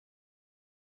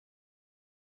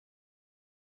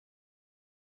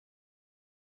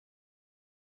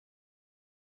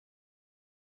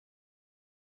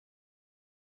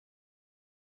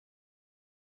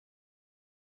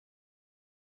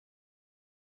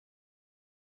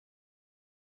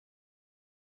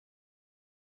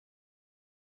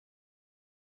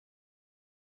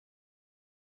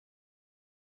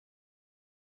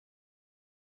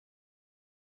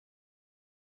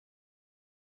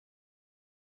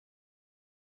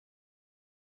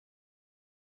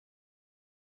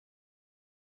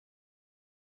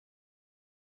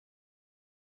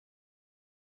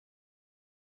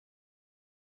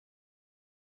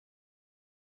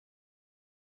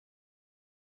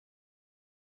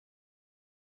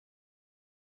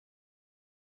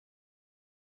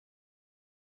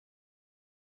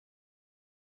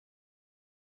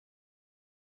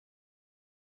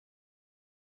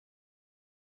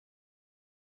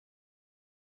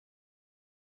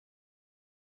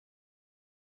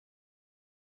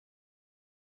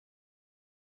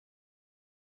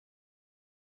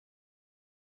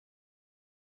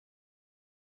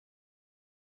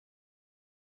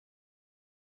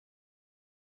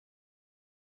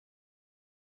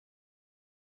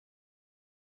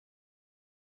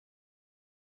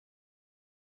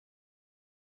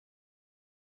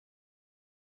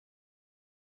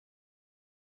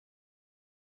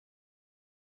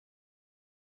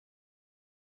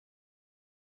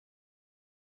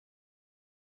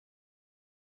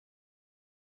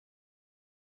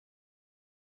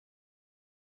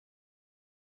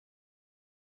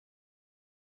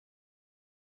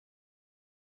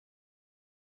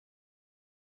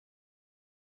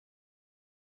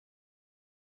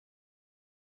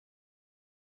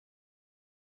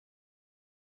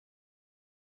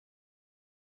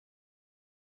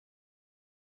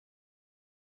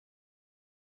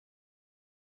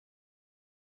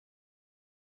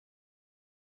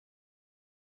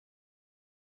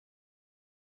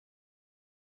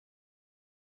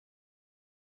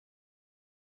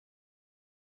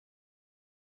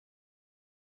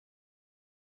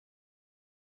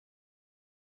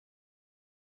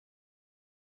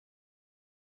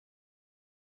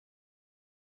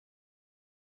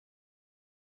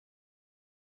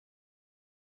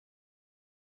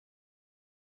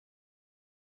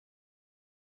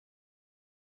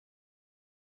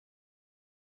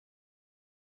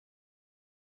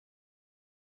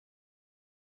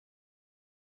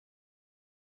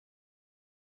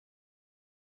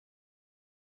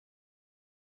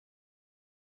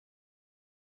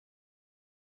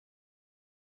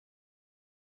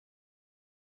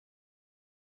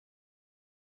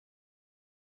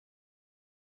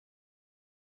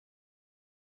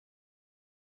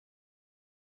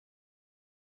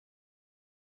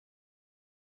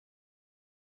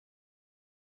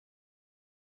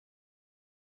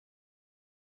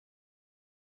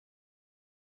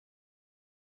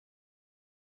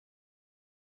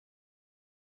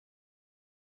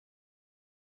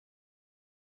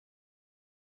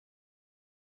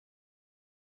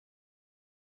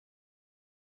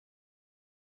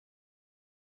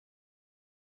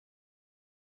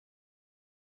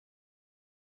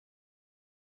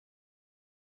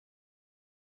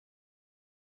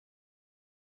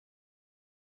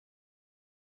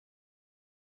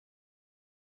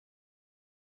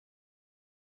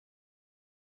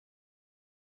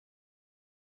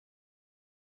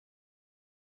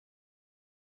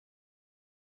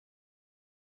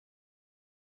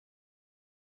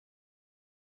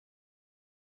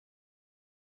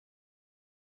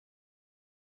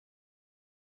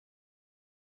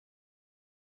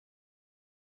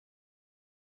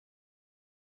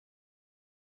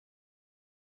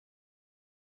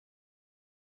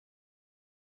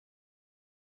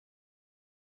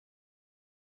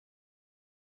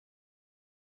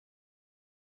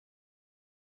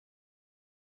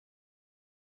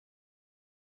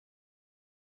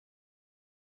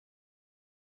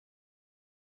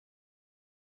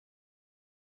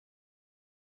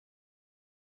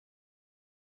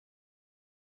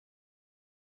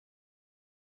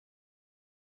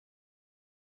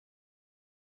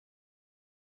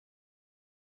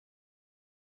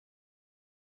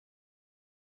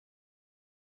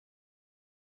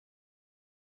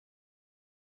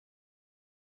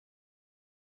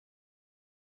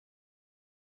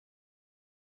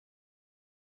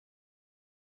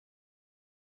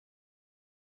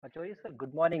Achori sir,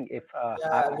 good morning. If Yeah,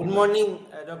 good audible. morning,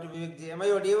 Dr. Vivek ji. Am I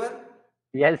audible?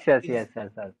 Yes, yes, Please. yes, yes,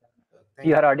 sir. You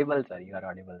Thank are you. audible, sir. You are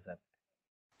audible, sir.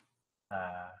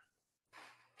 Uh,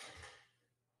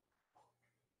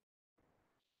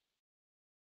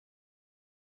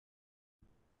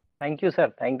 Thank you,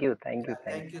 sir. Thank you, thank you,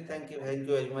 Yeah, thank you, thank you. thank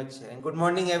you very much. And good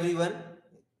morning, everyone.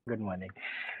 Good morning,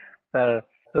 sir.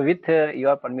 So, with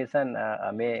your permission,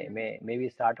 may we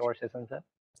start our session, sir?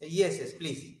 Yes,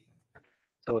 please.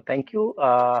 So, thank you,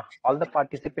 all the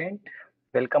participants.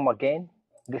 Welcome again.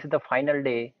 This is the final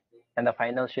day and the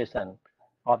final session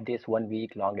of this 1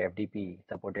 week long FDP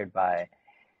supported by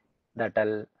the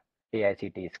ATAL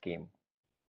AICT scheme.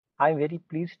 I'm very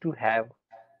pleased to have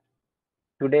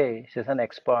today session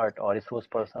expert or resource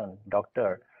person,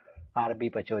 Dr.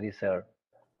 R.B. Pachori, sir.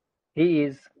 He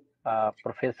is a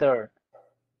professor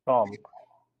from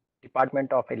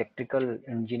Department of Electrical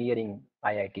Engineering,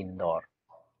 IIT Indore.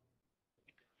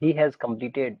 He has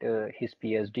completed his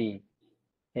PhD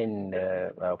in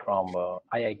from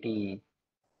IIT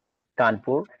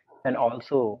Kanpur and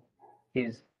also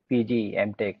his PG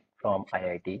MTech from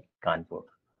IIT Kanpur.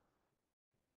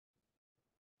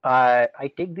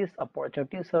 I take this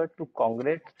opportunity, sir, to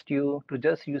congratulate you to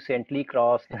just recently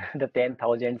cross the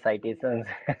 10,000 citations.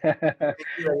 Thank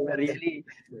you very much. Really,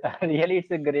 really, it's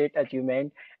a great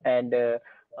achievement. And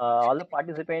all the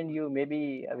participants, you may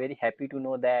be very happy to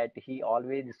know that he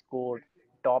always scored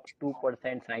top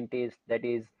 2% scientist. That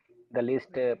is the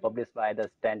list published by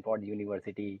the Stanford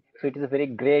University. So it is very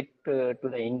great to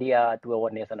the India, to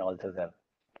our nation also, sir.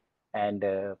 And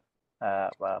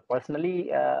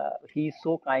personally, he's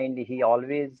so kind. He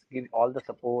always give all the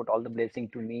support, all the blessing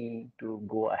to me to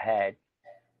go ahead.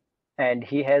 And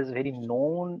he has very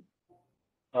known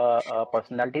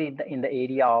personality in the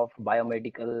area of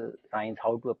biomedical science,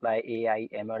 how to apply AI,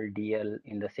 ML, DL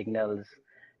in the signals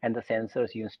and the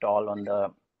sensors you install on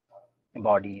the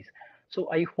bodies. So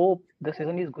I hope the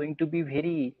session is going to be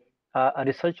very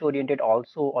research oriented.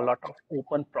 Also, a lot of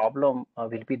open problem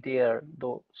will be there.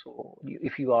 Though, so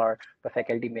if you are the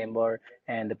faculty member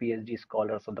and the PhD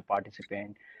scholars or the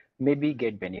participant, maybe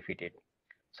get benefited.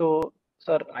 So,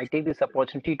 sir, I take this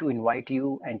opportunity to invite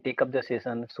you and take up the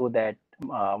session so that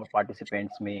our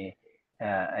participants may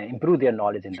improve their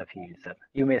knowledge in the field, sir.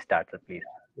 You may start, sir, please.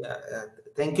 Yeah,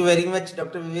 thank you very much,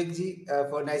 Dr. Vivek ji,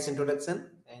 for nice introduction.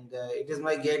 And it is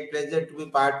my great pleasure to be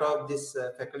part of this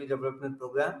faculty development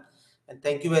program. And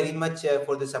thank you very much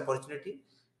for this opportunity.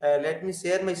 Let me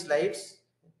share my slides.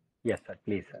 Yes, sir,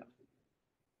 please, sir.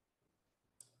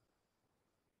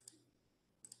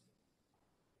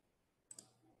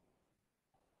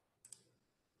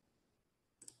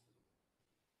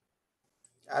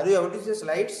 Are you able to see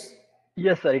slides?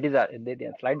 Yes, sir. It is.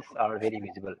 The slides are very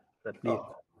visible, sir. Please.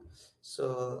 Oh.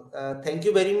 So, thank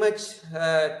you very much.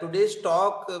 Today's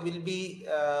talk will be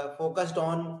focused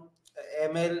on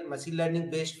ML, machine learning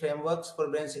based frameworks for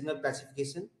brain signal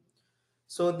classification.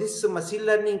 So, this machine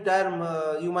learning term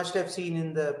you must have seen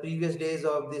in the previous days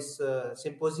of this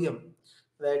symposium,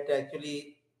 that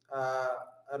actually uh,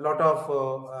 a lot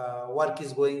of work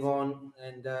is going on,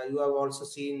 and you have also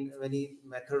seen many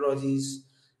methodologies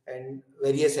and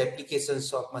various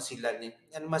applications of machine learning.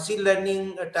 And machine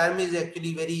learning term is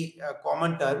actually very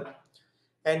common term,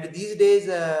 and these days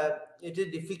it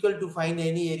is difficult to find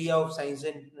any area of science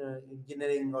and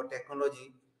engineering or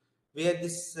technology where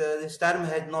this term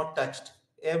has not touched.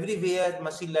 Everywhere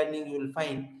machine learning you will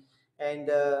find, and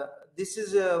this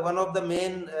is one of the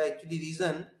main actually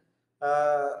reason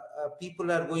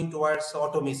people are going towards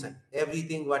automation.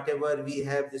 Everything, whatever we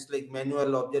have, this like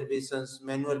manual observations,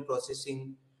 manual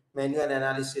processing, manual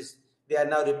analysis, they are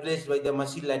now replaced by the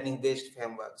machine learning based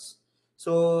frameworks.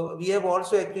 So we have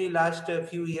also actually last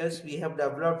few years we have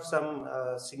developed some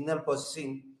signal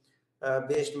processing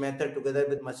based method together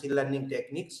with machine learning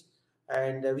techniques,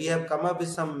 and we have come up with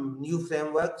some new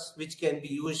frameworks which can be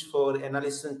used for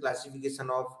analysis and classification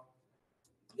of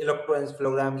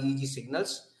electroencephalogram EEG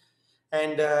signals,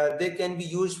 and they can be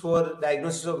used for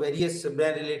diagnosis of various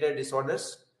brain related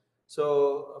disorders.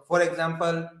 So for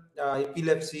example,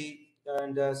 epilepsy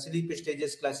and sleep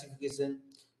stages classification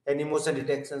and emotion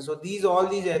detection. So these all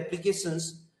these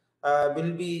applications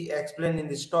will be explained in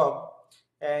this talk.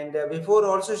 And before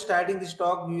also starting this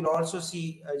talk, we will also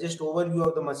see just overview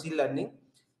of the machine learning,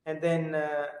 and then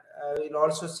we'll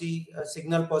also see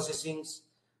signal processing,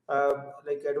 uh,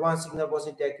 like advanced signal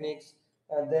processing techniques.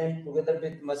 Then together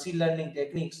with machine learning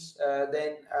techniques,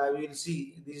 then we will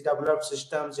see these developed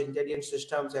systems, intelligent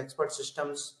systems, expert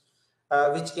systems,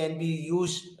 which can be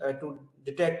used to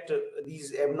detect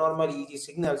these abnormal EEG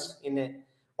signals in a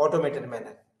automated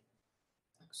manner.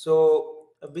 So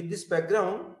with this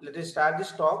background, let us start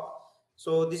this talk.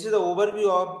 So this is the overview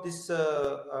of this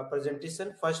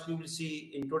presentation. First, we will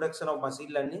see introduction of machine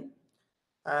learning.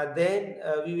 Then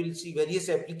we will see various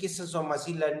applications of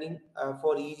machine learning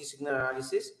for EEG signal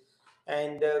analysis,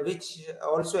 and which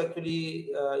also actually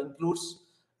includes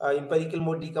empirical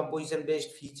mode decomposition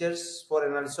based features for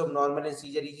analysis of normal and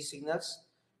seizure EEG signals,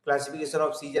 classification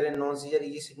of seizure and non-seizure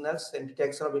EEG signals, and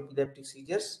detection of epileptic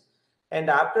seizures. And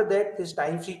after that, this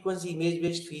time frequency image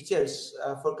based features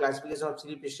for classification of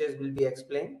sleep states will be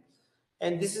explained.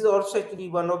 And this is also actually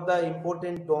one of the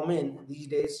important domain these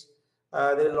days.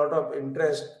 There is a lot of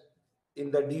interest in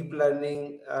the deep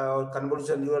learning or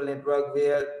convolutional neural network,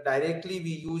 where directly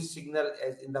we use signal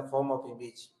as in the form of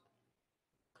image,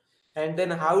 and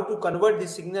then how to convert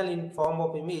this signal in form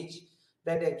of image.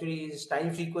 That actually is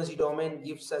time frequency domain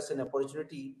gives us an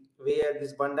opportunity where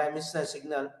this one dimensional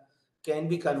signal can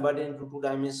be converted into two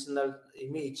dimensional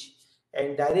image,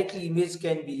 and directly image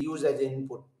can be used as an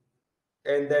input,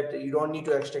 and that you don't need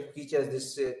to extract features.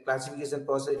 This classification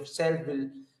process itself will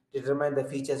determine the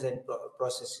features and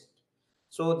process it.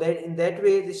 So that in that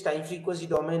way, this time frequency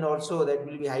domain also that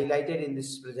will be highlighted in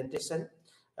this presentation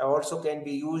also can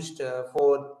be used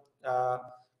for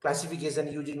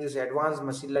classification using these advanced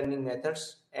machine learning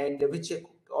methods, and which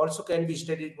also can be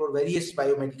studied for various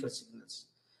biomedical signals.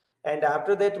 And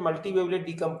after that, multivariate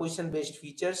decomposition based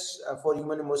features for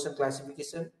human emotion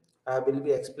classification will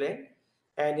be explained,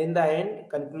 and in the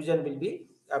end, conclusion will be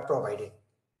provided.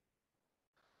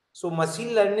 So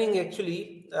machine learning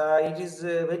actually, it is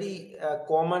a very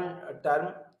common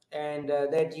term, and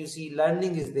that you see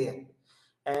learning is there.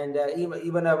 And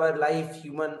even our life,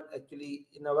 human actually,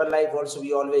 in our life also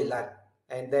we always learn.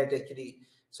 And that actually,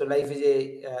 so life is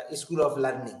a school of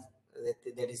learning,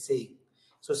 that is saying.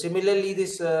 So similarly,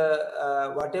 this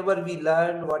whatever we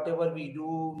learn, whatever we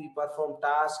do, we perform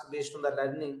tasks based on the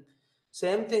learning.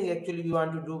 Same thing actually we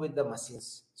want to do with the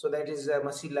machines. So that is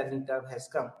machine learning term has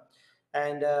come.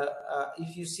 And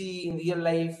if you see in real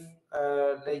life,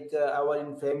 like our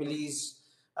in families,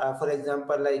 for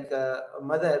example, like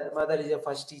mother is a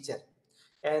first teacher,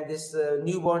 and this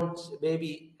newborn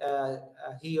baby,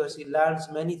 he or she learns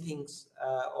many things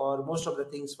or most of the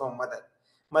things from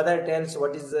mother tells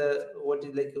what is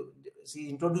like, she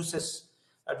introduces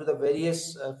to the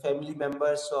various family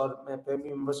members or family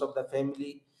members of the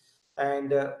family,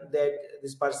 and that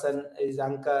this person is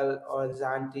uncle or his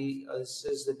auntie or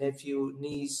is the nephew,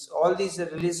 niece, all these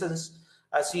relations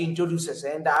she introduces.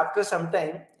 And after some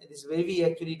time, this baby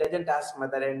actually doesn't ask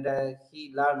mother, and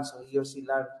he or she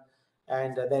learns,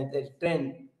 and then they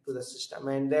train to the system,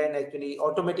 and then actually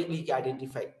automatically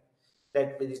identify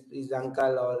that is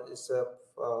uncle or is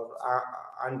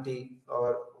auntie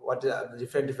or what are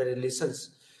different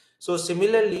relations. So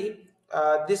similarly,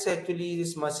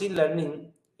 this machine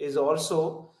learning is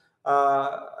also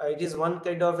it is one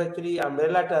kind of actually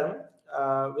umbrella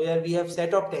term where we have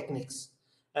set of techniques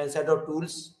and set of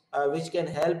tools which can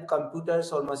help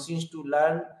computers or machines to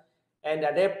learn and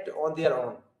adapt on their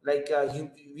own, like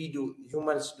we do,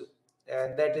 humans do.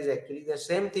 And that is actually the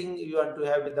same thing you want to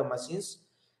have with the machines.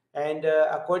 And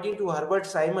according to Herbert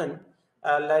Simon,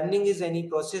 learning is any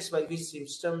process by which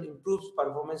system improves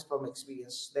performance from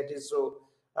experience. That is, so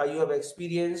you have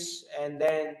experience, and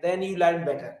then you learn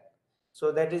better.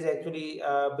 So that is actually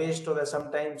based on the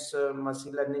sometimes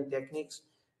machine learning techniques.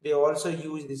 They also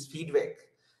use this feedback.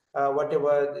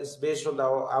 Whatever is based on the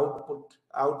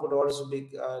output also be,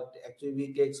 actually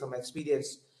we take some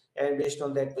experience, and based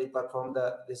on that we perform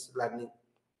this learning.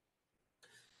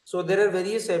 So there are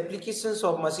various applications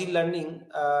of machine learning,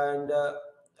 and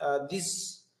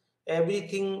this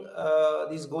everything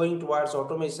is going towards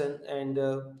automation, and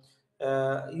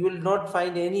you will not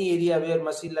find any area where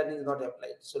machine learning is not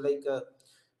applied. So like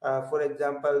for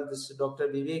example, this Dr.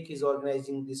 Vivek is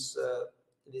organizing this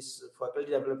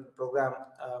faculty development program,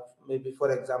 maybe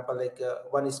for example like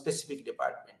one specific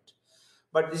department.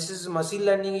 But this is machine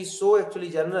learning is so actually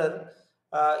general,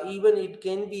 even it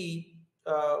can be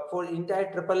for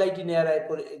entire triple IT in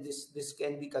Raipur. This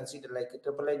can be considered like a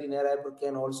triple IT in Raipur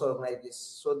can also organize this.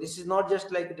 So this is not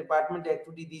just like a department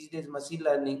activity these days. Machine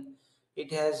learning,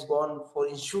 it has gone for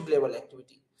institute level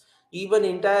activity. Even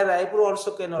entire Raipur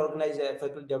also can organize a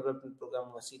faculty development program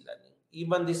of machine learning.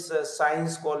 Even this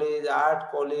science college,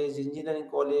 art college, engineering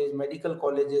college, medical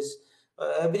colleges,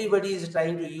 everybody is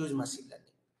trying to use machine learning.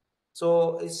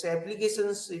 So its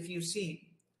applications, if you see,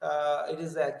 it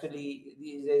is actually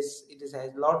it is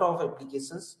has a lot of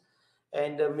applications,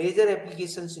 and major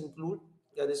applications include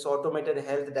this automated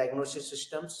health diagnosis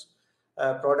systems,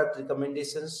 product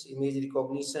recommendations, image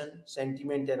recognition,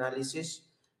 sentiment analysis,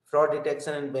 fraud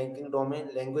detection and banking domain,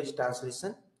 language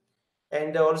translation,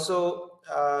 and also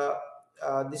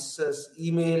this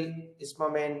email,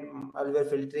 spam and malware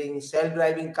filtering.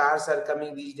 Self-driving cars are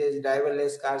coming these days.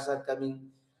 Driverless cars are coming.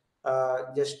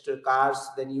 Just cars.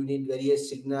 Then you need various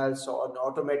signals, or an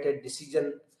automated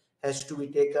decision has to be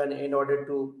taken in order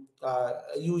to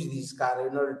use these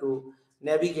cars, in order to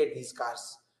navigate these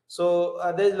cars. So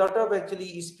there's a lot of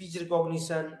actually speech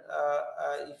recognition.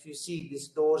 If you see these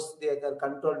doors, they are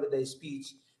controlled with the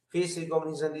speech. Face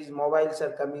recognition, these mobiles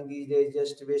are coming these days,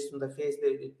 just based on the face it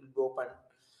will be open.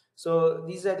 So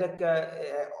these are like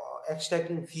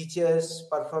extracting features,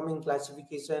 performing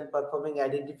classification, performing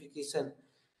identification.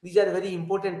 These are very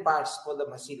important parts for the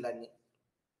machine learning.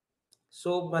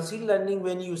 So machine learning,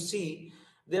 when you see,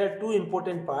 there are two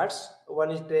important parts.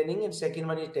 One is training and second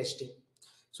one is testing.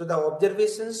 So the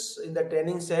observations in the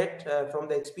training set from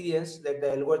the experience that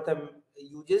the algorithm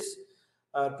uses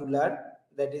to learn,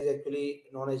 that is actually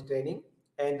known as training.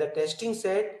 And the testing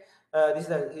set, is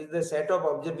the set of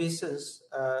observations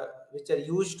which are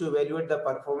used to evaluate the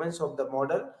performance of the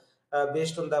model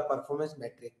based on the performance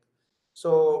metric.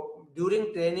 So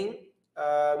during training,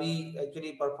 we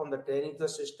actually perform the training to the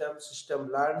system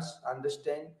learns,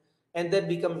 understand, and then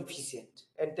become efficient.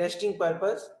 And testing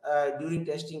purpose, during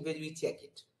testing phase, we check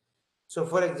it. So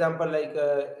for example, like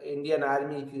Indian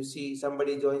Army, if you see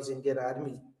somebody joins Indian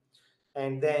Army,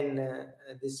 and then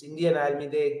this Indian Army,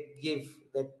 they give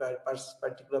that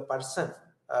particular person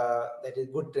that is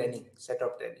good training, set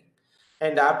of training.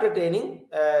 And after training,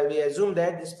 we assume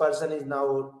that this person is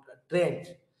now trained,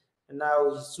 and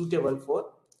now he's suitable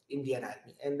for Indian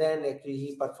Army. And then actually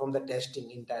he perform the testing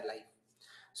entire life.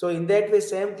 So in that way,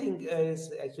 same thing is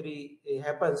actually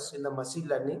happens in the machine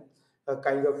learning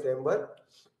kind of framework.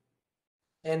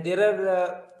 And there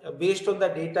are based on the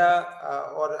data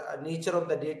or nature of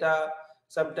the data,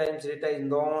 sometimes data is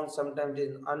known, sometimes it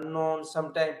is unknown,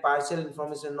 sometimes partial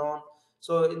information known.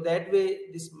 So in that way,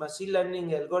 this machine learning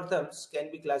algorithms can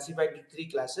be classified into three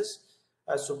classes: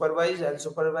 supervised,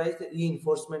 unsupervised,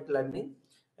 reinforcement learning.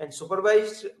 And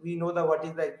supervised, we know the what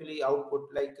is the actually output,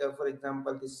 like for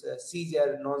example, this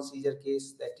seizure, non-seizure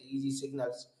case, that EG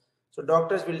signals. So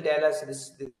doctors will tell us this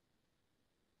patient is seizing,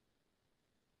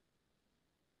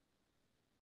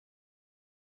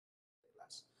 and we will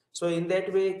class. So in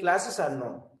that way, classes are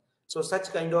known. So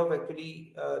such kind of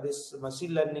actually this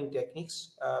machine learning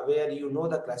techniques where you know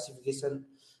the classification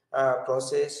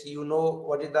process, you know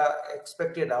what is the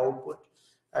expected output,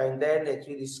 and then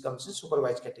actually this comes in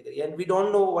supervised category. And we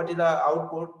don't know what is the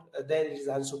output, then it is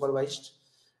unsupervised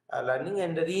learning.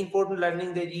 And the reinforcement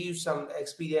learning, they give some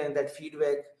experience, that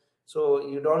feedback. So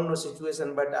you don't know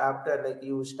situation, but after like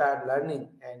you start learning,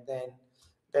 and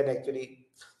then actually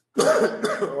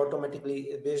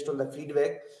automatically based on the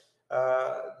feedback,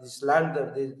 this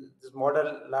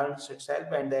model learns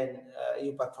itself, and then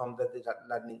you perform the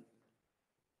learning.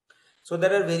 So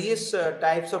there are various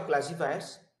types of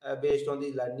classifiers based on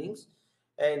these learnings,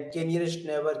 and k-nearest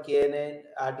neighbor KNN,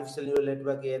 artificial neural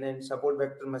network KNN, support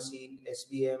vector machine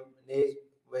SVM,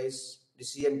 Naïve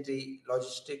decision tree,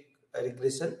 logistic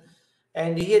regression.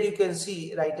 And here you can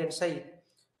see right hand side,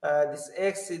 this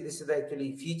X, this is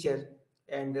actually feature,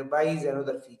 and Y is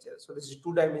another feature. So this is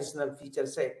two-dimensional feature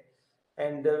set.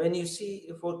 And when you see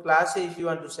for class A, if you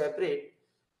want to separate,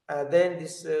 then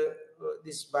this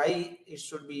Y, it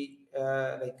should be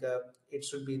it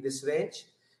should be in this range,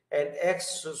 and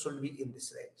X should be in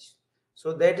this range.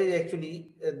 So that is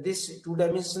actually this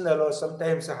two-dimensional or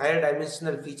sometimes a higher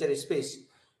dimensional feature space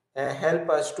help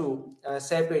us to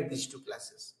separate these two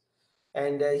classes.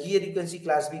 And here you can see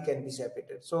class B can be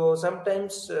separated. So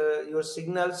sometimes your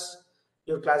signals,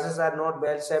 your classes are not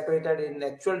well separated in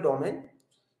actual domain,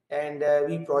 and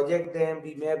we project them,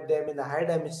 we map them in the high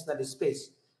dimensional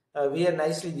space where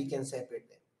nicely we can separate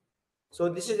them. So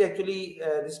this is actually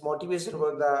this motivation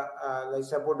for the like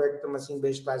support vector machine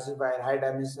based classifier, high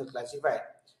dimensional classifier,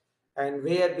 and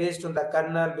where based on the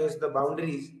kernel, based on the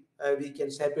boundaries, we can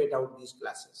separate out these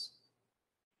classes.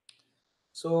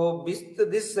 So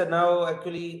this now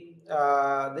actually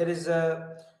there is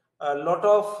a lot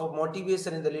of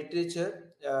motivation in the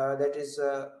literature. That is,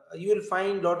 you will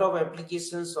find lot of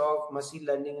applications of machine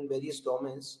learning in various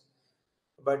domains.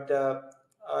 But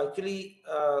actually,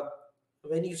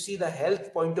 when you see the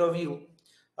health point of view,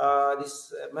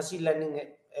 this machine learning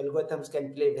algorithms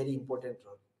can play a very important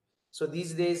role. So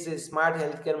these days, smart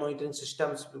healthcare monitoring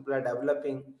systems people are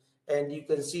developing, and you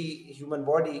can see human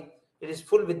body, it is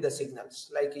full with the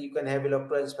signals. Like you can have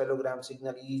electroencephalogram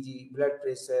signal, EEG, blood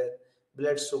pressure,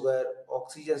 blood sugar,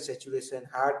 oxygen saturation,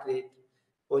 heart rate,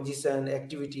 position,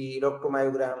 activity,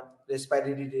 electromyogram,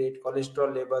 respiratory rate,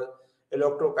 cholesterol level,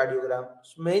 electrocardiogram.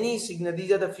 So many signals.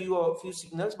 These are the few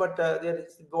signals, but their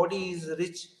body is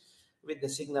rich with the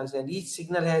signals, and each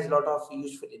signal has a lot of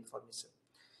useful information.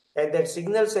 And that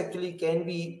signals actually can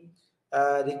be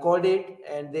recorded,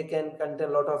 and they can contain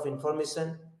a lot of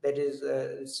information. That is,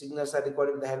 signals are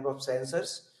recorded with the help of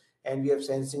sensors, and we have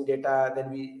sensing data.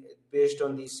 Then we, based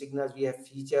on these signals, we have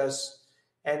features,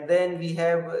 and then we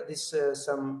have this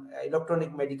some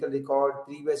electronic medical record,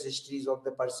 previous histories of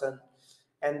the person,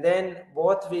 and then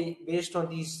both we, based on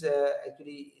these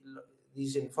actually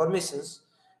these informations,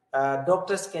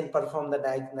 doctors can perform the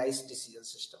diagnostic decision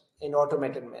system in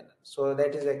automated manner. So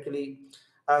that is actually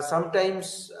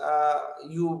sometimes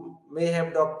you may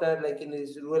have doctor, like in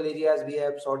these rural areas we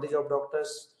have shortage of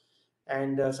doctors,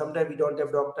 and sometimes we don't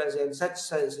have doctors, and such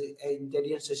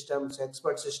intelligent systems,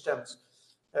 expert systems,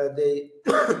 they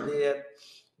they are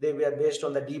they were based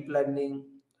on the deep learning,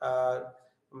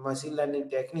 machine learning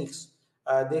techniques.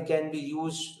 They can be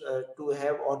used to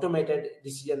have automated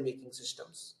decision making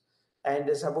systems.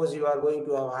 And suppose you are going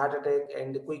to have a heart attack,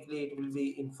 and quickly it will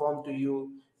be informed to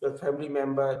you, your family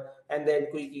member, and then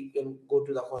quickly you can go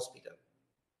to the hospital.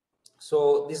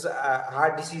 So this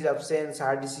heart disease absence,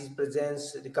 heart disease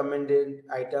presence, recommended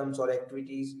items or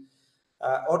activities,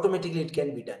 automatically it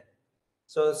can be done.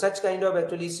 So such kind of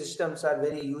actually systems are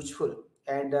very useful,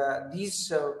 and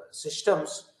these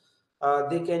systems,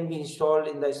 they can be installed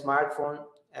in the smartphone,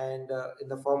 and in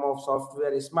the form of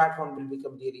software, a smartphone will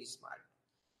become really smart.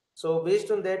 So based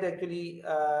on that, actually,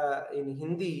 in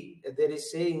Hindi there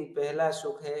is saying, "Pehla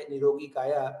sukh hai nirogi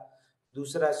kaya,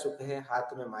 dusra sukh hai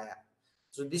haath mein maya."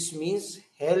 So this means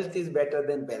health is better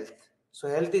than wealth. So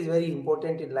health is very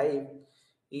important in life.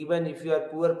 Even if you are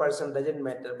poor person, doesn't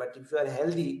matter. But if you are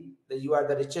healthy, then you are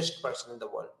the richest person in the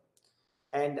world.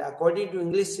 And according to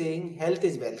English saying, health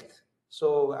is wealth.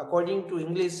 So according to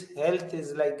English, health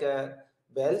is like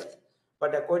wealth,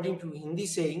 but according to Hindi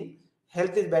saying,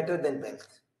 health is better than wealth.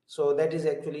 So that is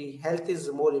actually, health is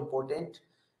more important.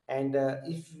 And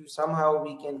if somehow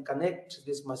we can connect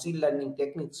this machine learning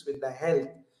techniques with the health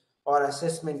or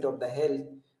assessment of the health,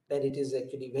 then it is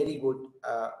actually very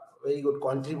good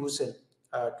contribution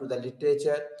to the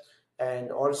literature,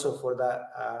 and also for the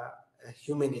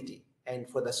humanity and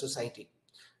for the society,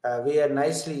 where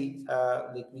nicely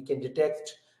like we can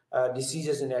detect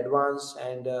diseases in advance,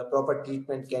 and proper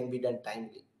treatment can be done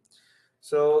timely.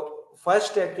 So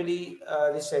first, actually,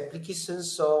 these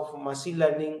applications of machine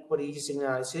learning for EEG signal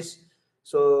analysis.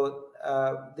 So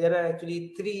there are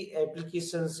actually three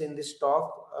applications in this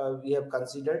talk we have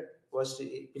considered. First,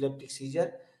 epileptic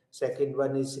seizure. Second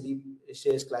one is sleep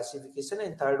stage classification,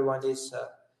 and third one is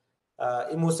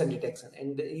emotion detection.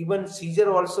 And even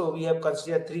seizure also, we have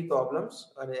considered three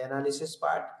problems on the analysis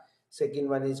part. Second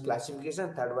one is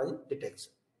classification, third one is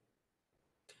detection.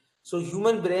 So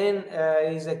human brain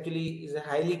is a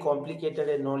highly complicated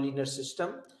and non-linear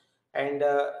system, and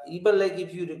even like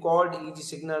if you record EEG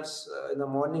signals in the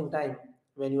morning time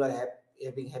when you are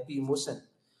having happy emotion,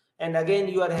 and again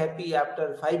you are happy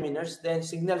after 5 minutes, then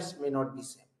signals may not be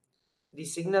same.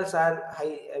 These signals are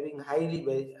having high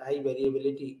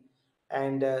variability,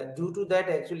 and due to that,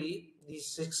 actually, these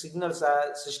signals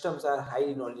are systems are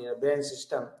highly nonlinear. Brain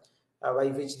system by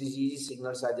which these EEG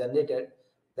signals are generated,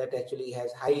 that actually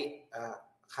has high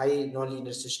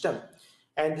nonlinear system.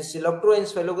 And this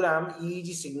electroencephalogram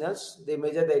EEG signals, they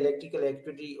measure the electrical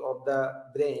activity of the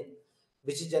brain,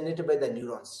 which is generated by the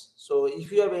neurons. So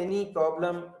if you have any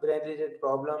problem, brain related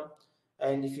problem,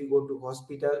 and if you go to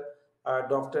hospital,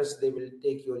 doctors, they will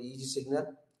take your EEG signal,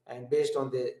 and based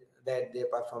on that they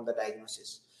perform the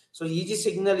diagnosis. So EEG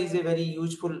signal is a very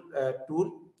useful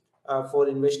tool for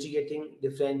investigating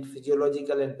different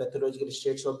physiological and pathological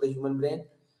states of the human brain.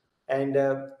 And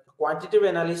quantitative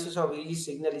analysis of EEG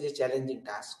signal is a challenging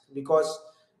task, because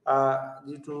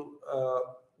due to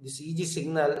this EEG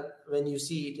signal, when you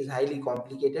see, it is highly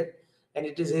complicated and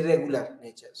it is irregular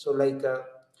nature. So like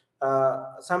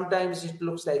sometimes it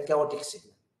looks like chaotic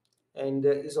signal, and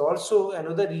is also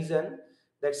another reason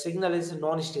that signal is a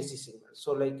non-static signal.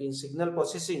 So like in signal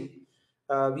processing,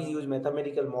 we use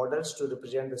mathematical models to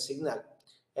represent the signal,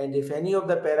 and if any of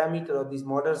the parameter of these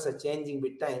models are changing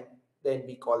with time, then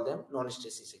we call them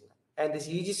non-static signal. And this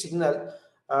EEG signal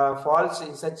falls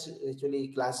in such actually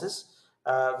classes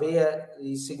where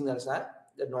these signals are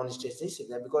the non-static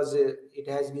signal, because it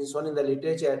has been shown in the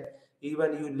literature,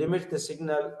 even you limit the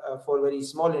signal for very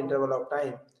small interval of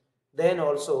time, then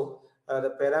also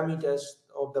the parameters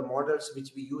of the models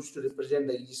which we use to represent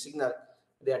the EEG signal,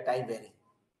 they are time varying.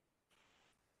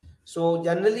 So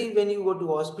generally, when you go to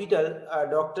hospital,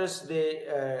 doctors, they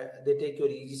take your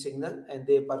EEG signal and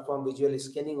they perform visual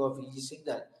scanning of EEG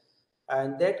signal,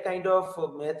 And that kind of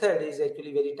method is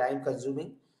actually very time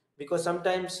consuming, because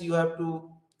sometimes you have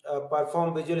to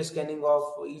perform visual scanning of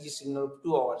EG signal of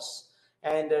 2 hours,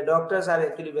 and doctors are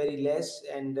actually very less,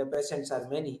 and patients are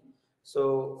many.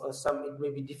 So some it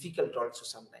may be difficult also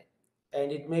sometimes,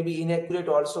 and it may be inaccurate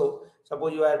also.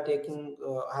 Suppose you are taking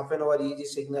half an hour EG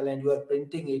signal and you are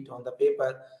printing it on the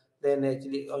paper, then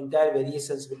actually entire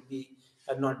variations will be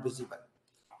not visible,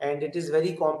 and it is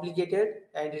very complicated,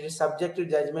 and it is subject to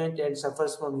judgment and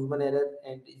suffers from human error.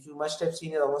 And you must have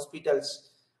seen in the hospitals,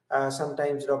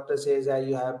 sometimes doctor says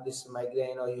you have this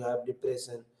migraine or you have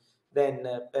depression, then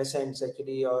patients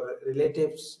actually or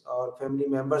relatives or family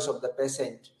members of the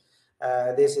patient,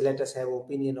 they say let us have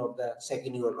opinion of the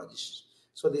second neurologist.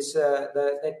 So this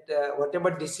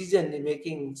whatever decision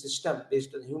making system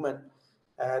based on human,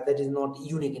 that is not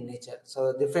unique in nature.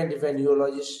 So different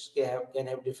neurologists can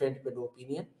have different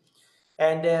opinion,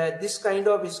 and this kind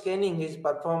of scanning is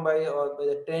performed by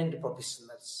the trained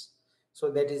professionals. So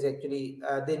that is actually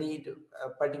they need a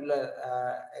particular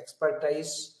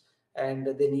expertise, and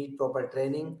they need proper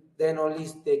training, then only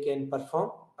they can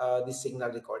perform this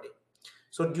signal recording.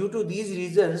 So due to these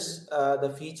reasons,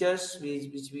 the features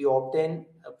which we obtain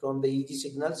from the EEG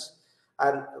signals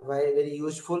are very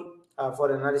useful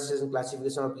for analysis and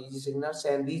classification of EEG signals,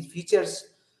 and these features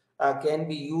can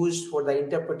be used for the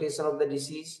interpretation of the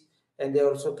disease, and they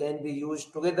also can be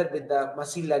used together with the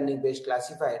machine learning based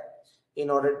classifier in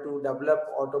order to develop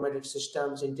automated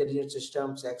systems, intelligent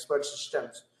systems, expert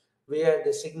systems, where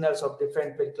the signals of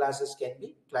different field classes can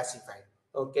be classified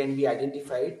or can be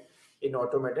identified in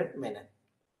automated manner.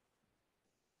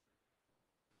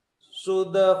 So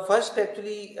the first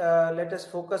actually, let us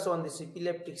focus on this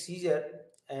epileptic seizure,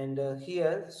 and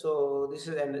here, so this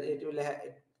is, and it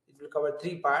will cover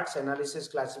three parts: analysis,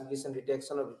 classification,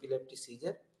 detection of epileptic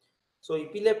seizure. So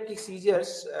epileptic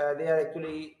seizures, they are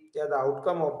the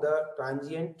outcome of the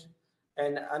transient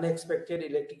and unexpected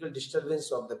electrical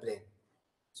disturbance of the brain.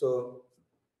 So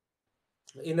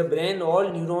in the brain,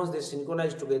 all neurons they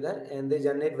synchronize together and they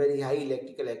generate very high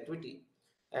electrical activity,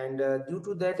 and due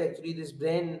to that actually this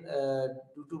brain,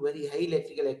 due to very high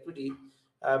electrical activity,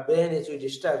 brain actually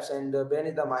disturbs, and brain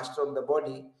is the master of the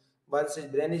body. Once the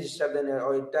brain is disturbed, then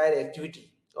our entire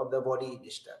activity of the body is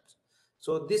disturbed.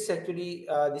 So this actually,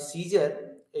 the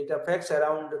seizure, it affects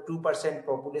around 2%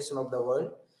 population of the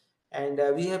world, and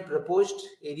we have proposed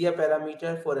area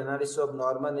parameter for analysis of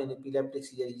normal and epileptic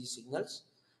seizure EG signals,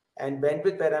 and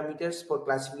bandwidth parameters for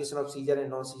classification of seizure and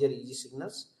non-seizure EG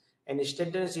signals, and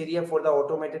instantaneous area for the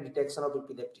automated detection of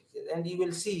epileptic seizure. And you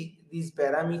will see these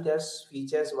parameters,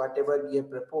 features, whatever we have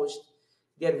proposed,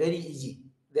 they are very easy,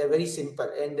 they are very simple,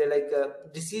 and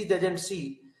disease doesn't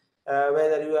see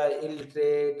whether you are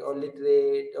illiterate or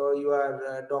literate, or you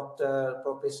are a doctor,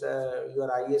 professor, you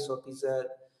are IAS officer.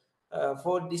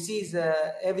 For disease,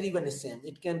 everyone is same.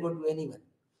 It can go to anyone.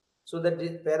 So the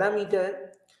parameter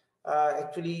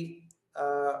actually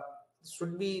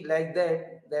should be like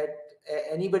that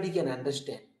anybody can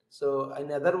understand. So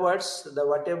in other words, the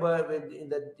whatever in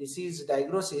the disease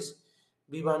diagnosis,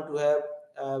 we want to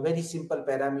have very simple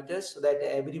parameters so that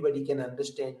everybody can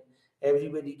understand,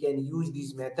 everybody can use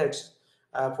these methods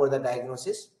for the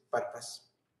diagnosis purpose.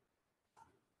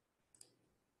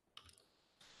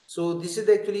 So this is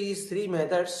actually three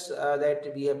methods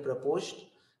that we have proposed,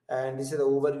 and this is the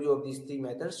overview of these three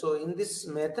methods. So in this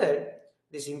method,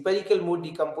 this empirical mode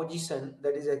decomposition,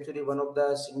 that is actually one of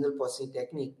the signal processing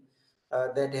technique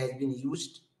that has been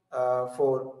used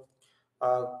for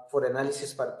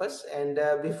analysis purpose. And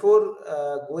before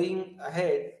going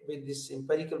ahead with this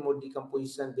empirical mode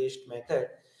decomposition based method,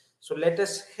 so let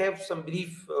us have some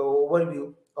brief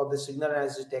overview of the signal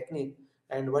analysis technique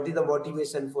and what is the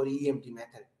motivation for EMT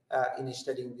method in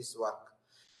studying this work.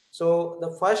 So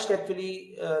the first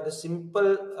actually, the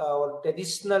simple or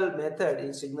traditional method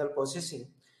in signal processing,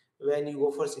 when you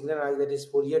go for signal analysis, that is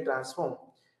Fourier transform.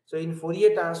 So in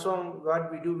Fourier transform, what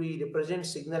we do, we represent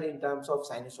signal in terms of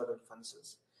sinusoidal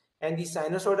functions, and these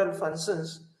sinusoidal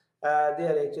functions, they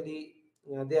are actually,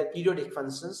 they are periodic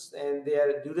functions, and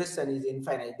their duration is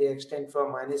infinite. They extend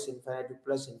from minus infinite to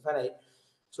plus infinite.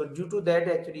 So due to that,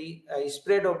 actually,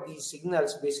 spread of these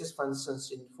signals basis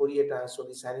functions in Fourier transform,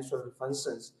 the sinusoidal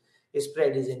functions,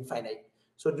 spread is infinite.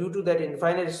 So due to that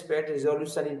infinite spread,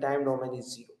 resolution in time domain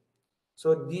is zero.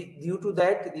 So due to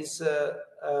that,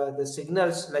 the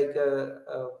signals like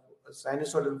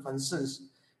sinusoidal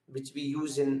functions, which we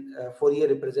use in Fourier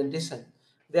representation,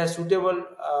 they are suitable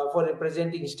for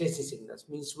representing stationary signals,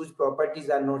 means whose properties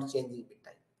are not changing with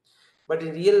time. But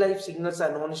in real life, signals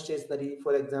are non-stationary,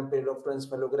 for example, reference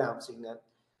phelogram signal,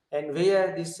 and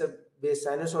where these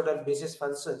sinusoidal basis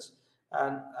functions,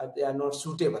 and they are not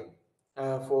suitable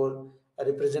for a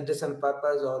representation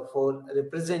purpose or for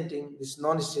representing this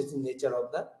non-stationary nature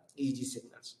of the EEG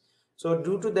signals. So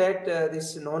due to that,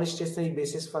 this non-stationary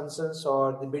basis functions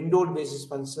or the windowed basis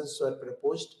functions were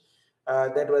proposed.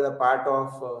 That was a part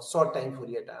of short time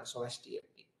Fourier transform,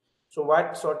 STFT. So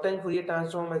what short time Fourier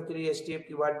transform, actually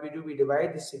STFT, what we do, we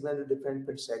divide the signal into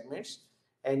different segments,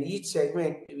 and each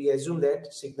segment we assume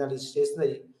that signal is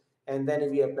stationary, and then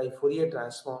we apply Fourier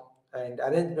transform, and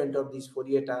arrangement of this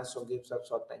Fourier transform gives us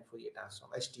short time Fourier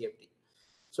transform, STFT.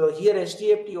 So here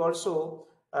STFT also,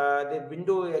 the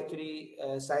window actually,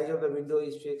 size of the window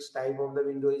is fixed, type of the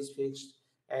window is fixed,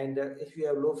 and if you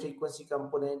have low frequency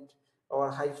component or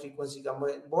high frequency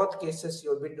component, in both cases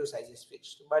your window size is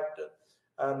fixed. But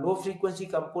low frequency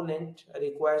component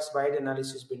requires wide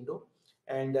analysis window,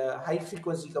 and high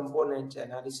frequency component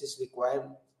analysis require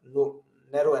low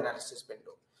narrow analysis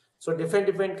window. So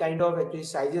different kind of actually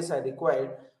sizes are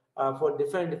required for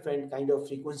different kind of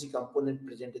frequency component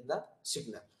present in the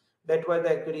signal. That was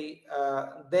actually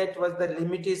that was the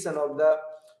limitation of the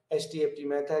STFT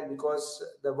method, because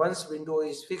the once window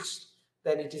is fixed,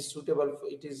 then it is suitable for,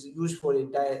 it is used for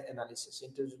entire analysis.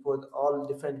 It is for all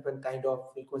different kind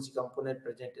of frequency component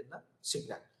present in the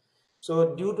signal.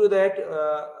 So due to that,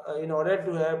 in order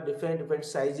to have different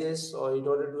sizes, or in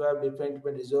order to have different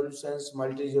resolutions,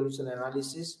 multi-resolution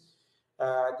analysis,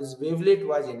 this wavelet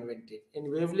was invented. In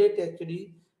wavelet,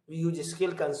 actually, we use a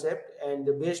scale concept, and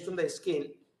based on the scale,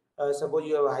 suppose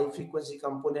you have a high frequency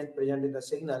component present in the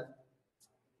signal,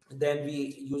 then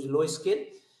we use low scale,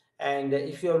 and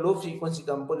if you have low frequency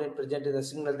component present in the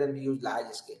signal, then we use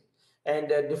large scale. And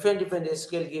different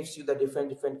scale gives you the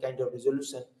different kind of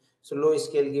resolution. So low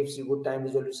scale gives you good time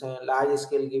resolution, large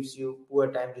scale gives you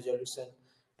poor time resolution,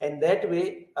 and that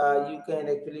way you can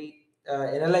actually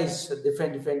analyze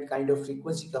different kind of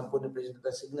frequency component present in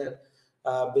the signal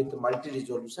with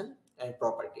multi-resolution and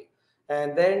property.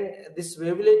 And then this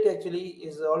wavelet actually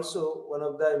is also one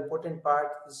of the important part.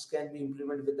 This can be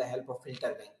implemented with the help of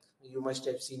filter bank. You must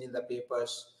have seen in the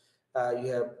papers,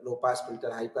 you have low pass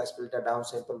filter, high pass filter,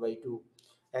 downsample by 2,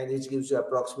 and it gives you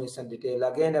approximation detail.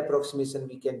 Again, approximation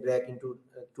we can break into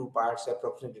two parts,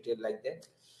 approximate detail, like that.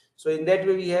 So in that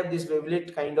way we have this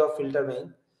wavelet kind of filter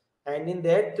bank, and in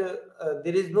that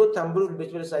there is no thumb rule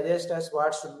which will suggest us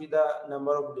what should be the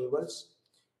number of labels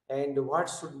and what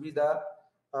should be the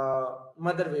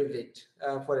mother wavelet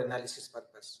for analysis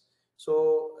purpose.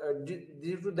 So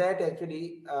due to that,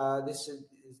 actually this is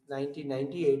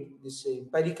 1998, this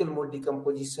empirical mode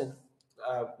decomposition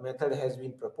method has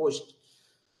been proposed,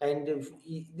 and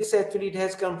this actually it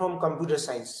has come from computer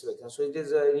science. So it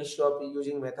is instead of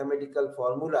using mathematical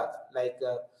formula like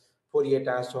Fourier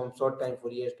transform, short time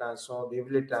Fourier transform,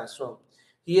 wavelet transform,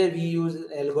 here we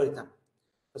use algorithm.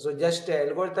 So just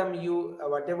algorithm, you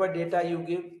whatever data you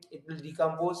give, it will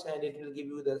decompose and it will give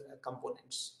you the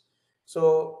components.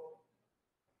 So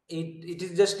it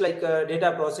is just like a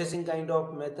data processing kind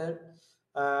of method.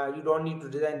 You don't need to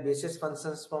design basis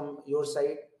functions from your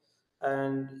side,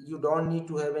 and you don't need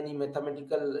to have any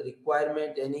mathematical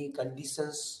requirement, any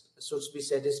conditions should be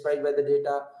satisfied by the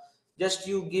data. Just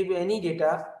you give any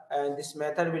data, and this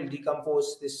method will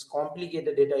decompose this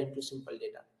complicated data into simple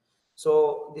data.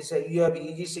 So this you have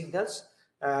EEG signals,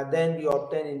 then we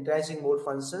obtain intrinsic mode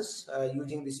functions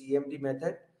using this EMD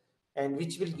method, and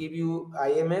which will give you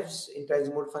IMFs,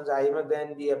 intrinsic mode functions IMF.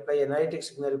 Then we apply analytic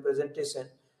signal representation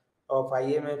of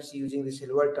IMFs using this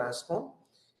Hilbert transform,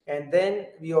 and then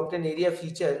we obtain area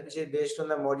feature which is based on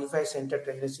the modified center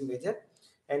tendency measure.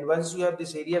 And once you have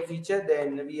this area feature,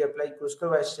 then we apply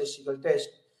Kruskal-Weiss statistical test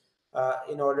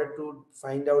in order to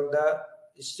find out the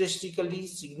statistically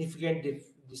significant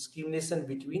discrimination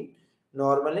between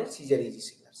normal and seizure EEG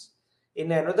signals.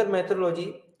 In another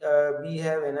methodology, we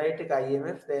have analytic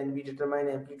IMF, then we determine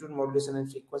amplitude modulation and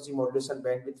frequency modulation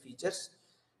bandwidth features,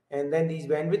 and then these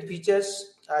bandwidth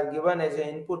features are given as an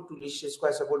input to least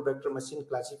square support vector machine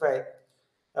classifier,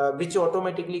 which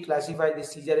automatically classify the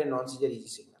seizure and non-seizure EEG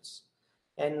signals.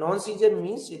 And non-seizure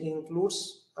means it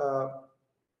includes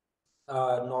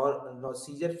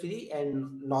seizure free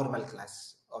and normal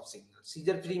class of signals.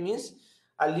 Seizure free means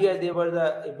earlier they were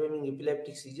the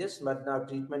epileptic seizures, but now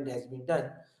treatment has been done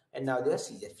and now they are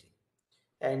seizure free.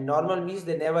 And normal means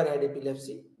they never had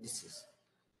epilepsy disease.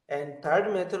 And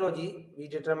third methodology, we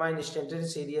determine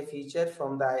instantaneous area feature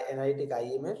from the analytic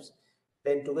IMFs.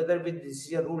 Then together with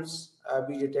decision rules,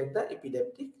 we detect the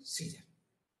epileptic seizure.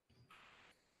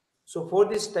 So for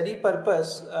this study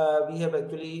purpose, we have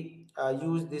actually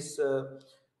used this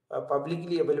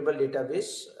publicly available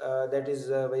database that is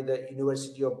by the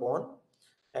University of Bonn.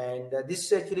 And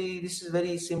this is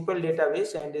very simple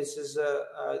database, and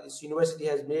this university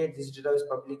has made this database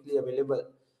publicly available,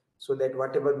 so that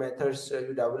whatever methods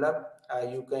you develop,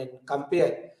 you can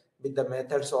compare with the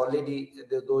methods already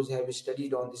those have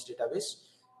studied on this database,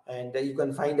 and you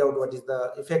can find out what is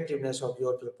the effectiveness of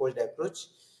your proposed approach.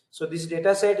 So this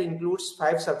data set includes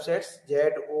 5 subsets: Z,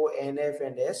 O, N, F,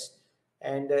 and S.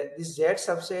 And this Z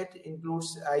subset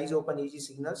includes eyes open EEG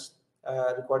signals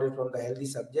recorded from the healthy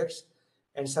subjects,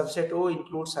 and subset O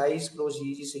includes eyes closed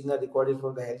EEG signal recorded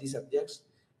from the healthy subjects,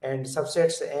 and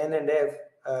subsets N and F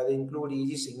include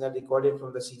EEG signal recorded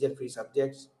from the seizure-free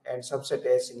subjects, and subset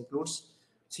S includes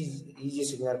EEG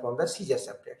signal from the seizure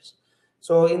subjects.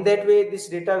 So in that way, this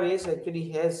database actually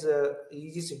has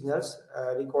EEG signals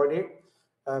recorded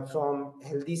from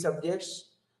healthy subjects,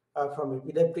 from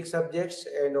epileptic subjects,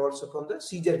 and also from the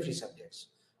seizure-free subjects.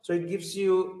 So it gives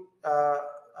you a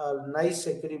nice,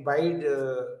 actually wide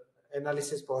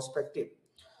analysis perspective,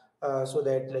 so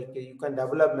that like you can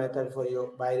develop method for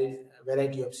your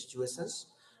variety of situations.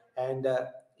 And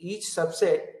each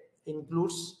subset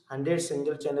includes 100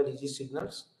 single channel EG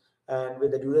signals, and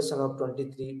with a duration of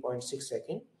 23.6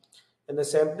 seconds. And the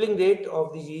sampling rate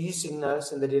of these EG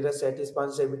signals in the data set is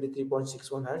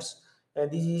 173.61 hertz.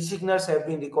 And these EG signals have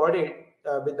been recorded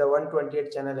with the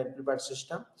 128 channel amplifier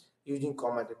system using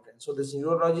common reference. So this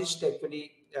neurologist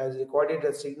actually has recorded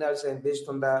the signals, and based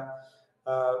on the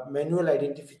manual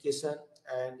identification,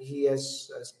 and he has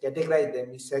categorized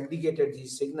them, he segregated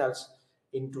these signals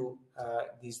into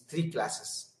these 3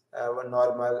 classes, one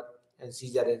normal and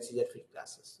seizure free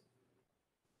classes.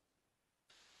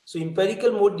 So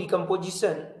empirical mode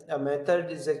decomposition method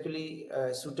is actually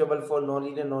suitable for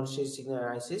nonlinear non-state signal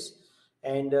analysis,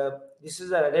 and this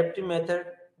is an adaptive method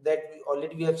that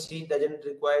we have seen doesn't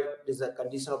require this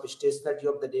condition of stationarity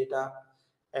of the data,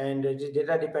 and the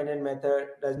data dependent method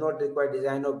does not require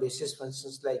design of basis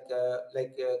functions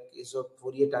like case of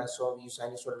Fourier transform, use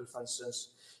sinusoidal functions;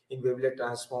 in wavelet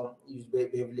transform, use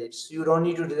wavelets. You don't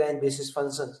need to design basis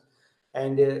functions.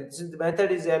 And since the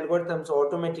method is algorithm, so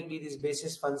automatically these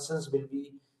basis functions will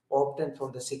be obtained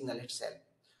from the signal itself.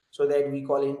 So that we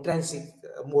call intrinsic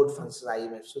mode functions,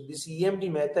 IMF. So this EMD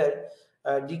method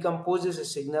decomposes a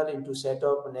signal into set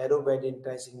of narrow band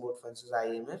intrinsic mode functions,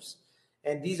 IMFs.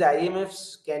 And these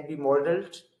IMFs can be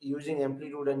modeled using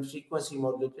amplitude and frequency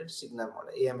modulated signal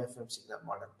model, AMFM signal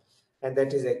model. And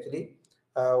that is actually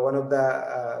one of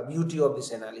the beauty of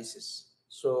this analysis.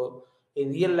 So in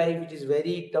real life, it is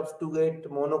very tough to get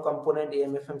monocomponent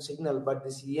AMFM signal, but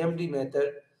this EMD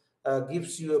method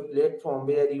gives you a platform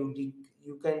where you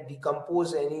can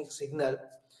decompose any signal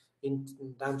in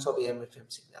terms of AMFM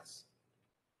signals.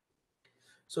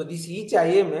 So this each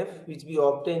IMF which we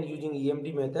obtain using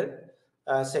EMD method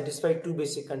satisfy 2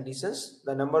 basic conditions.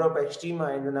 The number of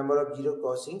extrema and the number of zero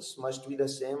crossings must be the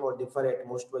same or differ at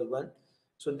most by 1.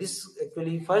 So this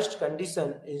actually first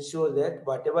condition ensures that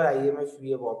whatever IMF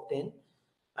we have obtained,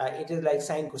 it is like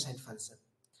sine cosine function.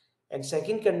 And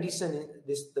second condition is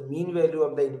this: the mean value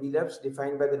of the envelopes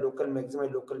defined by the local maxima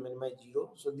and local minima is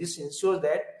 0. So this ensures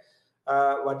that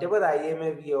whatever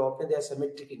IMF we obtain, they are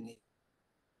symmetric in nature.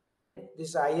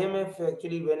 This IMF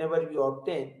actually, whenever we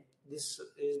obtain this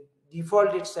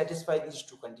default, it satisfies these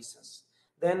 2 conditions.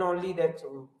 Then only that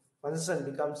function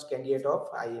becomes candidate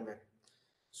of IMF.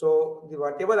 So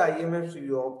whatever IMFs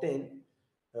you obtain,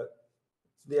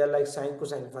 they are like sine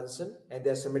cosine function, and they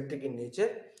are symmetric in nature.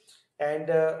 And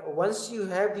once you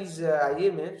have these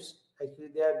IMFs, actually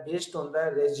they are based on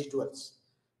the residuals.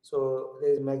 So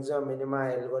there is maxima,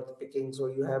 minima, Ellsworth picking. So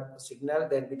you have signal,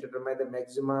 then we determine the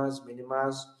maximas,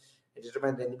 minimas,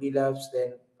 determine the envelopes,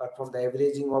 then perform the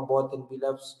averaging of both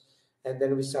envelopes, and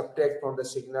then we subtract from the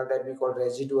signal that we call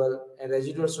residual, and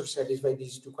residual should satisfy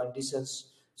these 2 conditions.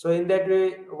 So in that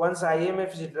way, once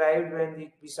IMF is derived,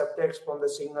 when we subtract from the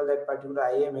signal that particular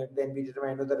IMF, then we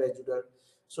determine another residual.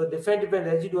 So different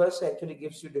residuals actually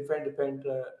gives you different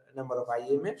number of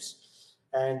IMFs,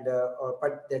 and or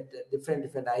but that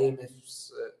different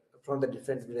IMFs from the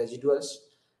different residuals.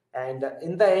 And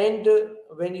in the end,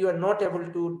 when you are not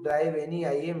able to derive any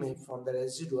IMF from the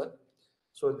residual,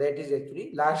 so that is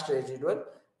actually last residual,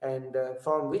 and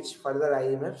from which further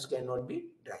IMFs cannot be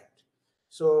derived.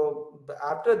 So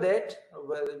after that,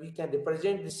 well, we can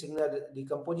represent the signal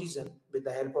decomposition with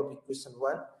the help of equation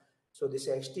 1. So this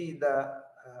xt is the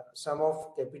sum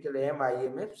of capital M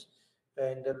IMFs,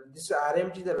 and this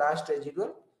RMT is the last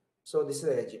residual. So this is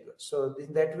a residual. So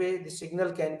in that way, the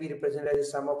signal can be represented as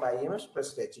a sum of IMFs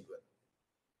plus residual.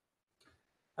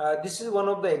 This is one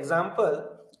of the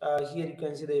example. Here you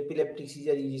can see the epileptic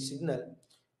seizure EEG signal,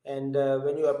 and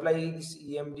when you apply this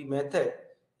EMD method,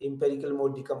 empirical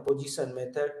mode decomposition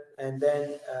method, and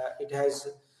then it has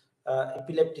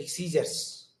epileptic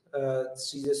seizures.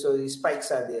 So the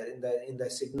spikes are there in the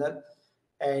signal,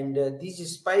 and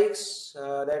these spikes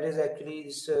that is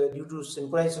actually due to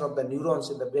synchronization of the neurons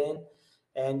in the brain.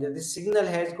 And this signal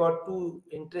has got two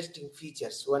interesting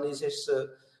features. One is its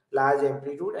large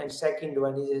amplitude, and second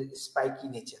one is its spiky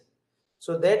nature.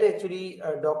 So that actually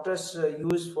doctors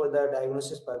use for the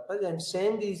diagnosis purpose, and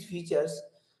same these features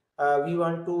we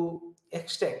want to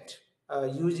extract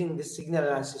using this signal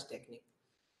analysis technique.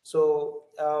 So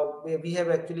we have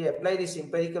actually applied this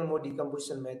empirical mode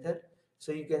decomposition method.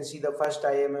 So you can see the first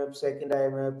IMF, second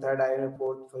IMF, third IMF,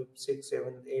 fourth, fifth, sixth,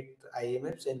 seventh, eighth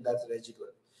IMFs, and that's residual.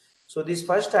 So this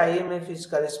first IMF is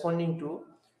corresponding to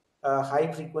a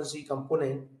high frequency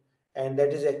component, and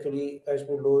that is actually as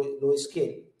low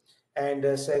scale.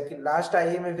 And second last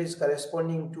IMF is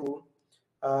corresponding to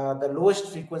the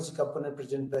lowest frequency component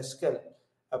present in the scale,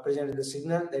 present in the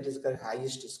signal, that is the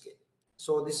highest scale.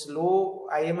 So this low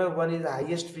IMF1 is the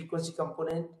highest frequency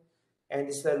component, and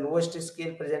this is the lowest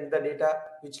scale present in the data,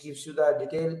 which gives you the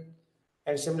detail.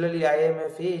 And similarly,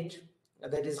 IMF8,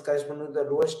 that is corresponding to the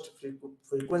lowest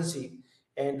frequency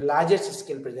and largest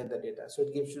scale present in the data. So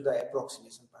it gives you the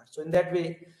approximation part. So in that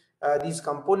way, these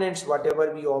components,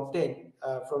 whatever we obtain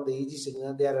from the EEG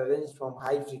signal, they are arranged from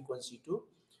high frequency to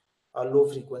low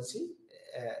frequency,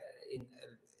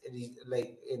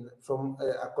 in from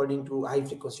according to high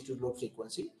frequency to low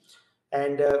frequency,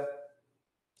 and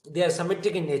they are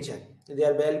symmetric in nature. They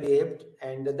are well behaved,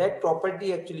 and that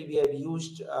property actually we have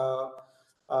used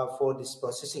for this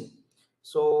processing.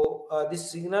 So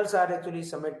these signals are actually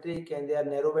symmetric, and they are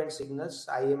narrowband signals.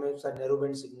 IMFs are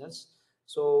narrowband signals.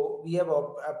 So we have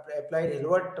applied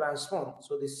Hilbert transform.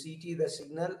 So this CT, the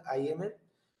signal IMF,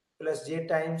 plus J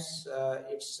times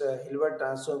its Hilbert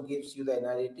transform gives you the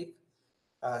analytic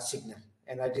signal,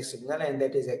 and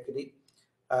that is actually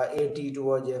AT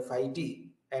towards FIT,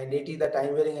 and AT the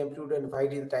time varying amplitude and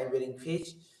FIT the time varying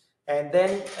phase. And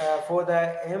then for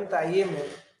the mth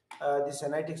IMF, this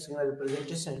analytic signal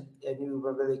representation, and you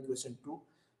remember the equation 2.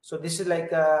 So this is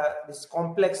like this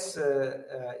complex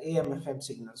AMFM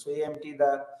signal. So AMT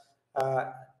the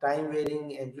time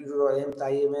varying amplitude of mth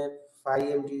IMF, phi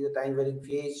MT the time varying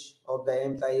phase of the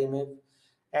mth IMF,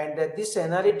 and this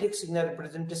analytic signal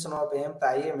representation of mth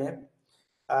IMF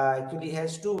actually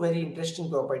has two very interesting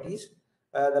properties.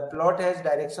 The plot has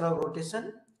direction of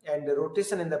rotation, and the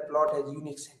rotation in the plot has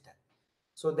unique center.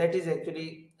 So that is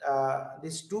actually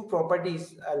these two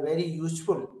properties are very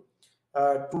useful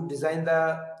to design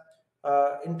the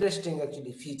interesting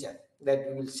actually feature that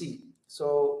we will see.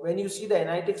 So when you see the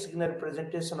analytic signal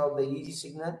representation of the EEG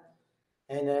signal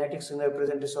and analytic signal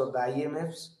representation of the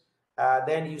IMFs,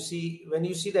 then you see, when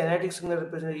you see the analytic signal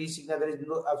represented EEG signal, there is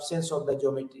no absence of the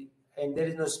geometry, and there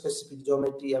is no specific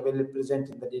geometry available present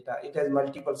in the data. It has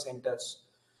multiple centers.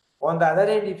 On the other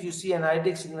hand, if you see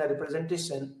analytic signal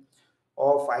representation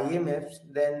of IMFs,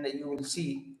 then you will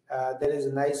see there is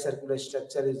a nice circular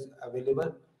structure is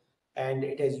available, and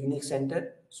it has unique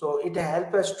center. So it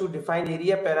helps us to define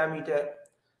area parameter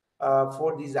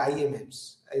for these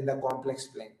IMFs in the complex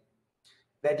plane.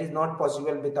 That is not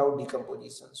possible without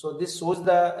decomposition. So this shows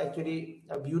the actually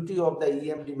beauty of the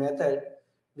EMD method,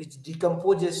 which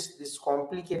decomposes this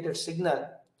complicated signal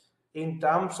in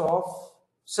terms of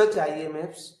such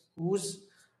IMFs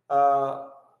uh,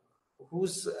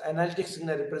 whose analytic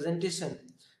signal representation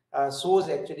shows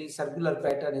actually circular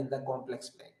pattern in the complex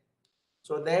plane.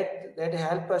 So that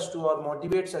helps us to, or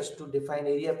motivates us to define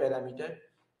area parameter,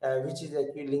 which is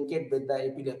actually linked with the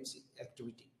epilepsy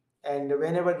activity. And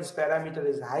whenever this parameter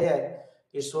is higher,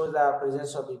 it shows the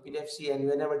presence of epilepsy, and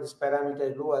whenever this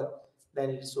parameter is lower, then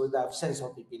it shows the absence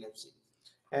of epilepsy.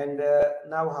 And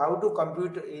now how to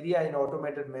compute area in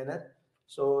automated manner?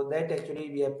 So that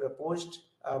actually we have proposed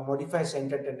a modified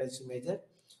center tendency measure.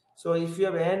 So if you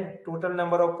have n total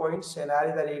number of points and r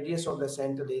is the radius of the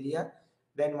central area,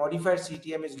 then modified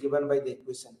CTM is given by the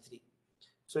equation 3.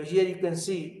 So here you can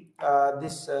see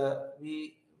this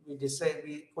we decide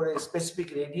for a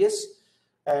specific radius,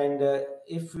 and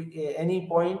if any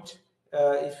point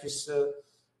if its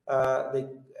like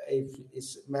if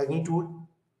its magnitude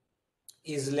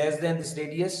is less than this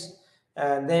radius,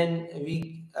 then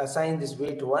we assign this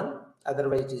weight 1,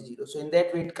 otherwise it is 0. So in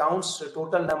that way it counts the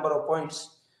total number of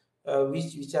points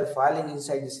which are falling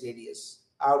inside this radius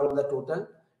out of the total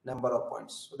number of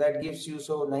points. So that gives you,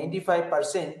 so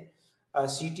 95%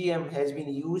 CTM has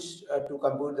been used to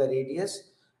compute the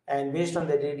radius, and based on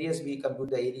the radius we compute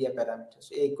the area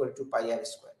parameters, A equal to pi r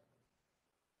square.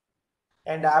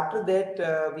 And after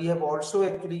that we have also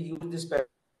actually used this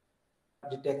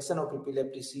detection of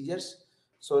epileptic seizures.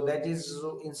 So that is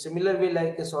in similar way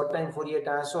like a short time Fourier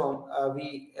transform,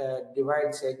 we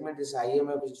divide segment this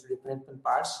IMF into different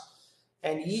parts,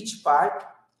 and each part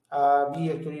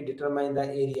we actually determine the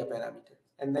area parameter,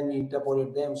 and then we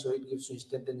interpolate them, so it gives you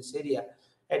instantaneous area.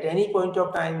 At any point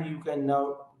of time, you can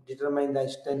now determine the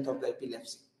strength of the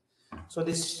epilepsy. So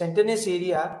this instantaneous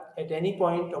area at any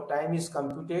point of time is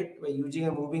computed by using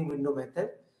a moving window method,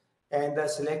 and the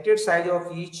selected size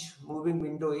of each moving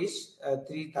window is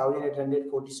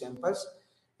 3840 samples,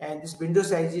 and this window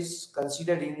size is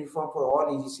considered uniform for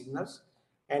all EG signals,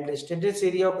 and the instantaneous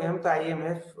area of mth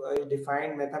IMF is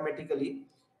defined mathematically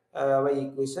by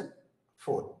equation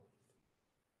 4.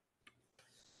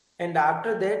 And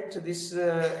after that, this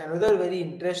another very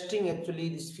interesting actually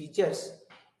these features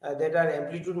that are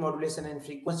amplitude modulation and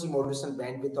frequency modulation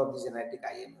bandwidth of these analytic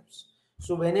IMFs.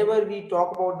 So whenever we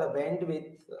talk about the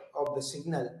bandwidth of the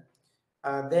signal,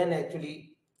 then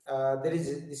actually there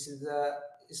is this is the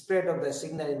spread of the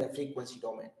signal in the frequency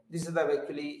domain. This is the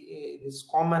actually this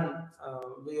common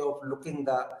way of looking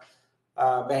the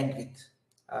bandwidth,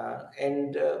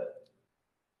 and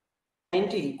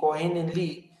 90, Cohen and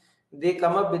Lee, they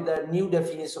come up with a new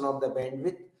definition of the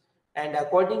bandwidth. And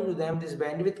according to them, this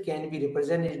bandwidth can be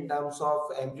represented in terms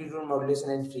of amplitude modulation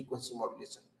and frequency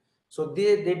modulation. So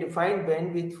they define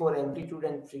bandwidth for amplitude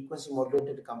and frequency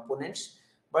modulated components.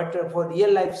 But for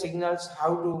real life signals,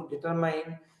 how to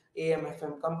determine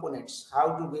AM/FM components,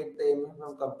 how to get the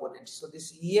AM/FM components. So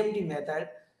this EMD method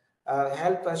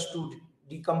help us to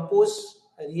decompose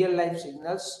real life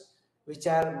signals which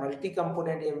are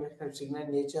multi-component AM/FM signal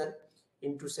nature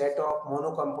into set of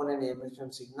mono-component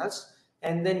AM/FM signals,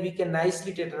 and then we can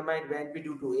nicely determine bandwidth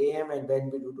due to AM and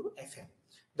bandwidth due to FM.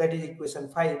 That is equation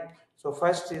 5. So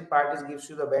first part is gives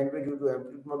you the bandwidth due to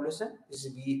amplitude modulation. This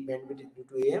is B bandwidth due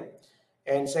to AM,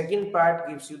 and second part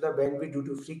gives you the bandwidth due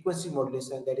to frequency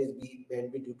modulation. That is B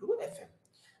bandwidth due to FM.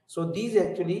 So these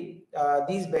actually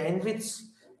these bandwidths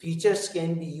features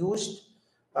can be used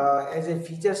as a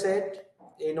feature set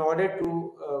in order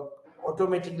to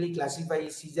automatically classify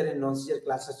seizure and non-seizure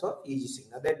classes of EEG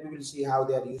signal. That we will see how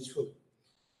they are useful.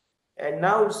 And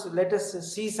now let us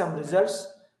see some results.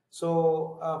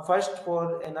 So first,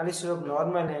 for analysis of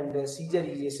normal and seizure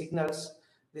EEG signals,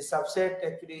 the subset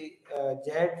actually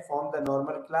Z from the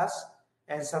normal class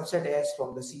and subset S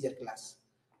from the seizure class.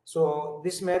 So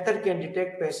this method can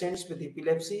detect patients with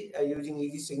epilepsy using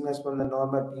EEG signals from the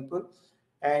normal people,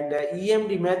 and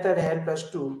EMD method helped us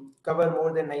to cover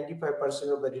more than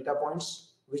 95% of the data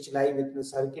points which lie within the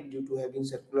circuit due to having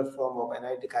circular form of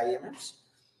analytic IMFs.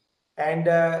 And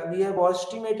we have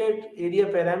estimated area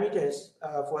parameters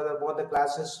for both the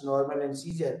classes normal and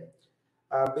seizure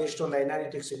based on the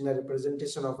analytic signal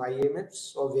representation of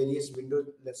IMFs of various window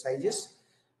sizes,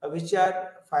 which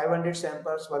are 500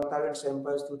 samples, 1000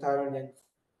 samples, 2000,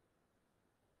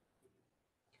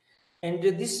 and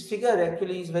this figure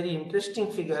actually is very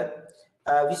interesting figure,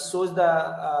 which shows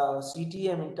the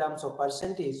CTM in terms of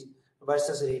percentage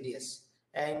versus radius.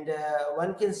 And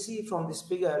one can see from this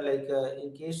figure, like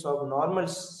in case of normal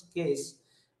case,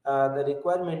 the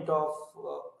requirement of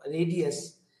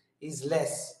radius is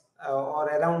less or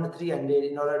around 300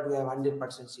 in order to have 100%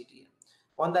 CTM.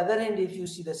 On the other hand, if you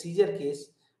see the seizure case,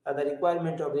 the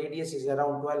requirement of radius is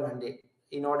around 1200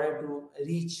 in order to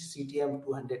reach CTM to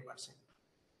 100%.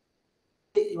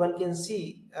 One can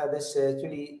see this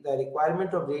actually the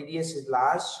requirement of radius is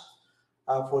large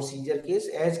for seizure case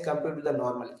as compared to the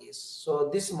normal case. So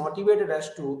this motivated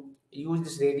us to use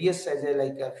this radius as a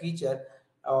like a feature,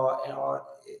 or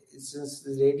since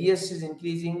the radius is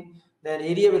increasing, then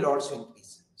area will also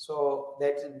increase. So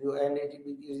that, and it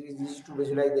is easy to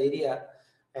visualize the area,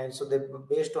 and so that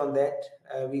based on that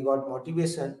we got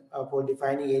motivation for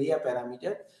defining area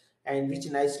parameter, and which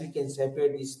nicely can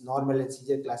separate these normal and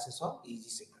seizure classes of EEG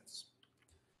signals.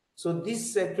 So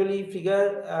this actually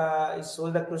figure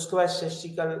shows the Kruskova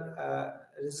statistical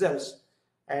results,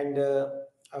 and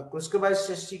Kruskova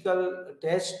statistical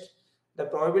test, the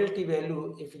probability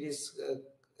value, if it is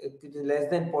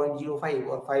less than 0.05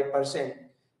 or 5%,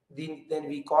 then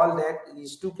we call that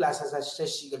these two classes are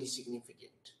statistically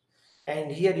significant.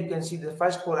 And here you can see the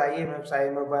first four IMFs,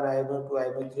 IMF1, IMF2,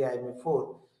 IMF3,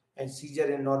 IMF4, and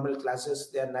seizure and normal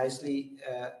classes, they are nicely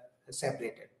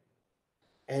separated.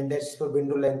 And that's for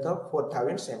window length of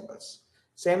 4000 samples.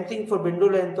 Same thing for window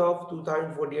length of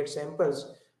 2048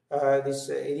 samples. This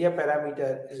area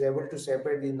parameter is able to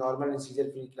separate the normal and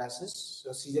seizure-free classes,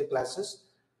 so seizure classes,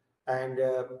 and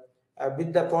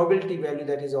with the probability value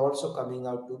that is also coming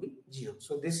out to be 0.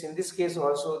 So this, in this case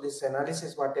also, this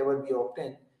analysis, whatever we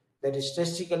obtain, that is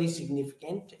statistically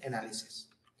significant analysis.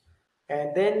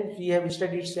 And then we have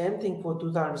studied same thing for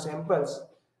 2000 samples,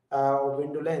 of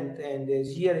window length, and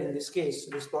here in this case,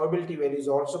 this probability value is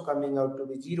also coming out to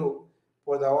be 0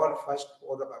 for the all first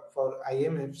for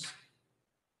IMFs.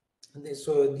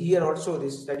 So here also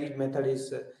this studied method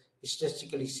is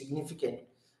statistically significant.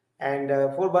 And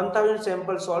for 1000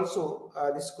 samples also,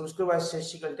 this cluster-wise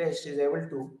statistical test is able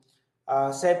to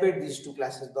separate these two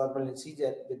classes, normal and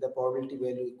seizure, with the probability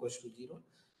value equals to 0.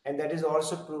 And that is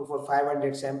also true for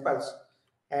 500 samples.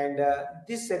 And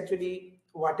this actually,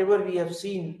 whatever we have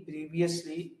seen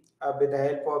previously with the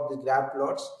help of the graph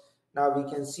plots, now we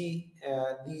can see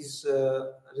these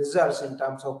results in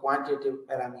terms of quantitative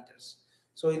parameters.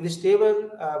 So in this table,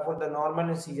 for the normal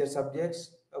and seizure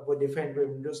subjects for different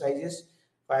window sizes,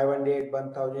 500,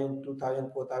 1000,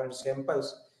 2000, 4000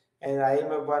 samples, and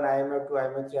IMF1, IMF2,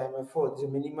 IMF3, IMF4, the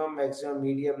minimum, maximum,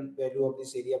 medium value of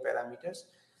this area parameters.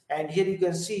 And here you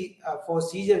can see for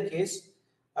seizure case,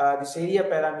 this area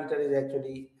parameter is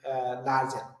actually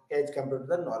larger as compared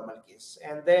to the normal case.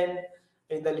 And then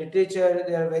in the literature,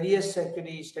 there are various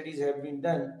actually studies have been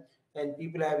done, and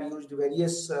people have used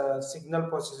various signal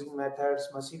processing methods,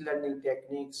 machine learning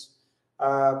techniques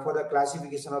for the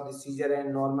classification of the seizure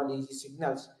and normal EEG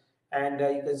signals. And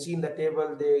you can see in the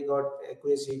table they got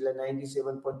accuracy like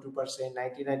 97.2%,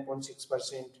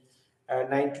 99.6%,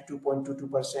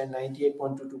 92.22%,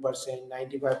 98.22%,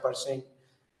 95%.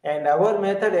 And our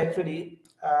method actually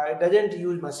doesn't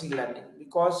use machine learning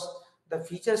because the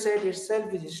feature set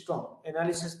itself is strong,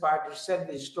 analysis part itself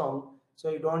is strong, so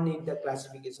you don't need the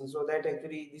classification. So that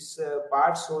actually this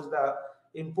part shows the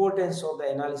importance of the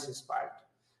analysis part.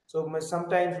 So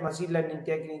sometimes machine learning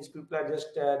techniques, people are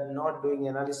just not doing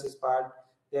analysis part,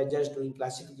 they are just doing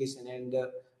classification. And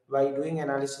by doing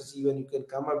analysis, even you can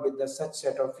come up with the such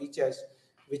set of features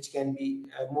which can be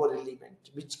more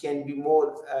relevant, which can be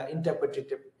more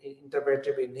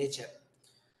interpretive in nature.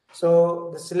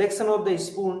 So the selection of the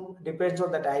spoon depends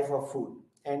on the type of food.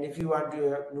 And if you want to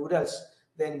have noodles,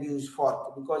 then we use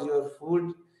fork because your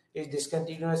food is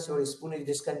discontinuous, your spoon is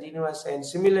discontinuous. And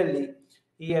similarly,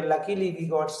 here luckily we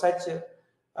got such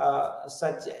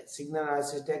signal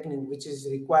analysis technique which is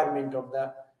requirement of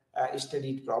the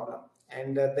studied problem.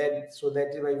 And that is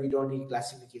why we don't need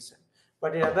classification.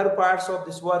 But in other parts of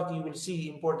this work, you will see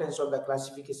importance of the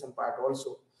classification part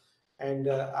also. And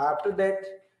after that,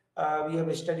 we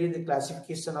have studied the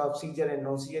classification of seizure and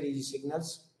non-seizure EEG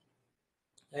signals.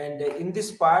 And in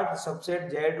this part, the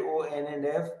subset Z, O, N, and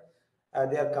F,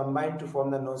 they are combined to form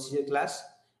the non-seizure class,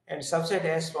 and subset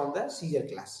S from the seizure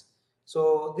class.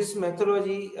 So this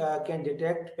methodology can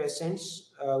detect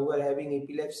patients who are having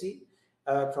epilepsy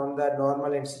from the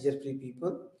normal and seizure-free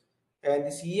people. And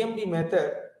this EMD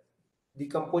method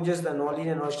decomposes the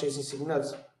nonlinear noise tracing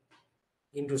signals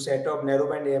into set of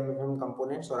narrowband AMFM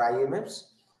components or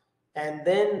IMFs, and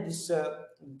then this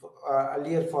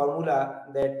earlier formula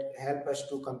that help us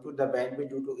to compute the bandwidth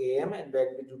due to AM and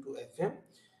bandwidth due to FM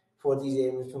for these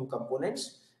AMFM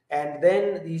components, and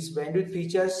then these bandwidth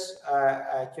features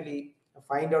actually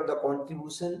find out the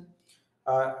contribution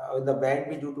the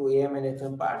bandwidth due to AM and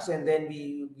FM parts, and then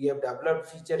we have developed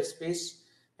feature space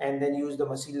and then use the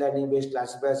machine learning based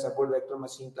classifier, support vector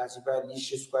machine classifier,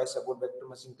 least square support vector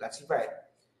machine classifier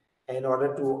in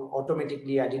order to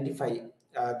automatically identify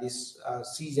these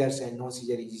seizures and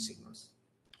non-seizure EEG signals.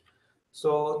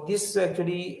 So this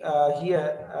actually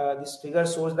here this figure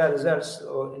shows the results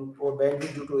for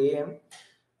bandwidth due to AM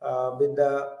with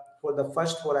the for the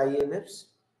first four IMFs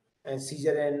and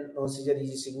seizure and non-seizure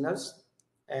EEG signals,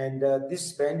 and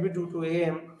this bandwidth due to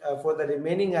AM for the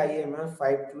remaining IMF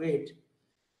 5 to 8,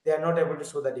 they are not able to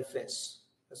show the difference.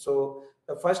 So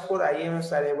the first four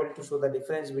IMFs are able to show the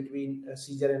difference between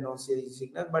seizure and non-seizure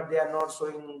signal, but they are not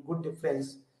showing good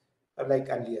difference like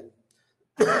earlier.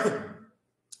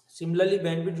 Similarly,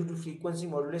 bandwidth due to frequency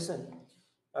modulation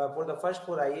for the first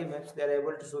four IMFs, they are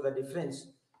able to show the difference,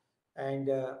 and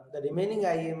the remaining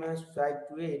IMFs 5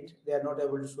 to 8, they are not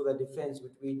able to show the difference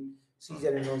between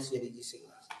seizure and non-seizure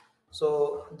signals.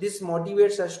 So this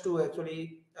motivates us to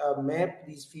actually map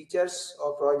these features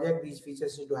or project these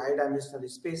features into high dimensional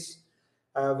space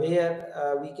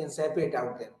where we can separate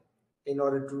out them in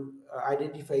order to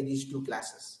identify these two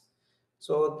classes.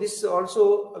 So this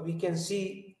also we can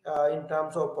see in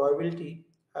terms of probability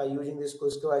using this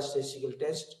cluster-wise statistical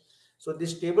test. So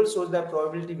this table shows the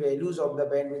probability values of the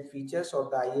bandwidth features of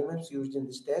the IMFs used in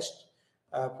this test.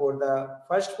 For the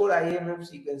first four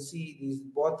IMFs, you can see these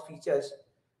both features,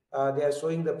 they are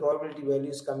showing the probability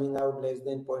values coming out less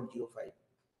than 0.05.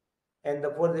 And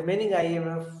for the remaining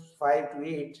IMF 5 to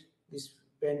 8, these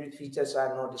bandwidth features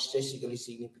are not statistically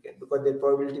significant because their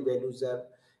probability values are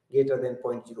greater than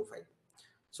 0.05.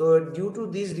 So due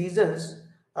to these reasons,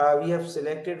 We have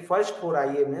selected first four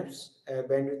IMFs,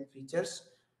 bandwidth features,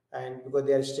 and because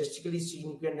they are statistically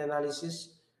significant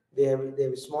analysis, they have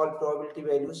small probability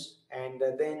values, and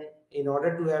then in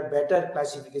order to have better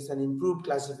classification, improved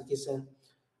classification,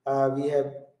 we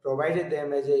have provided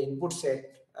them as an input set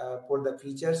for the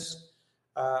features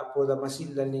for the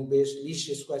machine learning based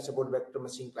least square support vector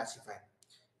machine classifier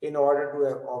in order to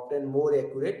have obtain more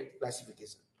accurate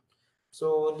classification.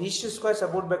 So least square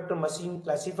support vector machine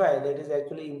classifier, that is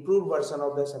actually improved version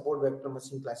of the support vector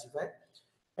machine classifier.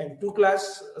 And two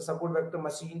class support vector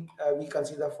machine, we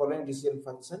consider following decision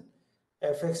function: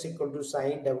 fx equal to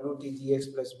sine wt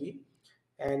gx plus b.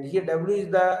 And here w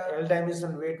is the L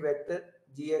dimension weight vector,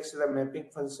 gx is the mapping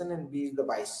function, and b is the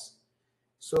bias.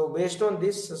 So based on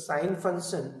this sine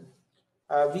function,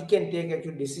 we can take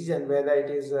actual decision whether it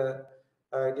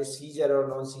is seizure or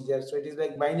non-seizure. So it is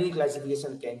like binary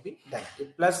classification can be done.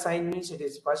 If plus sign means it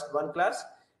is first one class,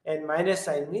 and minus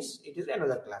sign means it is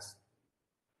another class.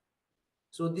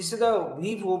 So this is the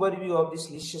brief overview of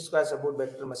this least square support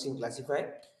vector machine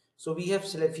classifier. So we have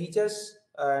select features,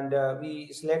 and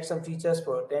we select some features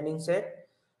for training set,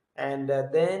 and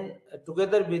then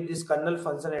together with this kernel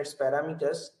function and its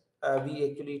parameters,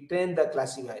 we actually train the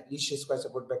classifier, least square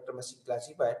support vector machine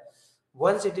classifier.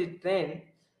 Once it is trained,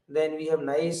 then we have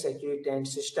nice actually trained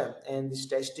system and this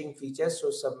testing features.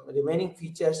 So some remaining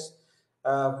features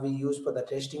we use for the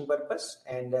testing purpose,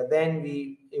 and then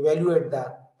we evaluate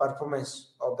the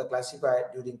performance of the classifier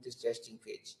during this testing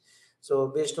phase. So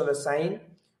based on the sign,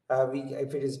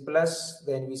 if it is plus,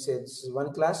 then we say this is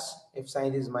one class. If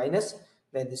sign is minus,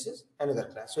 then this is another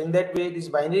class. So in that way, this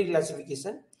binary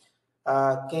classification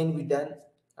can be done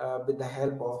with the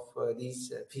help of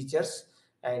these features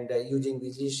and using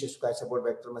the least square support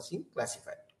vector machine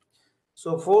classifier.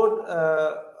 So for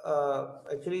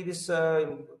actually this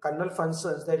kernel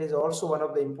functions, that is also one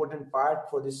of the important part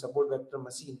for this support vector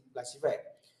machine classifier,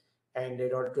 and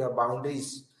in order to have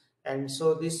boundaries. And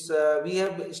so this we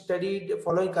have studied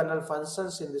following kernel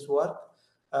functions in this work.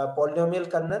 Polynomial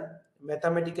kernel,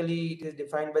 mathematically it is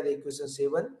defined by the equation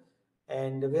 7,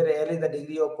 and where L is the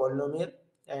degree of polynomial,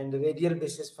 and radial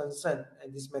basis function,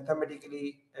 and this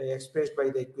mathematically expressed by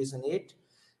the equation 8.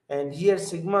 And here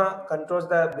sigma controls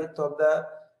the width of the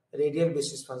radial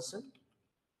basis function,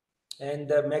 and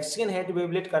the Mexican head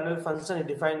wavelet kernel function is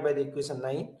defined by the equation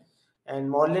 9, and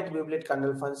Morlet wavelet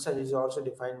kernel function is also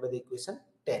defined by the equation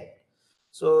 10.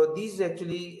 So these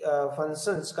actually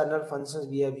functions, kernel functions,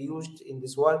 we have used in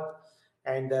this work,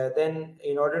 and then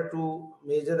in order to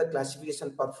measure the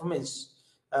classification performance,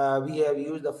 we have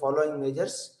used the following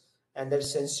measures, and that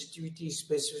is sensitivity,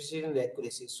 specificity, and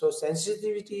accuracy. So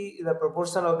sensitivity is the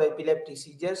proportion of the epileptic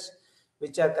seizures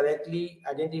which are correctly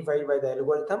identified by the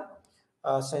algorithm.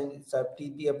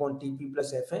 TP upon TP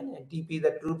plus Fn, and TP is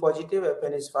the true positive,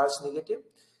 Fn is false negative.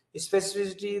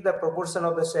 Specificity, the proportion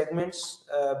of the segments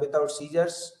without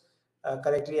seizures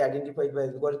correctly identified by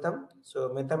algorithm.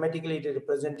 So mathematically it is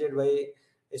represented by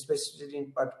specificity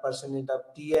in percentage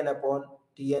of Tn upon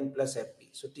Tn plus Fp.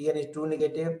 So Tn is true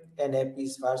negative and Fp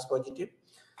is false positive.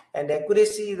 And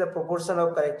accuracy is the proportion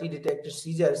of correctly detected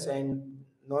seizures and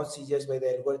non-seizures by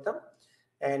the algorithm.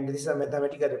 And this is a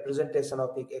mathematical representation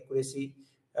of the accuracy,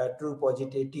 true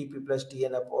positive, Tp plus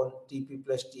Tn upon Tp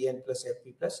plus Tn plus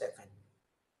Fp plus Fn.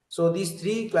 So these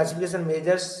three classification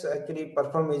measures, actually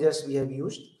perform measures we have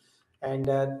used, and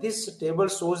this table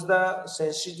shows the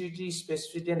sensitivity,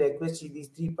 specificity, and accuracy, these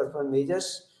three perform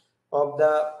measures of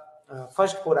the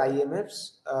first four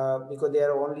IMFs, because they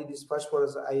are only these first four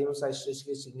IMFs are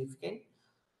statistically significant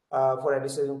for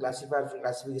addition classifier for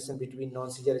classification between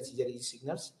non-seizure and seizure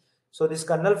signals. So this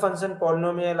kernel function,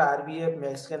 polynomial, RBF,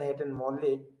 Mexican head, and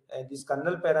Monley, and these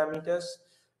kernel parameters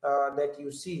that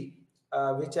you see,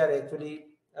 which are actually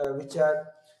which are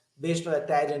based on the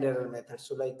trial and error method.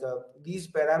 So like these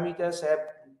parameters have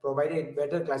provided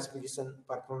better classification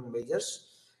performance measures,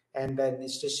 and then the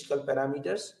statistical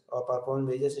parameters or performance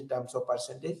measures in terms of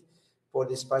percentage for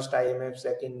this first IMF,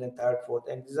 second, and third, fourth,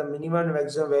 and this is a minimum and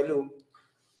maximum value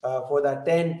for the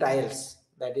 10 tiles,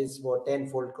 that is for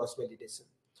 10-fold cross validation.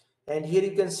 And here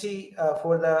you can see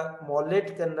for the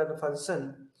Mollet kernel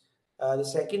function, the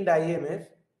second IMF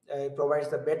provides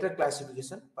the better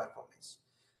classification performance.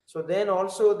 So then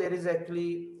also there is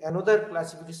actually another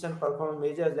classification performance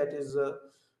measure that is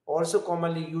also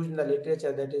commonly used in the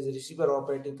literature, that is receiver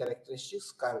operating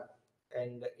characteristics curve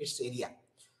and its area.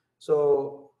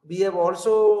 So we have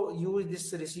also used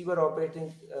this receiver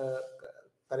operating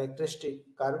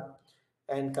characteristic curve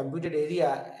and computed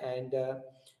area, and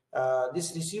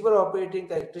this receiver operating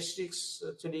characteristics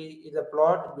actually is a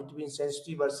plot between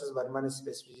sensitivity versus Varman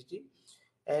specificity,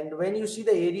 And when you see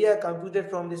the area computed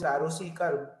from this ROC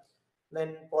curve,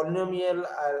 then polynomial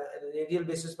radial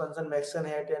basis function Maxon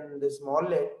hat and this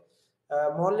Morlet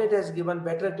has given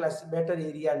better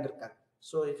area under curve.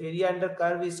 So if area under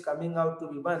curve is coming out to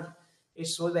be 1, it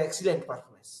shows the excellent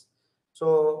performance.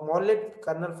 So Morlet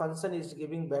kernel function is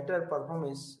giving better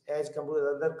performance as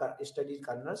compared to other studied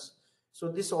kernels. So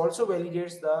this also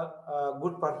validates the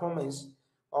good performance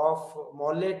of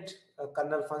Morlet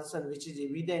kernel function, which is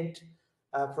evident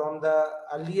from the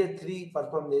earlier 3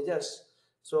 perform measures.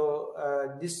 So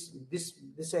this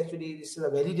actually this is a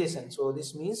validation. So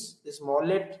this means this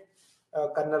Morlet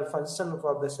kernel function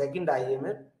for the second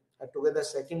IMF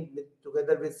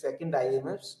together with second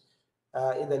IMFs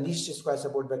in the least square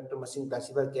support vector machine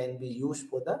classifier can be used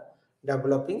for the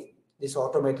developing this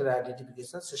automated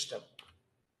identification system.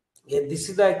 Yeah, this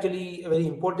is actually a very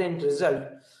important result.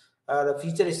 The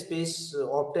feature space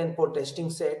obtained for testing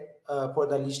set for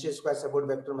the least square support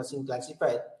vector machine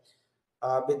classifier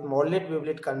with Morlet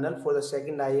wavelet kernel for the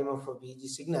second IMF of VG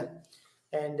signal.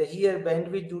 And here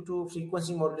bandwidth due to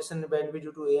frequency modulation, bandwidth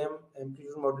due to AM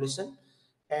amplitude modulation.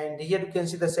 And here you can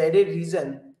see the shaded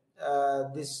region.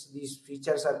 These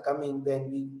features are coming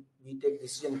when we take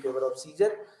decision in favor of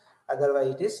seizure.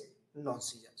 Otherwise, it is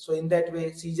non-seizure. So in that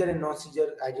way, seizure and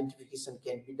non-seizure identification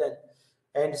can be done.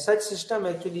 And such system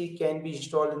actually can be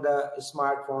installed in the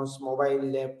smartphones, mobile,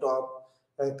 laptop,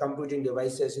 computing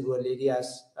devices in rural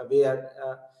areas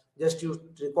where just you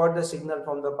record the signal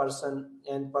from the person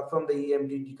and perform the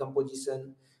EMD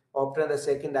decomposition, obtain the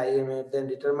second IMF, then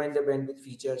determine the bandwidth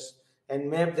features and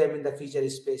map them in the feature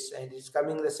space, and it's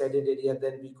coming in the shaded area,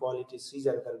 then we call it a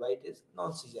seizure, otherwise it is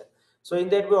non-seizure. So in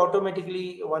that way,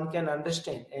 automatically one can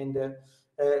understand, and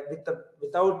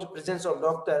without presence of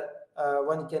doctor,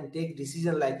 one can take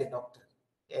decision like a doctor,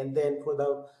 and then for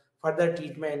the further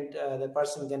treatment, the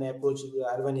person can approach the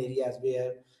urban areas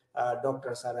where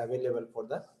doctors are available for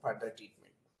the further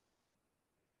treatment.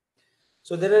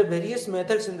 So there are various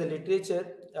methods in the literature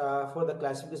for the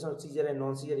classification of seizure and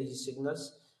non-seizure EEG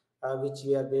signals, which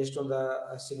we are based on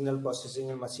the signal processing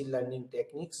and machine learning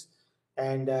techniques.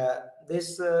 And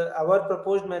this our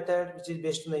proposed method, which is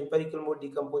based on the empirical mode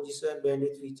decomposition,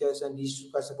 bandwidth features, and least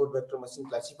square support vector machine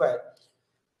classifier,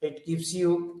 it gives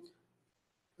you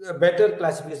a better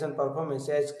classification performance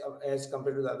as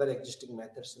compared to the other existing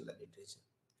methods in the literature.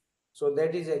 So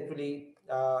that is actually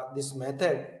this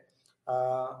method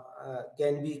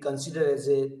can be considered as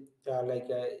a like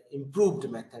a improved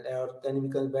method, or can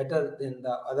become better than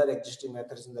the other existing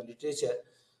methods in the literature,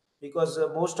 because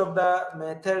most of the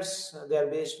methods they are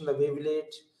based on the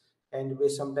wavelet, and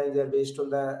sometimes they are based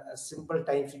on the simple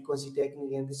time frequency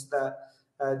technique, and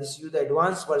this use the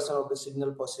advanced version of the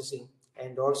signal processing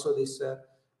and also this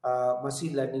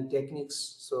machine learning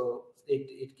techniques. So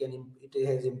it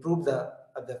has improved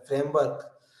the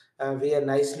framework where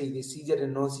nicely the seizure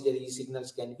and non-seizure E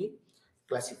signals can be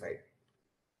classified.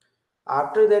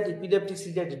 After that, epileptic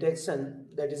seizure detection,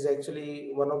 that is actually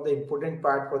one of the important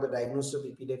part for the diagnosis of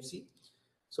epilepsy.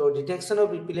 So detection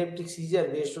of epileptic seizure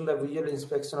based on the visual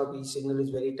inspection of each signal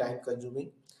is very time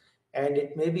consuming, and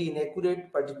it may be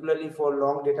inaccurate, particularly for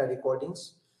long data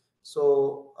recordings.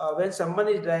 So when someone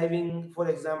is driving, for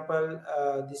example,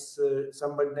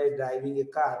 somebody is driving a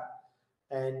car,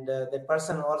 and that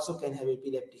person also can have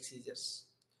epileptic seizures.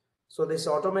 So this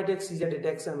automatic seizure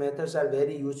detection methods are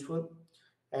very useful,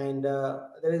 and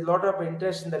there is a lot of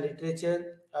interest in the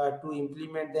literature to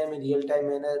implement them in real-time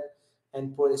manner,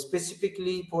 and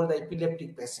specifically for the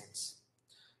epileptic patients.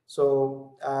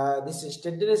 So this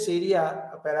steadiness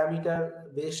area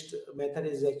parameter based method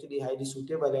is actually highly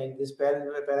suitable, and this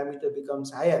parameter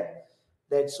becomes higher,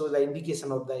 that shows the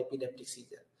indication of the epileptic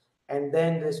seizure. And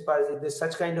then this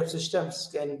such kind of systems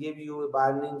can give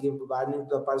warning to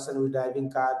the person who is driving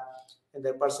car, and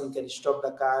the person can stop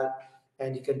the car,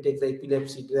 and he can take the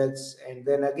epilepsy drugs, and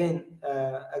then again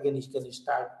he can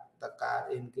start the car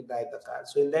and can drive the car.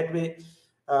 So in that way,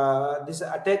 this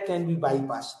attack can be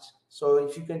bypassed. So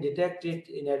if you can detect it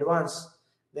in advance,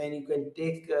 then you can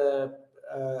take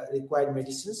required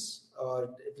medicines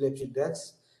or epilepsy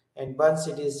drugs. And once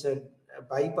it is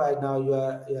bypassed, now you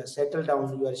are settled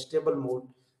down, you are stable mode,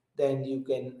 then you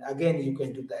can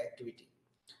do the activity.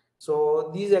 So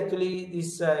these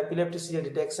epileptic seizure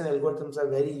detection algorithms are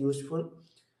very useful.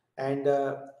 And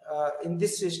in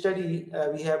this study,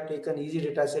 we have taken easy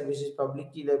dataset, which is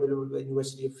publicly available by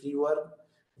University of Freiburg,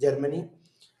 Germany.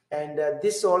 And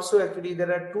this also actually,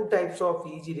 there are two types of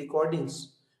EEG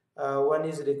recordings. One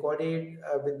is recorded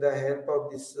with the help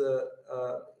of this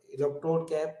electrode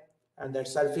cap, and that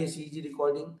surface EEG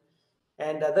recording.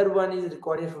 And other one is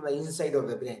recorded from the inside of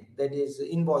the brain, that is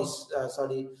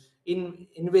in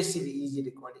invasive EEG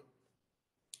recording.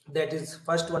 That is,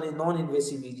 first one is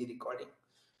non-invasive EEG recording.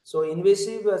 So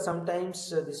invasive,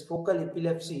 sometimes this focal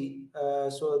epilepsy,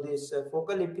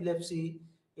 focal epilepsy,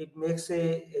 it makes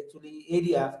a actually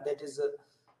area that is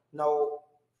now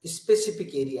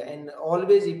specific area, and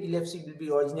always epilepsy will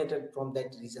be originated from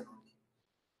that region only.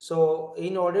 So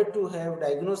in order to have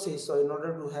diagnosis, or in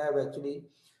order to have actually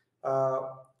uh,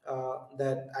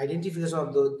 that identification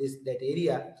of that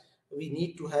area, we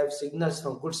need to have signals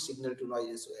from good signal to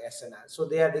noise SNR. So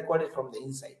they are recorded from the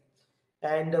inside.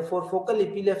 And for focal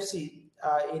epilepsy,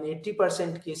 in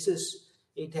 80% cases,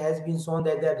 it has been shown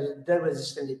that they are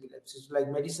drug-resistant epilepsies, like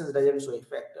medicines doesn't show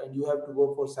effect, and you have to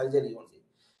go for surgery only.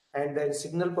 And then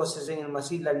signal processing and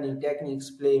machine learning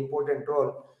techniques play important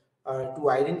role to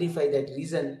identify that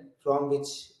region from which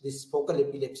this focal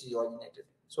epilepsy originated.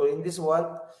 So in this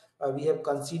work, we have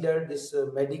considered this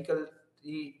medical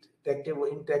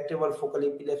intractable focal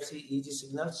epilepsy EEG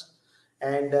signals,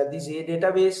 and this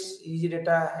database EEG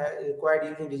data required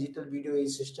using digital video EEG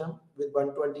system with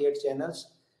 128 channels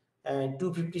and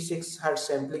 256 hertz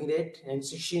sampling rate and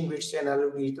 16 bits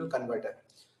analog digital converter.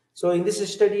 So in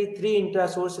this study, 3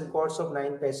 intra-source records of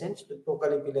 9 patients with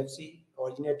focal epilepsy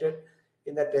originated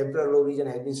in the temporal lobe region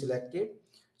have been selected.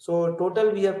 So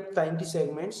total we have 90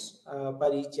 segments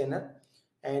per each channel,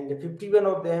 and 51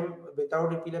 of them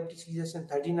without epileptic seizures and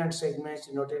 39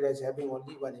 segments noted as having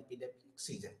only one epileptic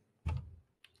seizure.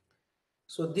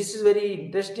 So this is very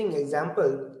interesting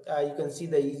example. You can see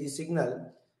the EEG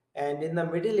signal, and in the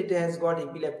middle it has got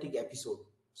epileptic episode.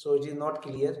 So it is not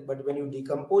clear, but when you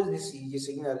decompose this EEG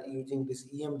signal using this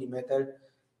EMD method,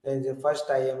 there is a first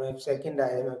IMF, second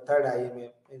IMF, third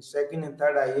IMF, and second and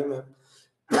third IMF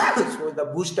shows the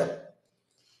boost up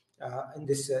in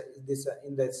this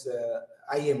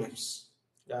IMFs,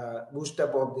 boost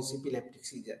up of this epileptic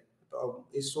seizure.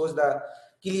 It shows the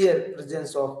clear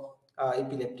presence of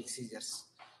epileptic seizures,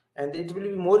 and it will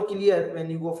be more clear when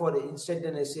you go for the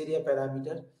instantaneous area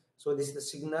parameter. So this is the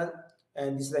signal,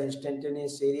 and this is the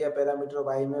instantaneous area parameter of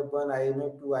IMF1,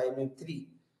 IMF2, IMF3,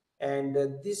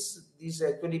 and these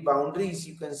actually boundaries,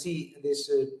 you can see this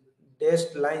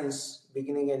dashed lines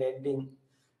beginning and ending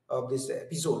of this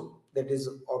episode, that is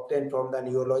obtained from the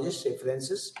neurologist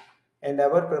references. And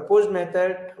our proposed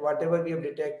method, whatever we have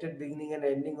detected beginning and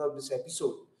ending of this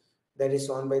episode, that is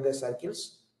shown by the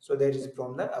circles. So that is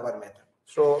from our method.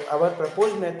 So our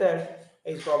proposed method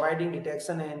is providing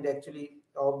detection and actually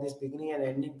of this beginning and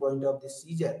ending point of this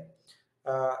seizure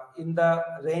in the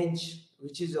range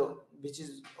which is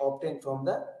obtained from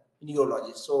the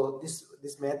neurologist. So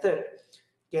this method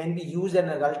can be used as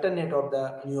an alternate of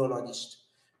the neurologist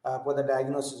for the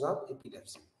diagnosis of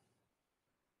epilepsy.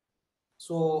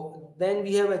 So then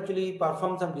we have actually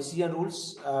performed some decision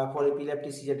rules for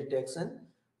epileptic seizure detection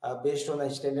based on the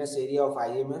instantaneous area of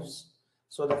IMFs.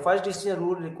 So the first decision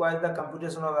rule requires the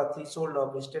computation of a threshold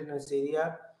of instantaneous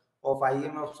area of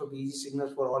IMFs of EEG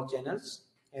signals for all channels,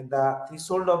 and the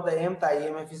threshold of the mth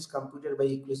IMF is computed by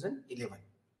equation 11.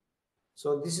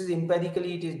 So this is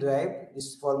empirically it is derived,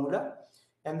 this formula.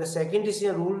 And the second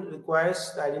decision rule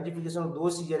requires the identification of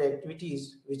those seizure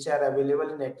activities which are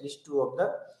available in at least 2 of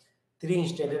the 3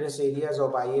 instantaneous areas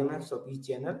of IMFs of each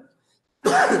channel.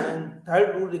 And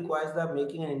third rule requires the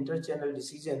making an inter-channel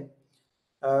decision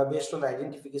based on the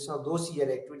identification of those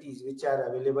seizure activities which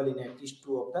are available in at least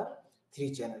 2 of the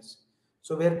 3 channels.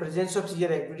 So where presence of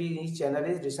seizure activity in each channel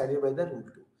is decided by the rule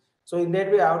 2. So in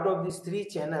that way, out of these 3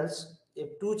 channels,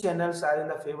 if 2 channels are in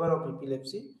the favor of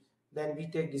epilepsy, then we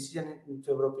take decision in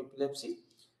favor of epilepsy.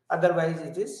 Otherwise,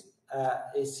 it is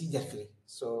a seizure free.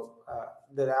 So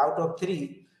out of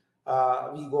 3,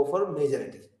 we go for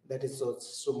majority. That is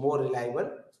so more reliable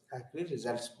actually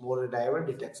results, more reliable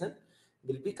detection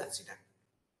will be considered.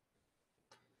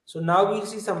 So now we'll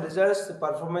see some results, the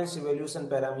performance evaluation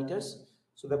parameters.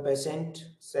 So the patient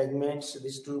segments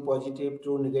this true positive,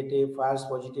 true negative, false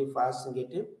positive, false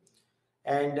negative.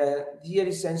 And here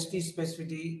is sensitivity,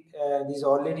 specificity. These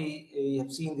already we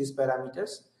have seen these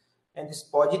parameters. And this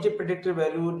positive predictive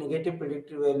value, negative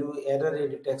predictive value, error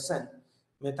rate detection,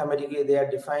 mathematically they are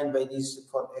defined by these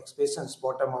for expressions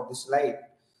bottom of the slide.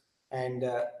 And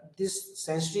this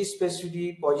sensitivity,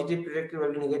 specificity, positive predictive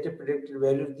value, negative predictive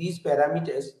value, these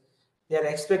parameters, they are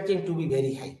expecting to be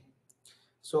very high.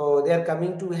 So they are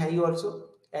coming to high also,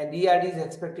 and ERD is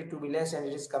expected to be less, and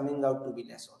it is coming out to be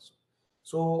less also.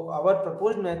 So our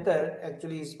proposed method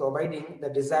actually is providing the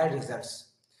desired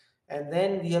results. And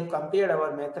then we have compared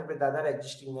our method with other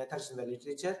existing methods in the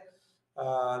literature,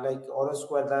 like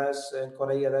Orozco others and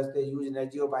Correa others. They use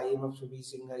energy of IMFs of EEG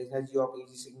signals, energy of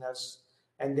EEG signals,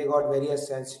 and they got various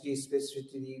sensitivity,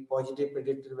 specificity, positive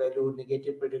predictor value,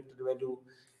 negative predictor value,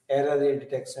 error rate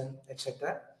detection,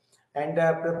 etc. And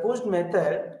proposed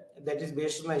method that is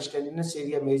based on a standardness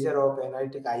area measure of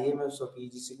analytic IMFs of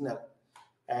EEG signal,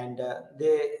 and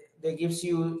they gives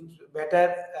you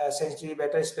better sensitivity,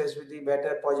 better specificity,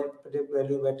 better positive predictor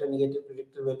value, better negative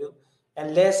predictor value,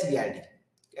 and less ERD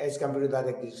as compared to the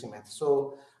other existing method.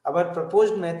 So our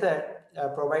proposed method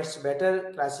provides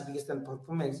better classification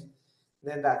performance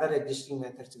than the other existing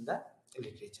methods in the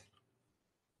literature.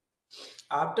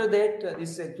 After that,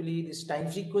 this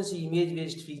time frequency image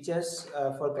based features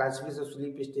for classification of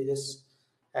sleep stages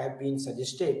have been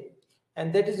suggested,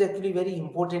 and that is actually very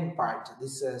important part.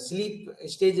 This sleep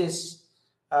stages,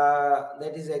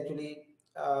 that is actually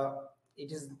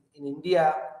it is in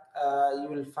India. You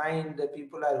will find that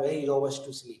people are very robust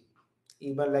to sleep,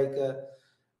 even like to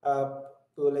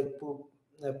like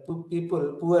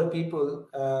poor people.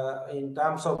 In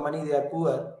terms of money, they are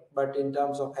poor, but in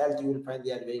terms of health, you will find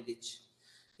they are very rich.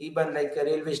 Even like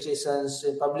railway stations,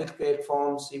 public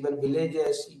platforms, even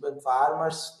villages, even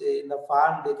farmers, in the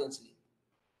farm they can sleep.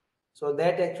 So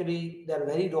that actually they are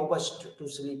very robust to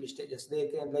sleep stages. They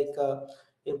can like a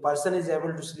person is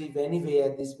able to sleep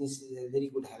anywhere. This means very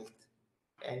good health,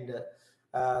 and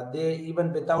they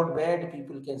even without bed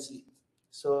people can sleep.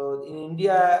 So in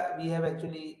India we have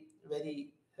actually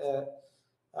very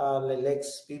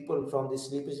less people from the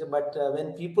sleep stage, but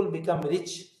when people become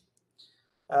rich,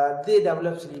 they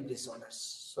develop sleep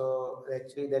disorders. So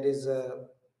actually that's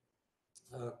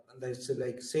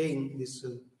like saying this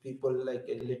people like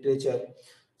in literature,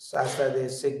 Shastra, they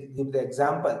say, give the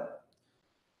example.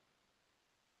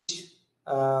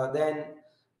 Then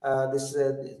this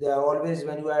they are always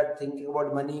when you are thinking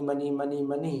about money,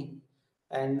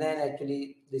 and then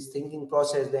actually this thinking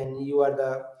process, then you are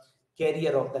the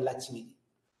carrier of the Lakshmi,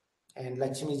 and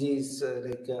Lakshmi ji is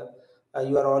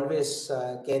you are always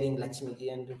carrying Lakshmi ji.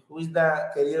 And who is the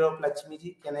carrier of Lakshmi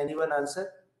ji? Can anyone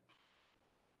answer?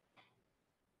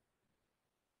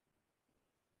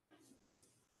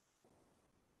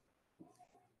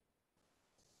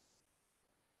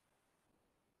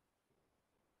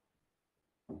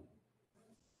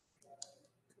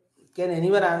 Can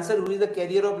anyone answer who is the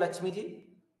carrier of Lakshmi ji?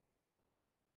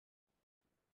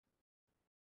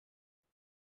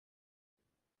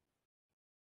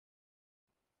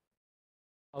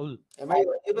 Owl. Am I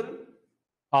audible?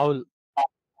 Owl.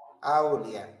 Owl,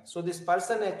 yeah. So this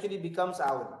person actually becomes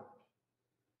owl,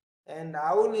 and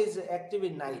owl is active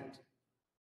in night.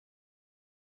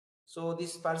 So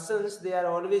these persons, they are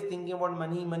always thinking about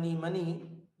money.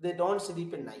 They don't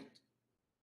sleep at night,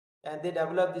 and they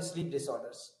develop these sleep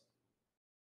disorders.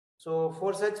 So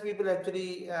for such people,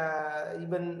 actually,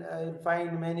 even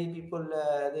find many people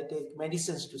they take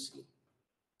medicines to sleep.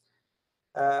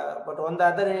 But on the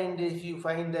other hand, if you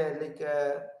find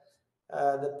the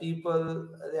people,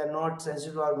 they are not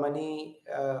sensitive to our money,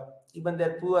 even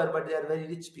they're poor, but they are very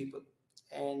rich people,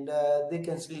 and they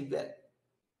can sleep well.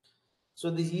 So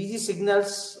these EEG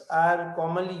signals are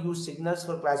commonly used signals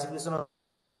for classification of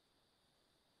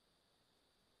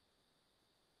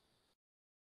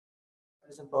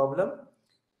problem,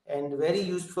 and very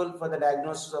useful for the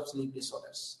diagnosis of sleep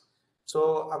disorders.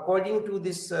 So according to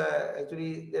this,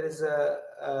 actually there is a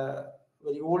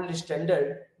very old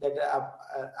standard, that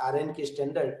RNK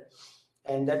standard,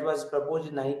 and that was proposed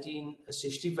in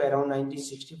 1965, around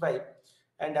 1965.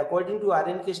 And according to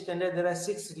RNK standard, there are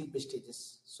 6 sleep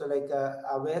stages. So like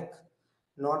awake,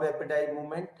 non-rapid eye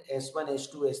movement, S1,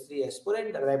 S2, S3, S4,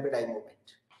 and rapid eye movement.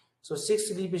 So 6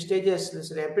 sleep stages.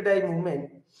 This rapid eye movement,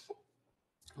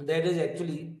 that is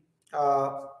actually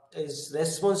is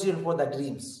responsible for the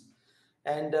dreams,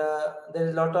 and there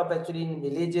is a lot of actually in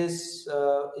villages,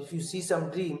 if you see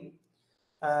some dream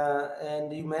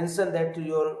and you mention that to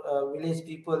your village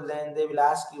people, then they will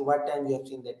ask you what time you have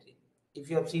seen that dream. If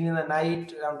you have seen in the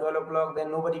night around 12 o'clock, then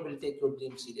nobody will take your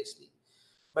dream seriously.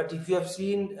 But if you have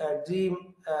seen a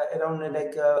dream around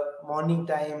morning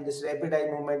time, this rapid eye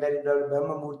movement, that is called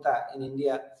Brahma Murta in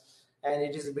India, and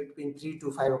it is between 3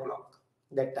 to 5 o'clock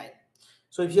that time.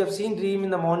 So if you have seen dream in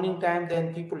the morning time,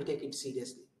 then people take it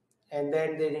seriously, and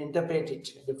then they interpret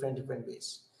it different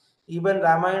ways. Even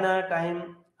Ramayana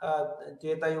time,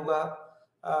 Treta Yuga,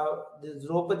 this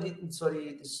Draupadi,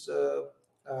 sorry, this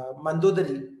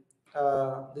Mandodari,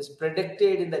 this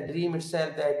predicted in the dream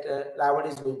itself that Ravana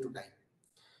is going to die,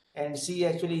 and she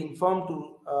actually informed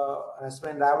to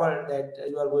husband Ravan that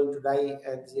you are going to die,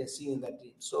 and she has seen in that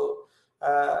dream. So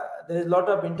there is a lot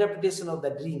of interpretation of the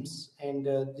dreams, and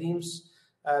dreams,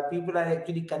 people are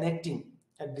actually connecting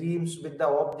dreams with the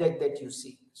object that you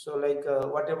see. So like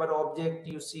whatever object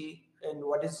you see and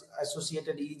what is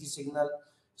associated EEG signal.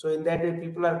 So in that way,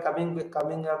 people are coming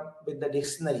up with the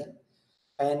dictionary,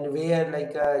 and where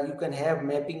like you can have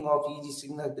mapping of EEG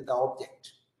signal with the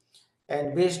object,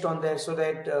 and based on that, so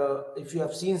that if you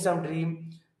have seen some dream,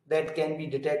 that can be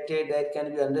detected, that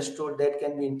can be understood, that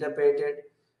can be interpreted.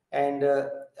 And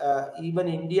even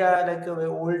India, like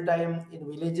old time in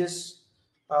villages,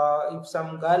 if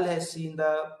some girl has seen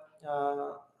the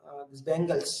these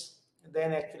bangles,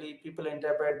 then actually people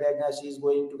interpret that now she is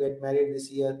going to get married this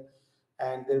year,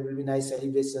 and there will be nice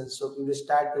celebrations, so we will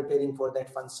start preparing for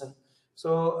that function.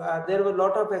 So there were a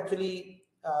lot of actually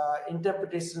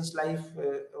interpretations. Life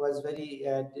was very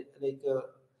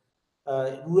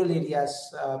rural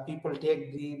areas. People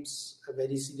take dreams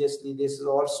very seriously. This is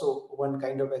also one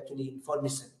kind of actually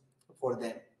information for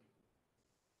them.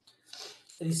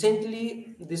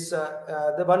 Recently, this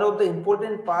the one of the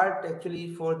important part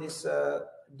actually for this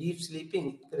deep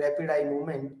sleeping, rapid eye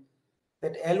movement,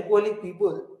 that alcoholic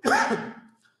people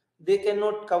they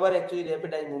cannot cover actually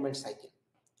rapid eye movement cycle.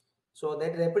 So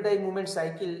that rapid eye movement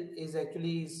cycle is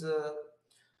actually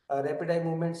rapid eye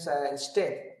movement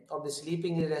state of the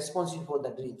sleeping is responsible for the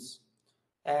dreams.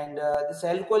 And this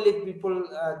alcoholic people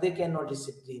they cannot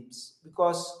receive dreams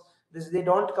because they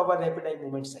don't cover rapid eye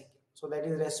movement cycle. So that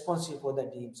is responsible for the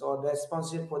dreams or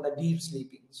responsible for the deep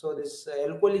sleeping. So this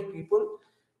alcoholic people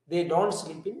they don't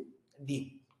sleep in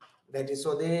deep. That is,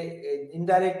 so they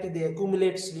indirectly they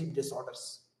accumulate sleep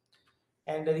disorders.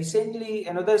 And recently,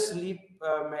 another sleep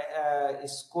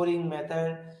scoring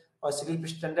method or sleep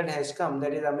standard has come,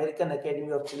 that is American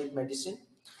Academy of Sleep Medicine,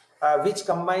 which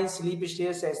combines sleep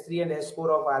stages S3 and S4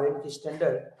 of RMK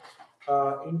standard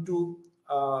into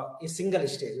a single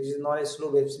stage, which is known as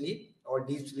slow wave sleep or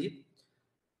deep sleep.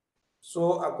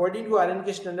 So, according to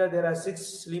RMK standard, there are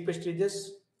 6 sleep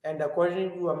stages, and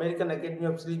according to American Academy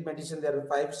of Sleep Medicine, there are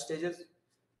 5 stages.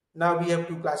 Now we have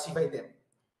to classify them.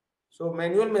 So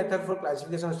manual method for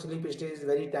classification of sleep stage is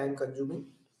very time consuming,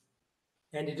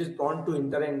 and it is prone to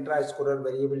inter and intra-scorer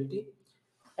variability.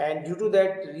 And due to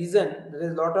that reason, there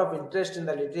is a lot of interest in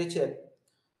the literature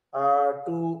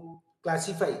to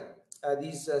classify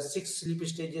these 6 sleep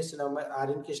stages in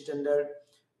RMK standard,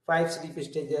 5 sleep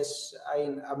stages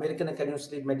in American Academy of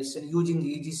Sleep Medicine using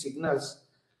EEG signals,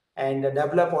 and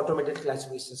develop automated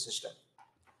classification system.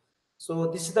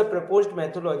 So this is the proposed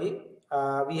methodology.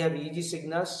 We have EEG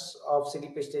signals of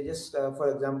sleep stages,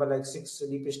 for example, like 6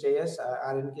 sleep stages,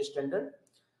 RNK standard.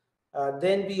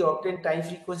 Then we obtain time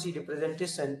frequency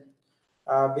representation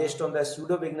based on the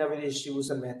pseudo-Vignaville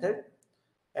distribution method.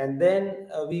 And then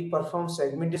we perform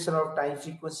segmentation of time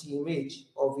frequency image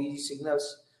of EEG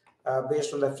signals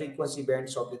based on the frequency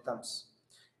bands of the thumbs.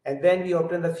 And then we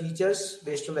obtain the features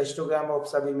based on the histogram of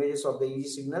sub-images of the EEG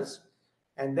signals.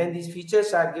 And then these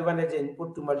features are given as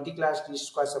input to multi-class least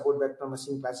square support vector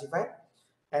machine classifier.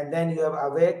 And then you have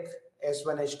awake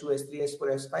S1, S2, S3,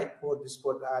 S4, S5 for this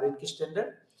for the RNK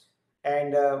standard,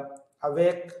 and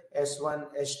awake S1,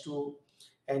 S2,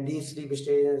 and deep sleep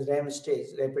stage, REM stage,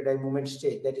 rapid eye movement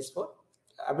stage, that is for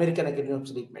American Academy of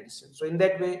Sleep Medicine. So in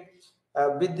that way,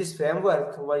 with this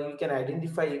framework, where you can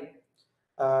identify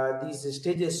these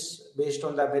stages based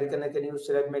on the American Academy of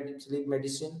Sleep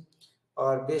Medicine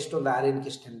or based on the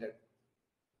RNK standard.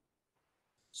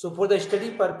 So for the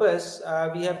study purpose,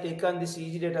 we have taken this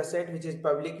EEG data set, which is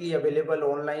publicly available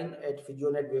online at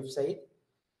PhysioNet website.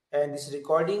 And these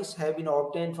recordings have been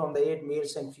obtained from the 8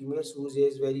 males and females whose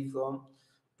age vary from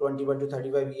 21 to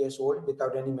 35 years old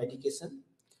without any medication.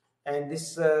 And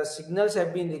these signals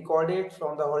have been recorded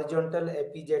from the horizontal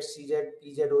FPZ, CZ,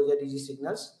 PZ, OZ, EG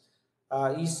signals,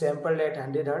 each sampled at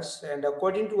 100 Hz. And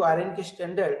according to RNK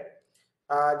standard,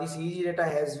 this EEG data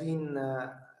has been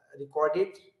recorded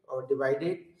or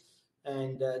divided,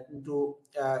 and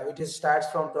it starts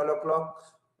from 12 o'clock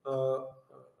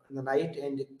in the night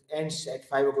and it ends at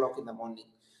 5 o'clock in the morning.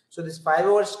 So this 5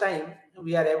 hours time,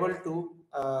 we are able to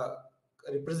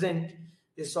represent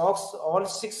this all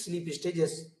 6 sleep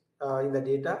stages in the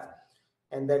data,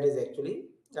 and that is actually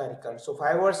recurrent. So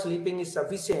 5 hours sleeping is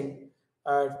sufficient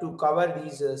to cover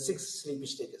these 6 sleep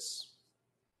stages.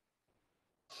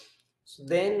 So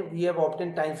then we have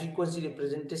obtained time frequency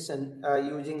representation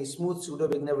using smooth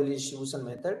pseudo-Vignaville distribution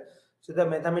method. So the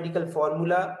mathematical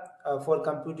formula for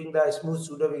computing the smooth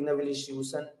pseudo-Vignaville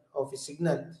distribution of a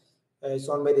signal is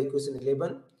shown by the equation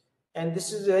 11. And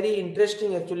this is very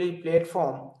interesting actually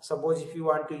platform. Suppose if you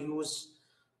want to use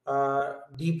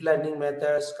deep learning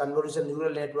methods, convolutional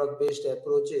neural network based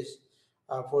approaches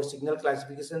for signal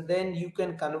classification, then you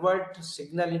can convert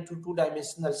signal into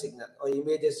 2-dimensional signal or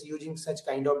images using such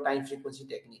kind of time frequency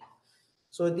technique.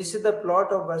 So this is the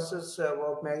plot of versus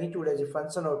of magnitude as a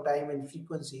function of time and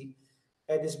frequency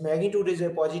and this magnitude is a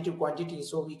positive quantity,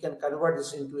 so we can convert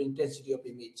this into intensity of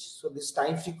image. So this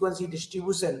time frequency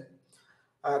distribution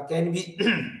can be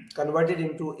converted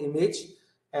into image,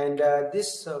 and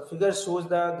this figure shows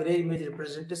the gray image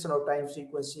representation of time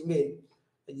frequency image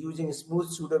using smooth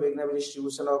pseudo-Wegener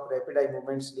distribution of rapid eye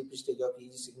movement sleep stage of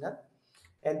EEG signal.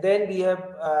 And then we have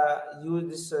used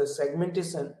this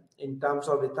segmentation in terms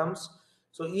of rhythms.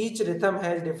 So each rhythm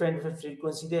has different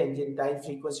frequency range. In time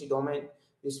frequency domain,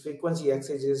 this frequency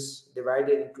axis is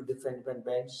divided into different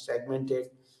bands,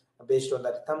 segmented based on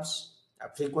the rhythms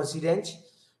frequency range.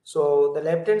 So the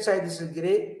left hand side is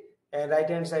gray and right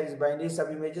hand side is binary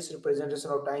subimages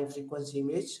representation of time frequency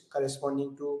image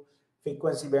corresponding to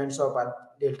frequency bands of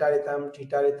delta rhythm,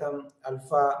 theta rhythm,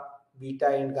 alpha, beta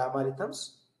and gamma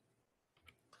rhythms.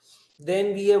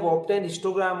 Then we have obtained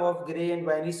histogram of gray and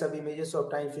binary subimages of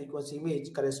time frequency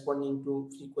image corresponding to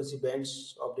frequency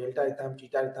bands of delta rhythm,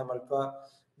 theta rhythm, alpha,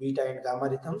 beta and gamma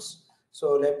rhythms.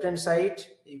 So left hand side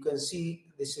you can see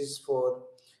this is for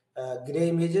gray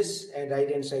images and right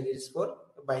hand side is for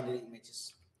binary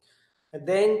images. And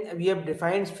then we have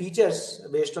defined features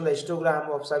based on the histogram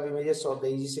of subimages of the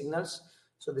EEG signals.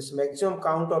 So this maximum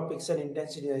count of pixel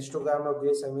intensity in the histogram of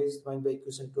gray subimage is defined by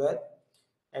equation 12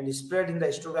 and spread in the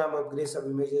histogram of gray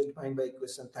subimage is defined by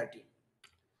equation 13.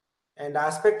 And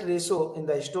aspect ratio in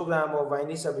the histogram of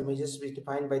binary subimages is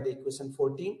defined by the equation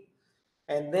 14.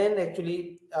 And then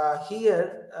actually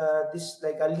here this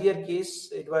like earlier case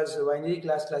it was a binary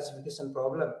class classification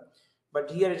problem,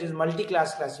 but here it is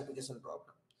multi-class classification problem.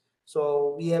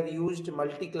 So we have used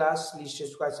multi-class least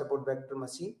square support vector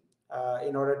machine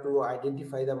in order to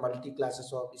identify the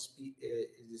multi-classes of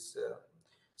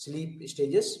sleep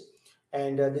stages.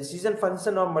 And the decision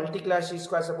function of multi-class least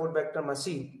square support vector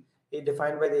machine is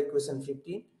defined by the equation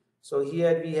 15. So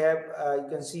here we have you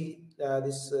can see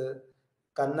this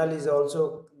kernel is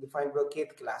also defined by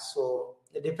kth class. So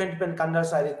the different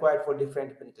kernels are required for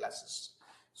different classes.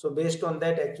 So based on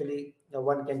that, actually,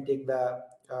 one can take the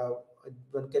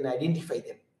one can identify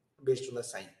them based on the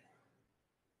sign.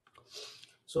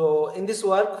 So in this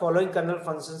work, following kernel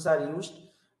functions are used.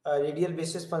 Radial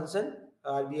basis function,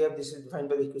 we have this is defined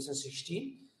by the equation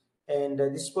 16, and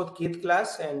this is both kth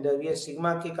class, and we have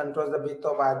sigma k controls the width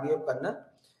of RBF kernel,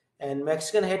 and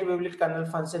Mexican head wavelet kernel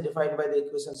function defined by the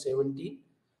equation 17,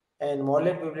 and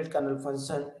Morlet wavelet kernel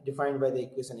function defined by the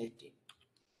equation 18.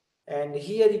 And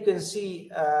here you can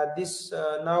see this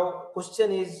now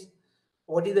question is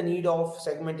what is the need of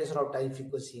segmentation of time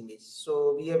frequency image.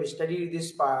 So we have studied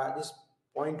this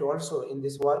point also in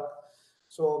this work.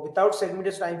 So without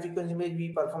segmented time frequency image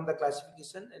we perform the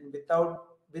classification, and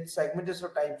with segmentation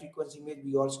of time frequency image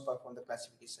we also perform the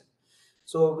classification.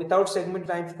 So without segment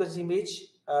time frequency image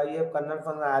you have kernel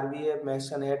function RBF,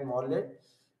 Mexican head, Morlet,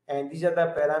 and these are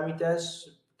the parameters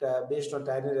based on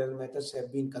trial and error methods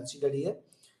have been considered here.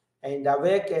 And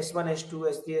awake S1, S2,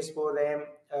 S3, S4, RAM,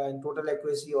 and total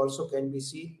accuracy also can be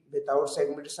seen without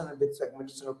segmentation and with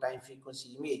segmentation of time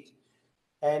frequency image.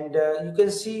 And you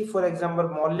can see, for example,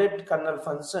 Morlet kernel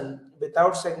function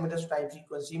without segmentation of time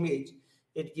frequency image,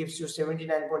 it gives you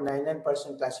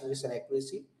 79.99% classification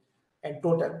accuracy and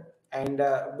total. And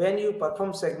when you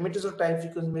perform segmentation of time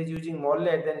frequency image using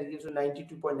Morlet, then it gives you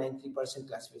 92.93%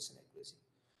 classification accuracy.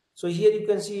 So here you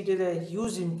can see it is a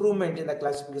huge improvement in the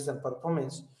classification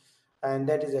performance, and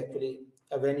that is actually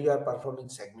when you are performing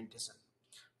segmentation.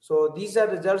 So these are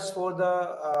results for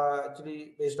the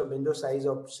actually based on window size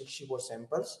of 64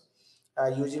 samples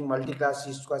using multi-class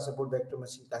square support vector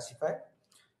machine classifier.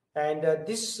 And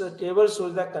this table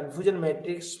shows the confusion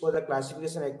matrix for the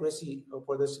classification accuracy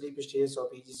for the sleep stages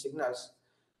of EEG signals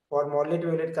for Morlet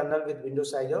wavelet kernel with window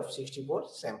size of 64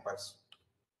 samples.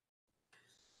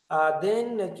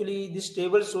 Then actually this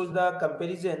table shows the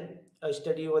comparison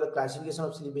study over the classification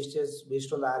of sleep stages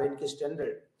based on the RNK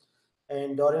standard.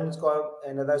 And Doran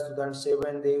and other students say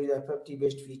when they use FFT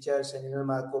based features and inner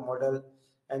Markov model,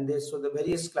 and they show the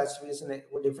various classification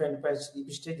for different sleep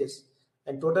stages.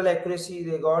 And total accuracy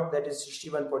they got that is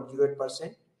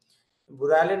 61.08%.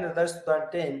 Bural and others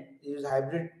 2010 use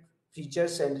hybrid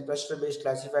features and cluster based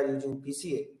classifier using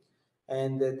PCA.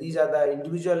 And these are the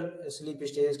individual sleep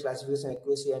stages classification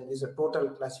accuracy, and this is a total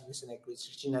classification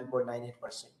accuracy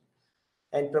 69.98%.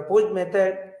 And proposed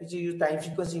method, which use time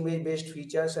frequency image based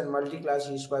features and multi-class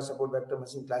square support vector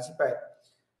machine classifier,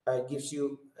 gives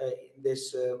you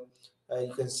this.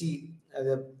 You can see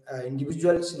the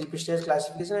individual sleep stage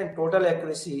classification and total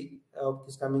accuracy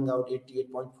is coming out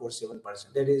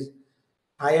 88.47%. That is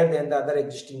higher than the other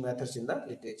existing methods in the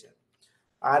literature.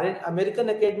 American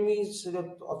Academy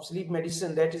of Sleep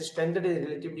Medicine, that is standard, is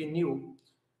relatively new,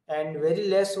 and very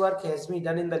less work has been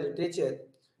done in the literature.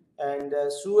 And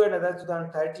Su and others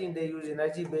 2013, they use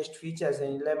energy-based features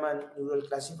and Lemon neural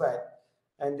classifier,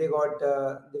 and they got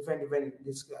different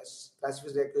this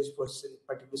classifiers accuracy for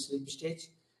particular sleep stage.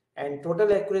 And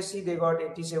total accuracy, they got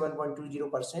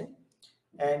 87.20%.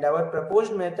 And our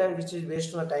proposed method, which is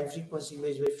based on a time frequency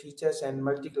image-based features and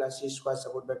multi-class square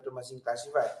support vector machine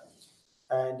classifier,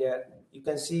 and you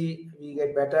can see we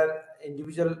get better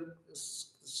individual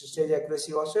stage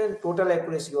accuracy also and total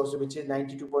accuracy also, which is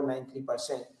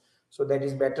 92.93%. So that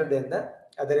is better than the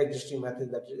other existing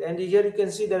methods. And here you can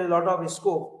see there is a lot of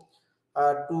scope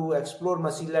to explore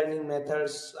machine learning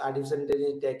methods, artificial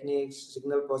intelligence techniques,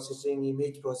 signal processing,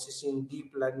 image processing,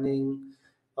 deep learning,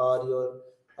 or your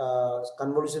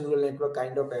convolutional neural network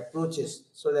kind of approaches,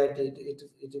 so that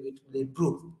it will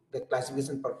improve. The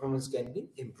classification performance can be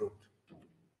improved.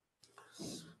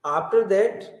 After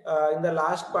that, in the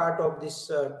last part of this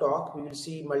talk, we will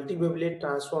see multivariate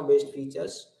transform based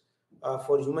features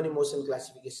for human emotion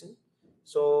classification.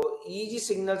 So EEG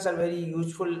signals are very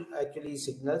useful actually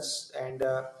signals, and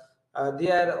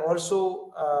they are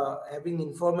also having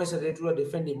information related to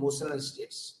different emotional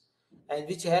states, and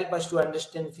which help us to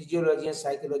understand physiology and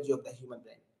psychology of the human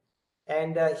brain.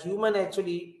 And human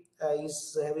actually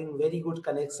is having very good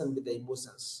connection with the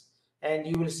emotions, and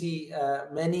you will see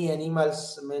many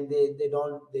animals, I mean, they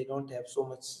don't have so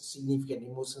much significant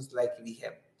emotions like we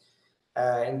have,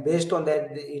 and based on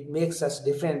that it makes us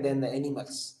different than the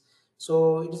animals.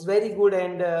 So it is very good,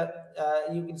 and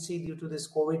you can see due to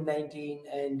this COVID-19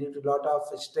 and due to a lot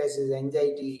of stresses,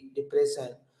 anxiety, depression,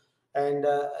 and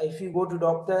if you go to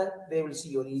doctor, they will see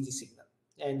your EEG signal,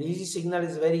 and EEG signal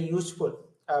is very useful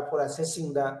for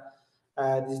assessing the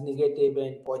these negative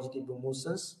and positive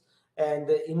emotions. And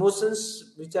the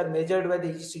emotions which are measured by the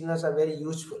EEG signals are very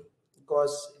useful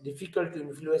because difficult to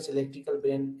influence electrical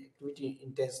brain activity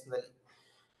intentionally.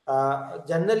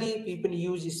 Generally, people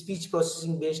use speech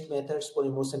processing based methods for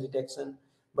emotion detection,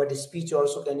 but speech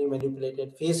also can be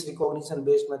manipulated. Face recognition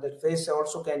based method, face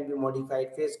also can be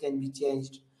modified, face can be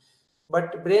changed.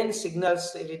 But brain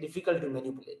signals, it is difficult to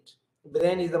manipulate.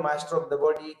 Brain is the master of the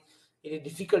body. It is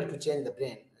difficult to change the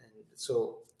brain. And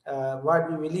so,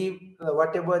 what we believe,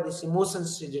 whatever these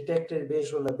emotions is detected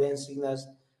based on the brain signals,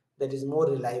 that is more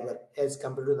reliable as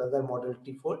compared to the other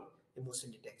modality for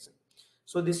emotion detection.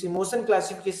 So this emotion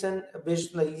classification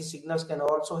based on the EEG signals can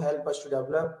also help us to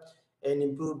develop and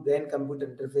improve brain-computer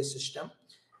interface system.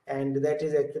 And that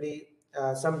is actually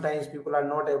sometimes people are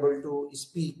not able to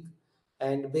speak,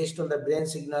 and based on the brain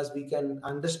signals we can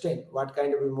understand what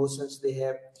kind of emotions they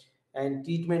have, and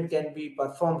treatment can be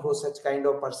performed for such kind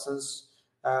of persons.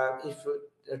 If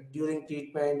during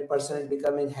treatment person is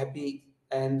becoming happy,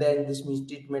 and then this means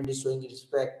treatment is showing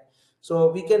respect,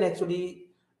 so we can actually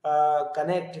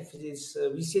connect if this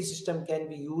VCA system can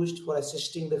be used for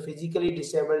assisting the physically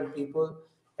disabled people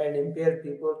and impaired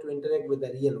people to interact with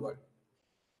the real world.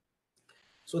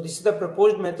 So this is the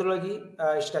proposed methodology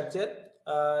structure.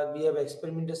 We have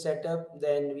experimental setup,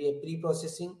 then we have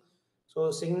pre-processing.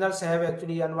 So signals have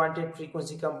actually unwanted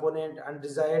frequency component,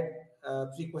 undesired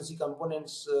frequency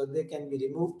components, they can be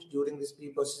removed during this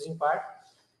pre-processing part.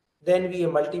 Then we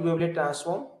have multivariate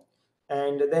transform,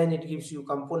 and then it gives you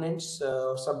components,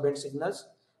 subband signals.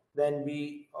 Then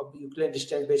we Euclidean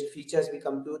distance-based features we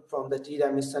compute from the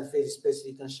three-dimensional phase space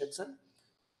reconstruction.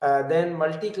 Then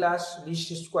multi-class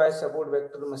least square support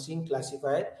vector machine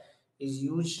classifier is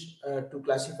used to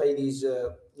classify these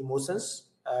emotions,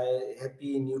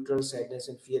 happy, neutral, sadness,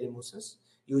 and fear emotions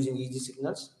using EEG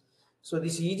signals. So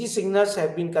these EEG signals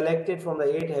have been collected from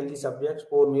the 8 healthy subjects,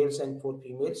 4 males and 4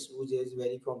 females, whose age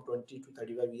vary from 20 to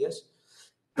 35 years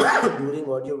during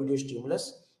audio video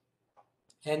stimulus.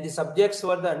 And the subjects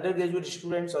were the undergraduate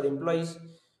students or employees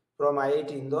from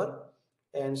IIT Indore.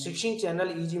 And 16 channel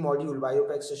EEG module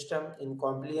biopack system in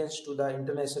compliance to the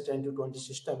International 10 to 20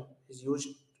 system is used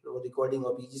for recording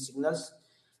of EEG signals.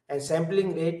 And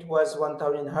sampling rate was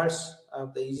 1000 hertz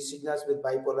of the EEG signals with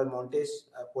bipolar montage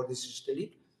for this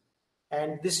study.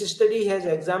 And this study has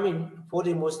examined 4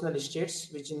 emotional states,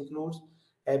 which includes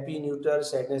happy, neutral,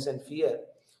 sadness, and fear.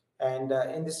 And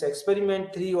in this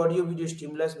experiment, 3 audio video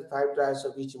stimulus with 5 trials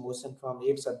of each emotion from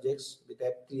 8 subjects with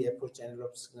F3, F4 channel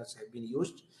of signals have been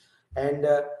used. And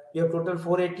we have total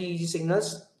 480 EEG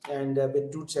signals and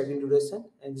with 2-second duration.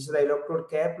 And this is the electrode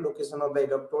cap, location of the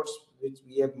electrodes which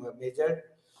we have measured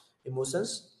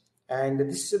emotions. And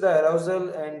this is the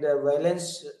arousal and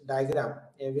valence diagram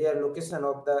where location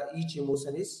of the each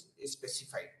emotion is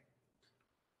specified.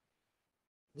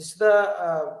 This is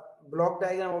the block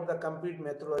diagram of the complete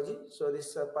methodology. So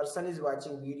this person is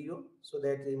watching video, so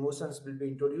that the emotions will be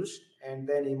introduced, and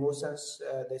then emotions,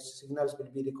 the signals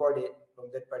will be recorded from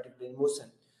that particular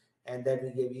emotion. and then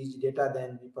we give each data,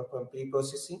 then we perform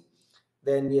pre-processing,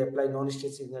 then we apply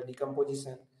non-state signal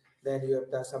decomposition, then you have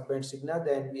the subband signal,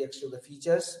 then we extract the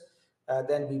features,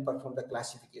 then we perform the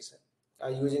classification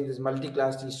using this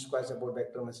multi-class least-square support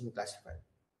vector machine classifier.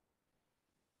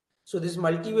 So this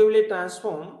multi-wavelet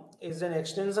transform is an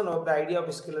extension of the idea of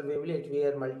scalar wavelet,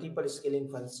 where multiple scaling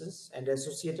functions and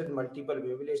associated multiple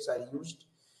wavelets are used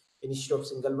instead of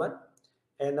single one.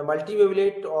 And the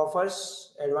multi-wavelet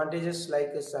offers advantages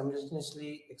like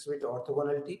simultaneously exhibit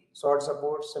orthogonality, short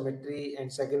support, symmetry,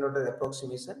 and second order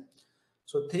approximation.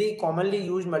 So three commonly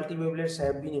used multi-wavelets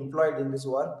have been employed in this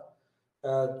work.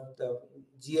 The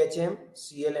GHM,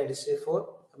 CL, and SA4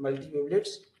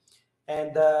 multi-wavelets.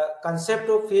 And the concept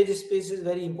of phase space is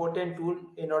very important tool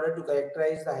in order to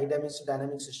characterize the high dimensional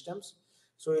dynamic systems.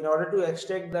 So in order to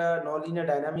extract the nonlinear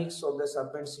dynamics of the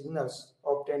subband signals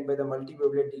obtained by the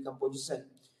multi-wavelet decomposition,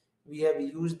 we have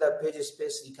used the phase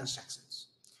space reconstructions.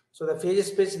 So the phase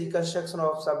space reconstruction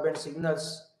of subband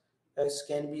signals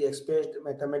can be expressed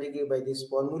mathematically by this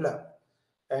formula.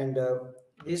 And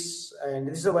this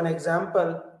is one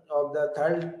example of the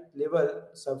third level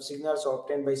subsignals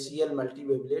obtained by CL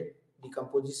multi-wavelet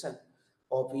decomposition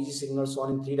of easy signals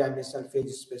shown in three-dimensional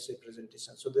phase space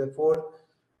representation. So therefore,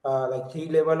 like three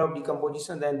level of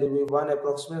decomposition, then there will be one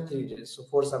approximate 3 days. So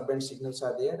 4 subband signals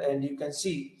are there, and you can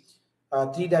see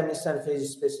three-dimensional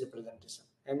phase space representation.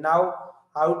 And now,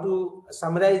 how to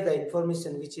summarize the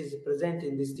information which is present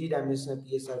in this three-dimensional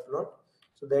PSR plot.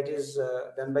 So that is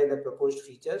done by the proposed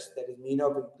features, that is mean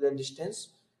of Euclidean distance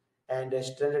and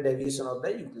standard deviation of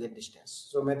the Euclidean distance.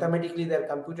 So mathematically they are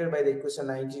computed by the equation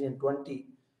 19 and 20,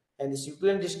 and this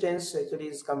Euclidean distance actually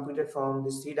is computed from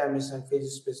this three-dimensional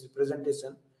phase space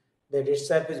representation that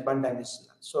itself is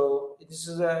one-dimensional. So this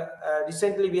is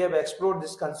recently we have explored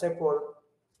this concept for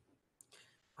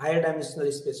higher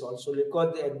dimensional space also,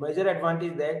 because the major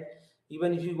advantage that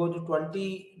even if you go to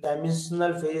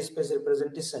 20-dimensional phase space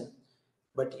representation,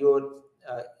 but your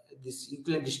this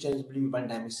Euclidean distance will be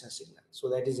one-dimensional signal. So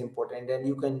that is important, and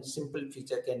you can simple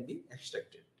feature can be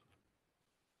extracted.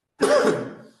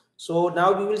 So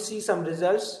now we will see some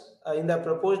results in the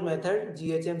proposed method.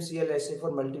 GHM, CL,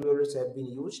 SA4 multiwavelets have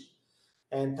been used,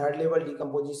 and third level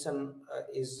decomposition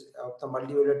is of the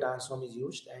multiwavelet transform is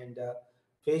used, and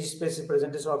phase space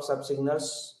representation of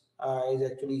subsignals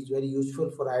is actually very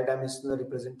useful for high dimensional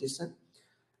representation,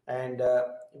 and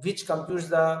which computes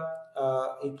the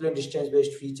Euclidean distance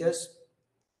based features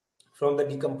from the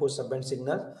decomposed subband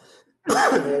signal.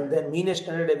 And then mean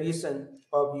standard deviation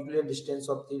of Euclidean distance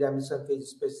of three-dimensional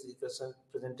phase space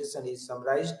representation is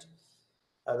summarized.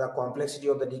 The complexity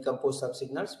of the decomposed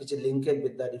subsignals, which is linked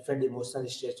with the different emotional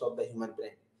states of the human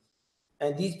brain.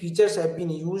 And these features have been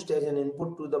used as an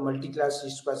input to the multi-class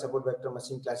least-square support vector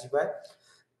machine classifier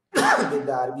with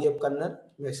the RBF kernel,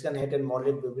 Mexican hat and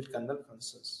moderate wavelet kernel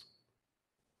functions.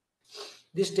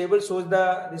 This table shows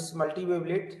this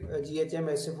multi-wavelet GHM,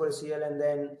 SA4, CL, and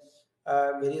then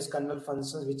various kernel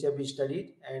functions which have been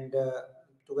studied, and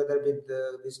together with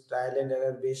this trial and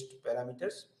error based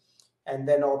parameters, and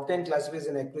then obtain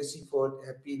classification accuracy for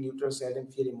happy, neutral, sad,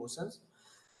 and fear emotions,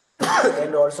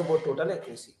 and also for total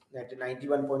accuracy at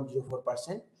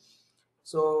 91.04%.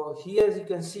 So here, as you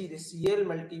can see, the CL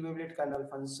multi-wavelet kernel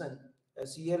function,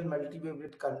 CL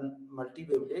multi-wavelet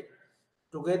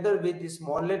together with this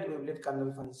smallet wavelet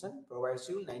kernel function provides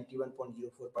you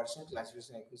 91.04%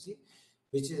 classification accuracy,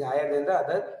 which is higher than the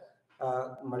other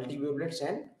multi-wavelets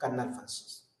and kernel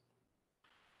functions.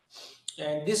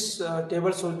 And this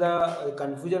table shows the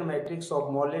confusion matrix of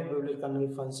smallet wavelet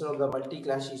kernel function of the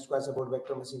multi-class least-square support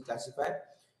vector machine classifier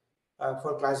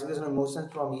for classification of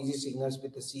motions from easy signals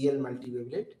with the CL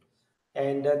multi-wavelet.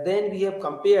 And then we have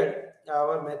compared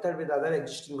our method with other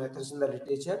existing methods in the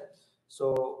literature.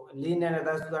 So Lin and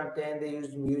others 2010, they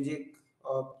used music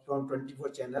from 24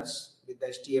 channels with the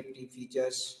STFT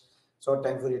features, short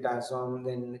time Fourier transform,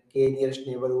 then K nearest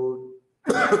neighborhood,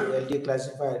 LDA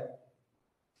classifier.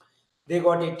 They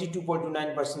got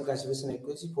 82.29% classification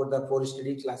accuracy for the 4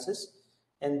 study classes.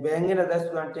 And Bang and others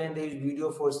 2010, they used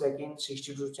video 4 seconds,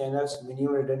 62 channels,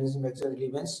 minimum redundancy, maximum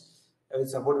relevance with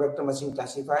support vector machine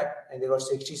classifier, and they got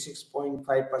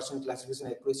 66.5% classification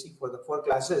accuracy for the 4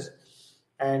 classes.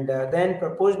 And then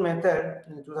proposed method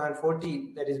in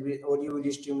 2014, that is audio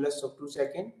video stimulus of 2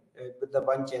 seconds with the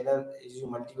one channel is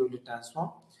multi-wavelet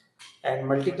transform, and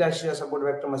multi-class support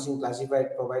vector machine classifier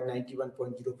provide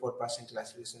 91.04%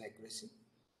 classification accuracy.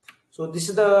 So this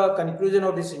is the conclusion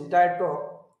of this entire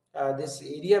talk. This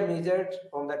area measured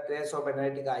from the trace of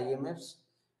analytic IMFs,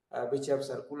 which have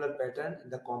circular pattern in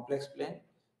the complex plane,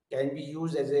 can be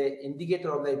used as an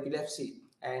indicator of the epilepsy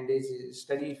and is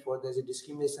studied for there's a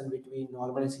discrimination between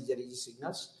normal and seizure EEG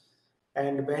signals.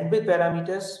 And bandwidth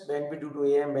parameters, bandwidth due to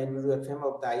AM, bandwidth due to FM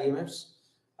of the IMFs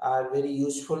are very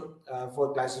useful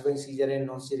for classifying seizure and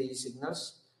non-seizure EEG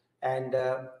signals. And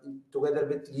together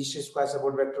with least square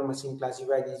support vector machine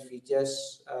classify these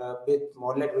features with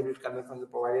modular wavelet kernel function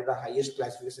provided the highest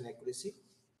classification accuracy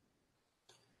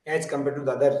as compared to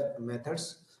the other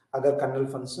methods, other kernel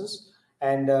functions.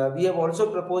 And we have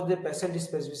also proposed a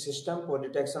patient-specific system for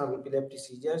detection of epileptic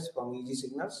seizures from EEG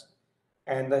signals.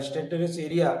 And the status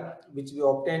area, which we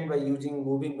obtained by using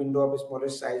moving window of smaller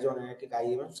size on analytic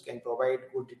IMFs, can provide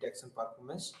good detection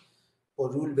performance for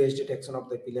rule-based detection of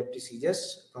the epileptic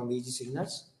seizures from EEG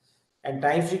signals. And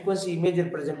time frequency image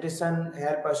representation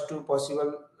help us to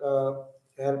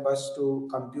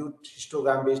compute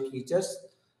histogram-based features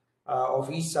of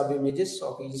each sub-images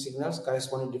of EEG signals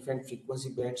corresponding to different frequency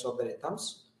bands of the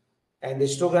rhythms. And the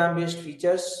histogram-based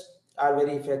features are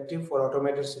very effective for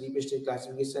automated sleep state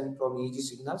classification from EEG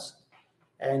signals.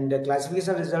 And the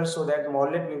classification results show that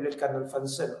modulate wavelet kernel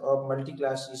function of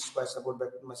multi-class least-square support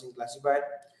vector machine classifier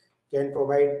can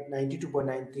provide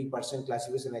 92.93%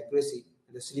 classification accuracy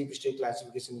in the sleep state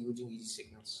classification using EEG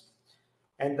signals.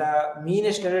 And the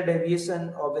mean standard deviation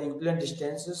of the Euclidean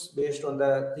distances based on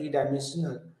the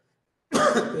three-dimensional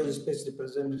phase space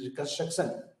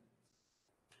reconstruction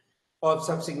of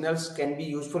subsignals can be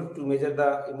useful to measure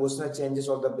the emotional changes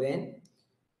of the brain.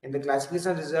 And the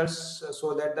classification results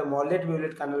show that the modulate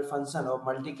wavelet kernel function of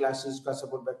multi-class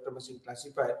support vector machine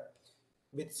classifier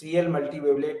with CL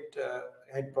multi-wavelet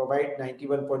had provide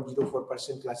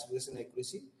 91.04% classification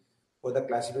accuracy for the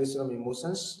classification of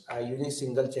emotions using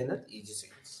single channel EEG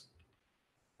signals.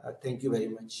 Thank you very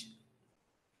much.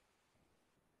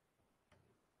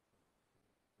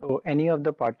 So any of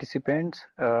the participants,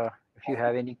 if you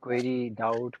have any query,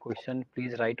 doubt, question,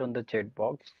 please write on the chat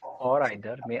box or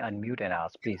either may unmute and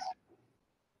ask, please.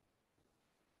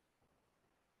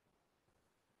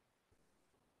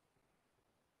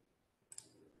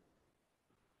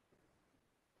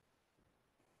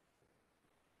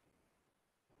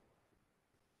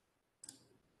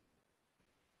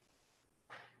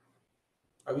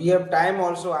 We have time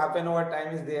also, half an hour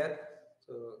time is there.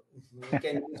 So we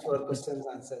can use for questions,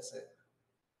 answers.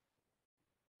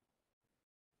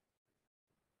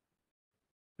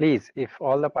 Please, if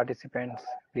all the participants,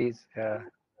 please,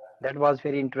 that was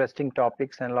very interesting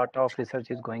topics and a lot of research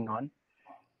is going on.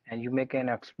 And you may can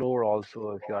explore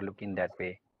also if you are looking that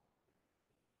way.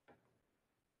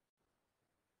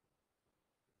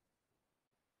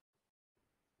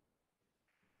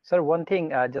 Sir, one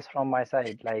thing just from my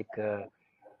side, like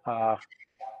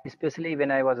especially when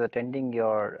I was attending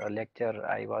your lecture,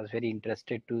 I was very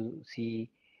interested to see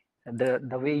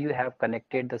the way you have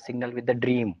connected the signal with the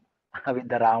dream, with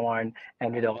the Raman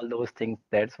and with all those things.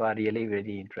 That's why really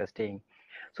very interesting.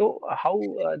 So how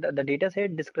the data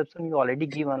set description you already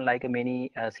given like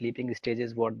many sleeping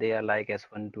stages, what they are like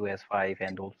S1 to S5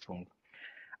 and those things.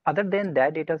 Other than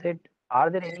that data set, are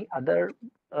there any other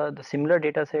the similar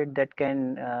data set that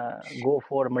can go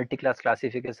for multi-class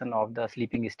classification of the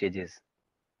sleeping stages?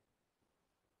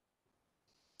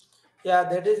 Yeah,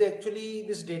 that is actually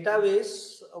this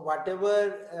database,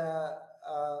 whatever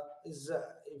is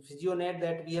PhysioNet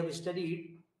that we have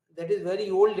studied, that is very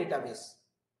old database.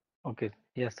 Okay,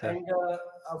 yes, sir. And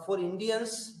for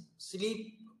Indians,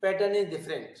 sleep pattern is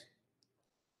different.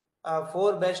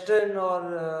 For Western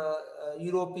or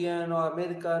European or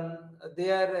American,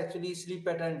 they are actually sleep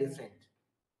pattern different.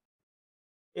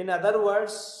 In other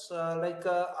words, like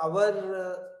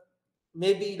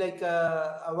maybe like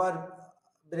our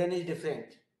brain is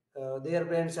different. Their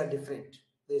brains are different.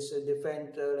 There's a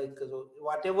different so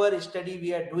whatever study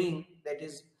we are doing, that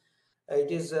is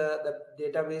it is the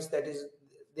database that is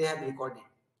they have recorded.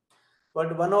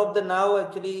 But one of the now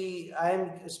actually I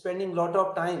am spending a lot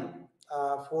of time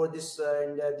for this,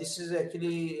 and this is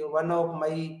actually one of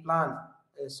my plan,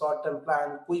 a short-term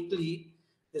plan. Quickly,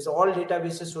 this all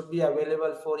databases should be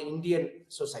available for Indian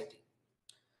society,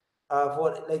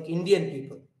 for like Indian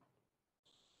people.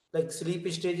 Like sleep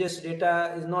stages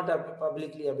data is not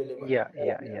publicly available. Yeah,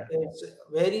 yeah, yeah. It's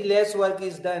very less work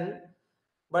is done,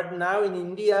 but now in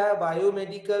India,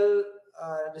 biomedical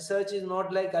research is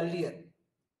not like earlier.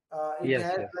 It Yes,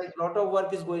 has yes. like lot of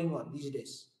work is going on these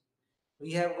days.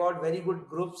 We have got very good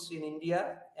groups in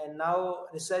India, and now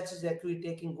research is actually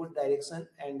taking good direction.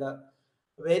 And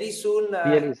very soon,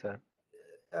 Really, sir.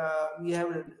 we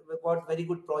have got very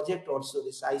good project also.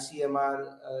 This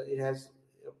ICMR, it has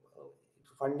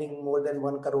funding more than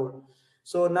 1 crore.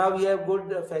 So now we have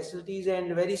good facilities,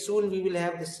 and very soon we will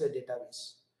have this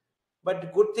database.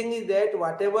 But good thing is that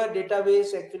whatever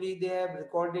database actually they have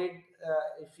recorded,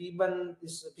 if even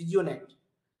this PGONet,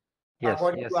 Yes,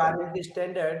 according yes, to sir. RNT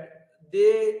standard,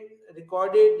 they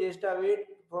recorded database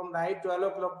from night 12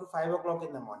 o'clock to 5 o'clock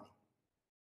in the morning.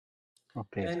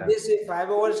 Okay, And sir. this 5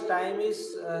 hours time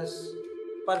is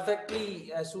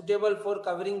perfectly suitable for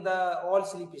covering the all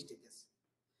sleep stages.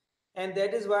 And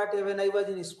that is what when I was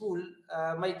in school,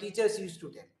 my teachers used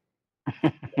to tell.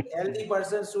 Healthy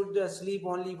person should sleep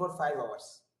only for 5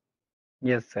 hours.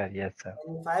 Yes, sir. Yes, sir.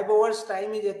 And 5 hours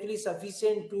time is actually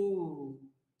sufficient to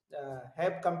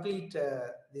have complete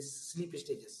this sleep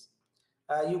stages.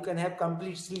 You can have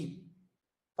complete sleep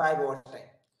 5 hours time.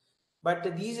 But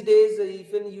these days,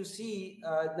 even you see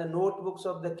the notebooks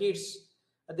of the kids,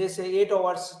 they say 8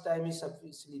 hours time is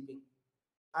sleeping.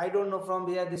 I don't know from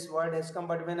where this word has come,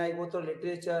 but when I go to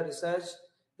literature research,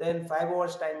 then 5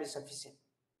 hours time is sufficient.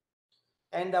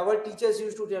 And our teachers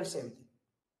used to tell same thing.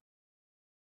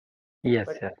 Yes,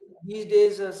 But sir. these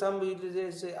days, some will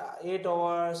they say 8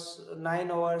 hours,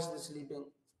 9 hours they sleeping.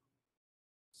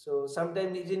 So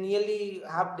sometimes it's nearly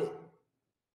half day.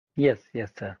 Yes,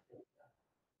 yes, sir.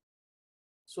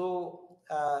 So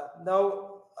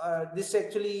now this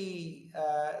actually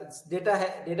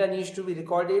data needs to be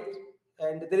recorded,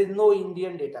 and there is no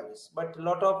Indian database. But a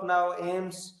lot of now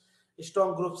AIMS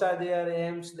strong groups are there.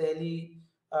 AIMS Delhi,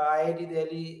 IIT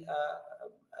Delhi,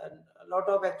 and a lot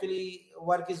of actually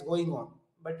work is going on.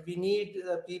 But we need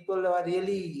people who are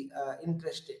really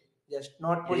interested, just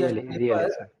not for just Really, really, paper,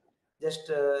 sir. just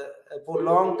for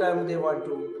long term they want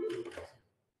to.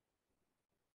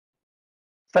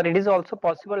 Sir, it is also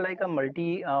possible like a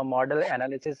multi-model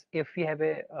analysis if we have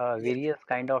a Yes. various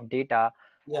kind of data.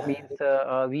 Yeah. Means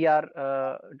we are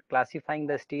classifying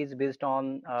the stage based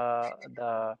on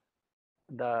the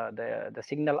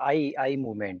signal eye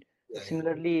movement. Yeah. Yeah.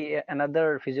 Similarly,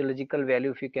 another physiological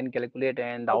value if you can calculate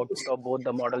and the output of both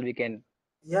the model we can.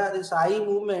 Yeah, this eye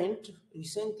movement.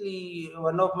 Recently,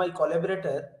 one of my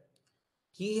collaborator,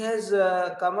 he has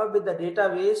come up with the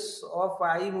database of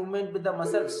eye movement with the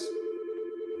muscles.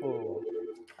 Oh,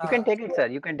 you can take it, So, sir.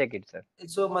 You can take it, sir.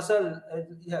 so muscle,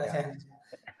 yeah, Yeah.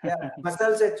 yeah, yeah.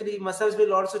 Muscles actually, muscles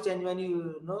will also change when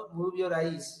you know move your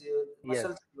eyes. Your Yes.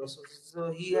 muscles also.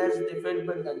 So he has different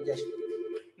but adjust.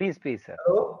 Please, please, sir.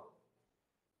 Hello.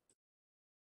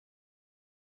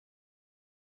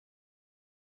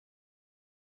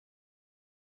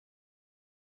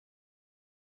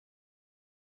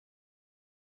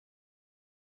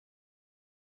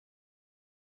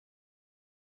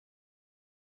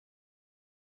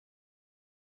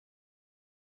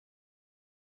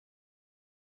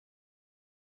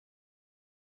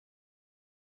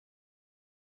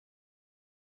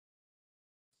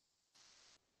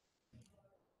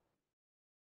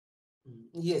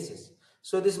 Yes, yes.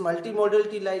 So this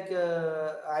multimodality like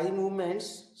eye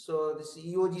movements, so this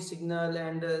EOG signal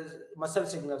and muscle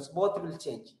signals, both will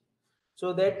change.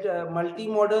 So that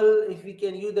multimodal, if we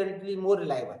can use, then it will be more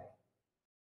reliable.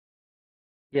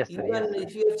 Yes, sir. Yes, Even sir.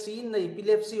 if you have seen the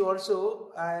epilepsy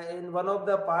also, in one of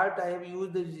the part I have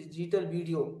used the digital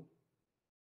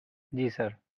Ji,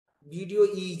 sir. video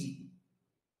EEG.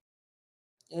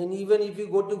 And even if you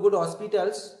go to good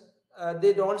hospitals,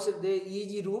 they don't say the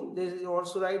EEG room, they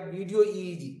also write video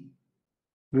EEG.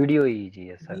 Video EEG,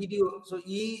 yes, sir. Video. So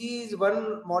EEG is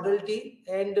one modality,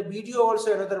 and video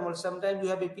also another model. Sometimes you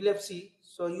have epilepsy,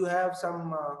 so you have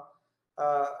some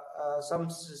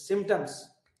symptoms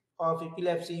of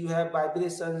epilepsy. You have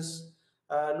vibrations.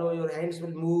 No, your hands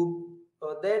will move.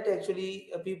 That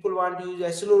actually people want to use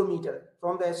accelerometer.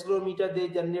 From the accelerometer, they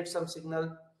generate some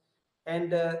signal,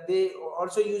 and they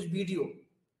also use video.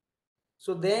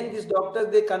 So then these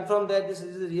doctors they confirm that this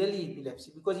is really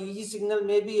epilepsy because EEG signal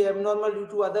may be abnormal due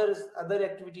to other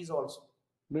activities also.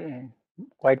 Be-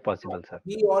 Quite possible, sir.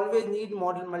 We always need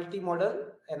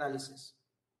multi-modal analysis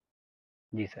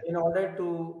Ji, sir. in order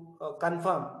to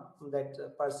confirm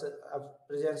that person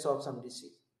presence of some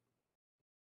disease.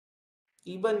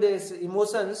 Even this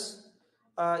emotions,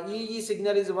 EEG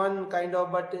signal is one kind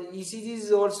of, but ECG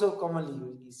is also commonly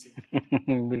used. ECG.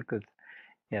 Bilkul.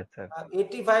 Yes, sir.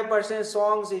 85%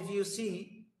 songs, if you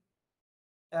see,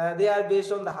 they are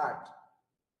based on the heart.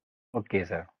 Okay,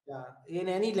 sir. In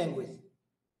any language.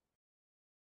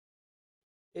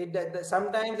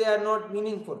 Sometimes they are not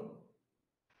meaningful,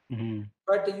 Mhm.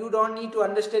 but you don't need to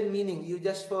understand meaning. It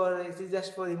is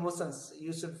just for emotions.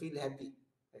 You should feel happy.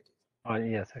 Oh,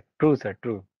 yes, sir. True, sir.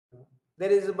 True.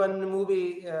 There is one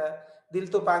movie, Dil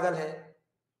To Pagal Hai.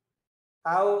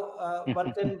 How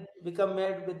one can become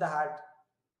mad with the heart.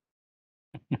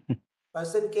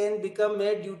 Person can become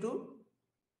mad due to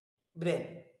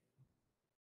brain.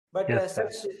 But Yes, sir.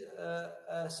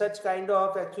 such kind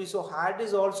of actually, so heart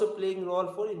is also playing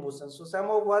role for emotions. So some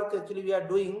of work actually we are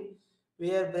doing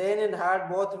where brain and heart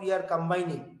both we are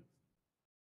combining.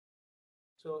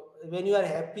 So when you are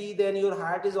happy, then your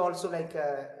heart is also like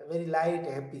very light,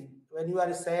 happy. When you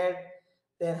are sad,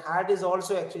 then heart is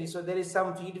also actually, so there is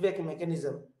some feedback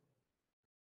mechanism,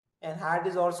 and heart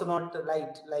is also not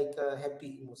light like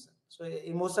happy emotion. So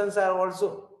emotions are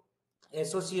also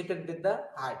associated with the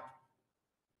heart.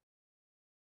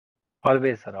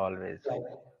 Always, sir, always. Right.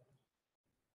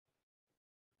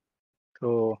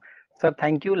 So, sir,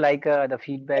 thank you. Like the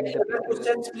feedback, Any the other people.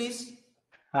 questions, please?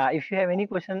 If you have any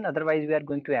question, otherwise we are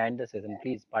going to end the session.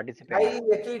 Please participate. I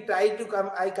actually tried to come.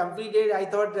 I completed. I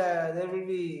thought there will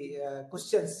be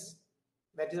questions.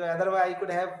 That is why. Otherwise, I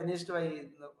could have finished.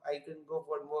 I can go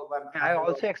for more one I half an hour.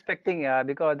 also expecting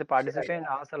because the Right. participant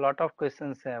asked a lot of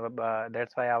questions.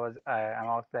 That's why I'm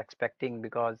also expecting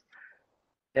because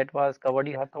that was covered.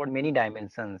 You have covered many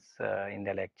dimensions in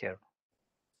the lecture.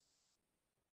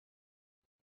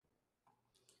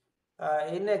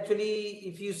 In actually,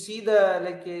 if you see the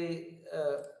like,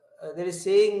 there is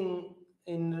saying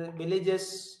in villages,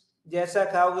 "Jaisa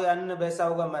khaoge ann, waisa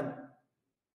hoga man."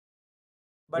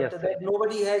 But Yes, sir. that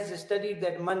nobody has studied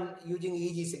that man using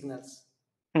EG signals.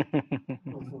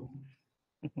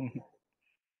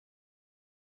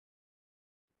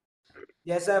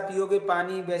 जैसा पियोगे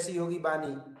पानी वैसी होगी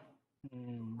बानी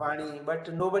Mm. Vani,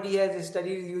 but nobody has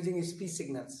studied using speech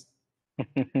signals.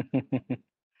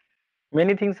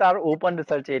 Many things are open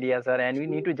research areas, sir, and we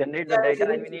need to generate the India is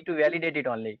data and we rich. need to validate it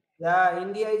only. Yeah,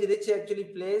 India is rich actually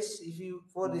place. If you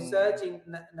for research,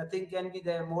 Mm. nothing can be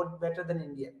there more better than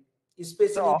India, So,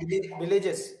 especially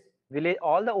villages. village,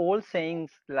 all the old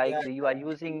sayings like Yeah, you are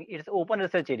using, it's open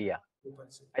research area. yeah.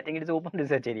 I think it is open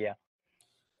research area.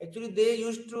 Actually, they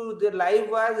used to, their life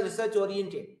was research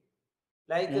oriented.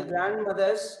 Like Mm.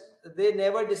 grandmothers, they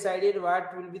never decided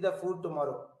what will be the food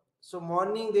tomorrow. So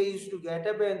morning they used to get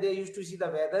up and they used to see the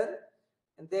weather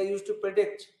and they used to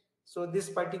predict. So this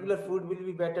particular food will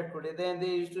be better today. Then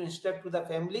they used to instruct to the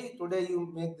family, today you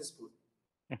make this food.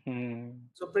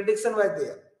 So prediction was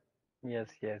there. Yes,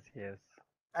 yes, yes.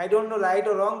 I don't know right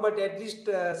or wrong, but at least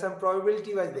some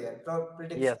probability was there.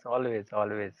 Prediction. Yes, always,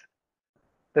 always.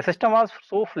 The system was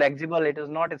so flexible, it is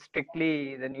not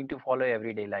strictly the need to follow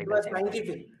every day It like the was same thing.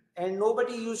 scientific, and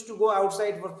nobody used to go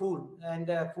outside for food. And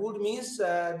food means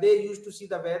they used to see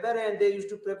the weather and they used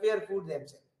to prepare food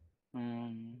themselves.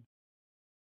 Mm.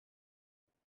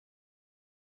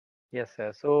 Yes,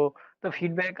 sir. So the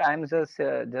feedback I'm just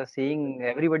saying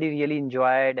everybody really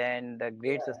enjoyed and a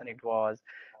great Yeah. session it was.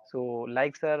 So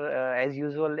like sir, as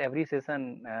usual, every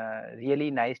session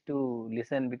really nice to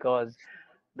listen because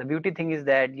the beauty thing is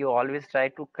that you always try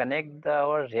to connect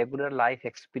our regular life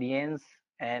experience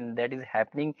and that is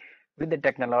happening with the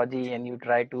technology and you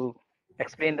try to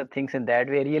explain the things in that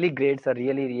way. Really great, sir.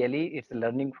 Really, really, it's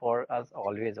learning for us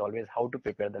always, always how to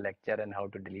prepare the lecture and how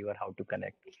to deliver, how to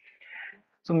connect.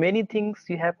 So many things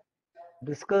you have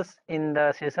discussed in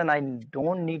the session. I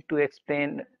don't need to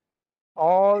explain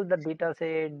all the data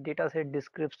set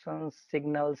descriptions,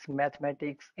 signals,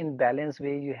 mathematics in balanced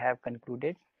way you have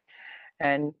concluded.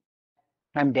 And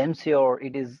I'm damn sure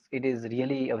it is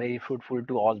really a very fruitful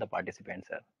to all the participants,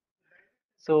 sir.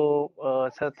 So,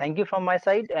 sir, thank you from my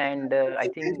side, and I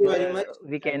Thank think you very much.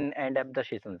 we can end up the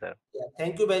session, sir. Yeah,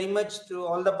 thank you very much to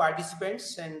all the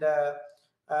participants. And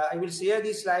I will share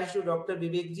these slides to Dr.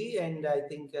 Vivek ji, and I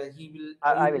think he will.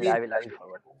 I, I You will, may, I will, I will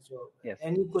forward. so Yes.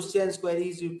 any questions,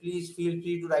 queries, you please feel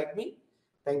free to write me.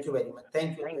 Thank you very much.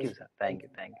 Thank you. Thank you, sir. Thank Thank you.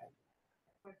 you. Thank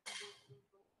you.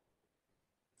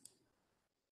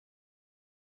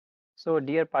 So,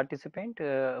 dear participant,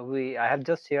 I have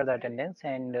just shared the attendance,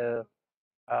 and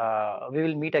we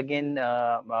will meet again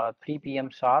 3 p.m.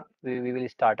 sharp. We will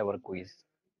start our quiz.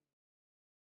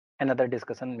 Another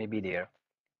discussion may be there.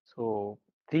 So,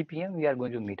 3 p.m. we are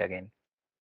going to meet again.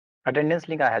 Attendance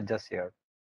link I have just shared.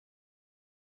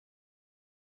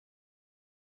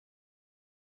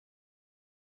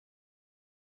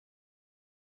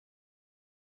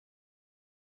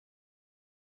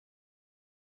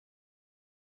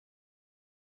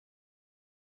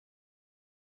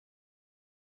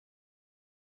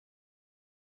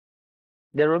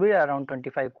 There will be around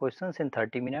 25 questions in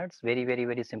 30 minutes. Very, very,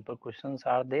 very simple questions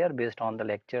are there based on the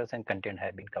lectures and content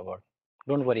have been covered.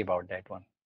 Don't worry about that one.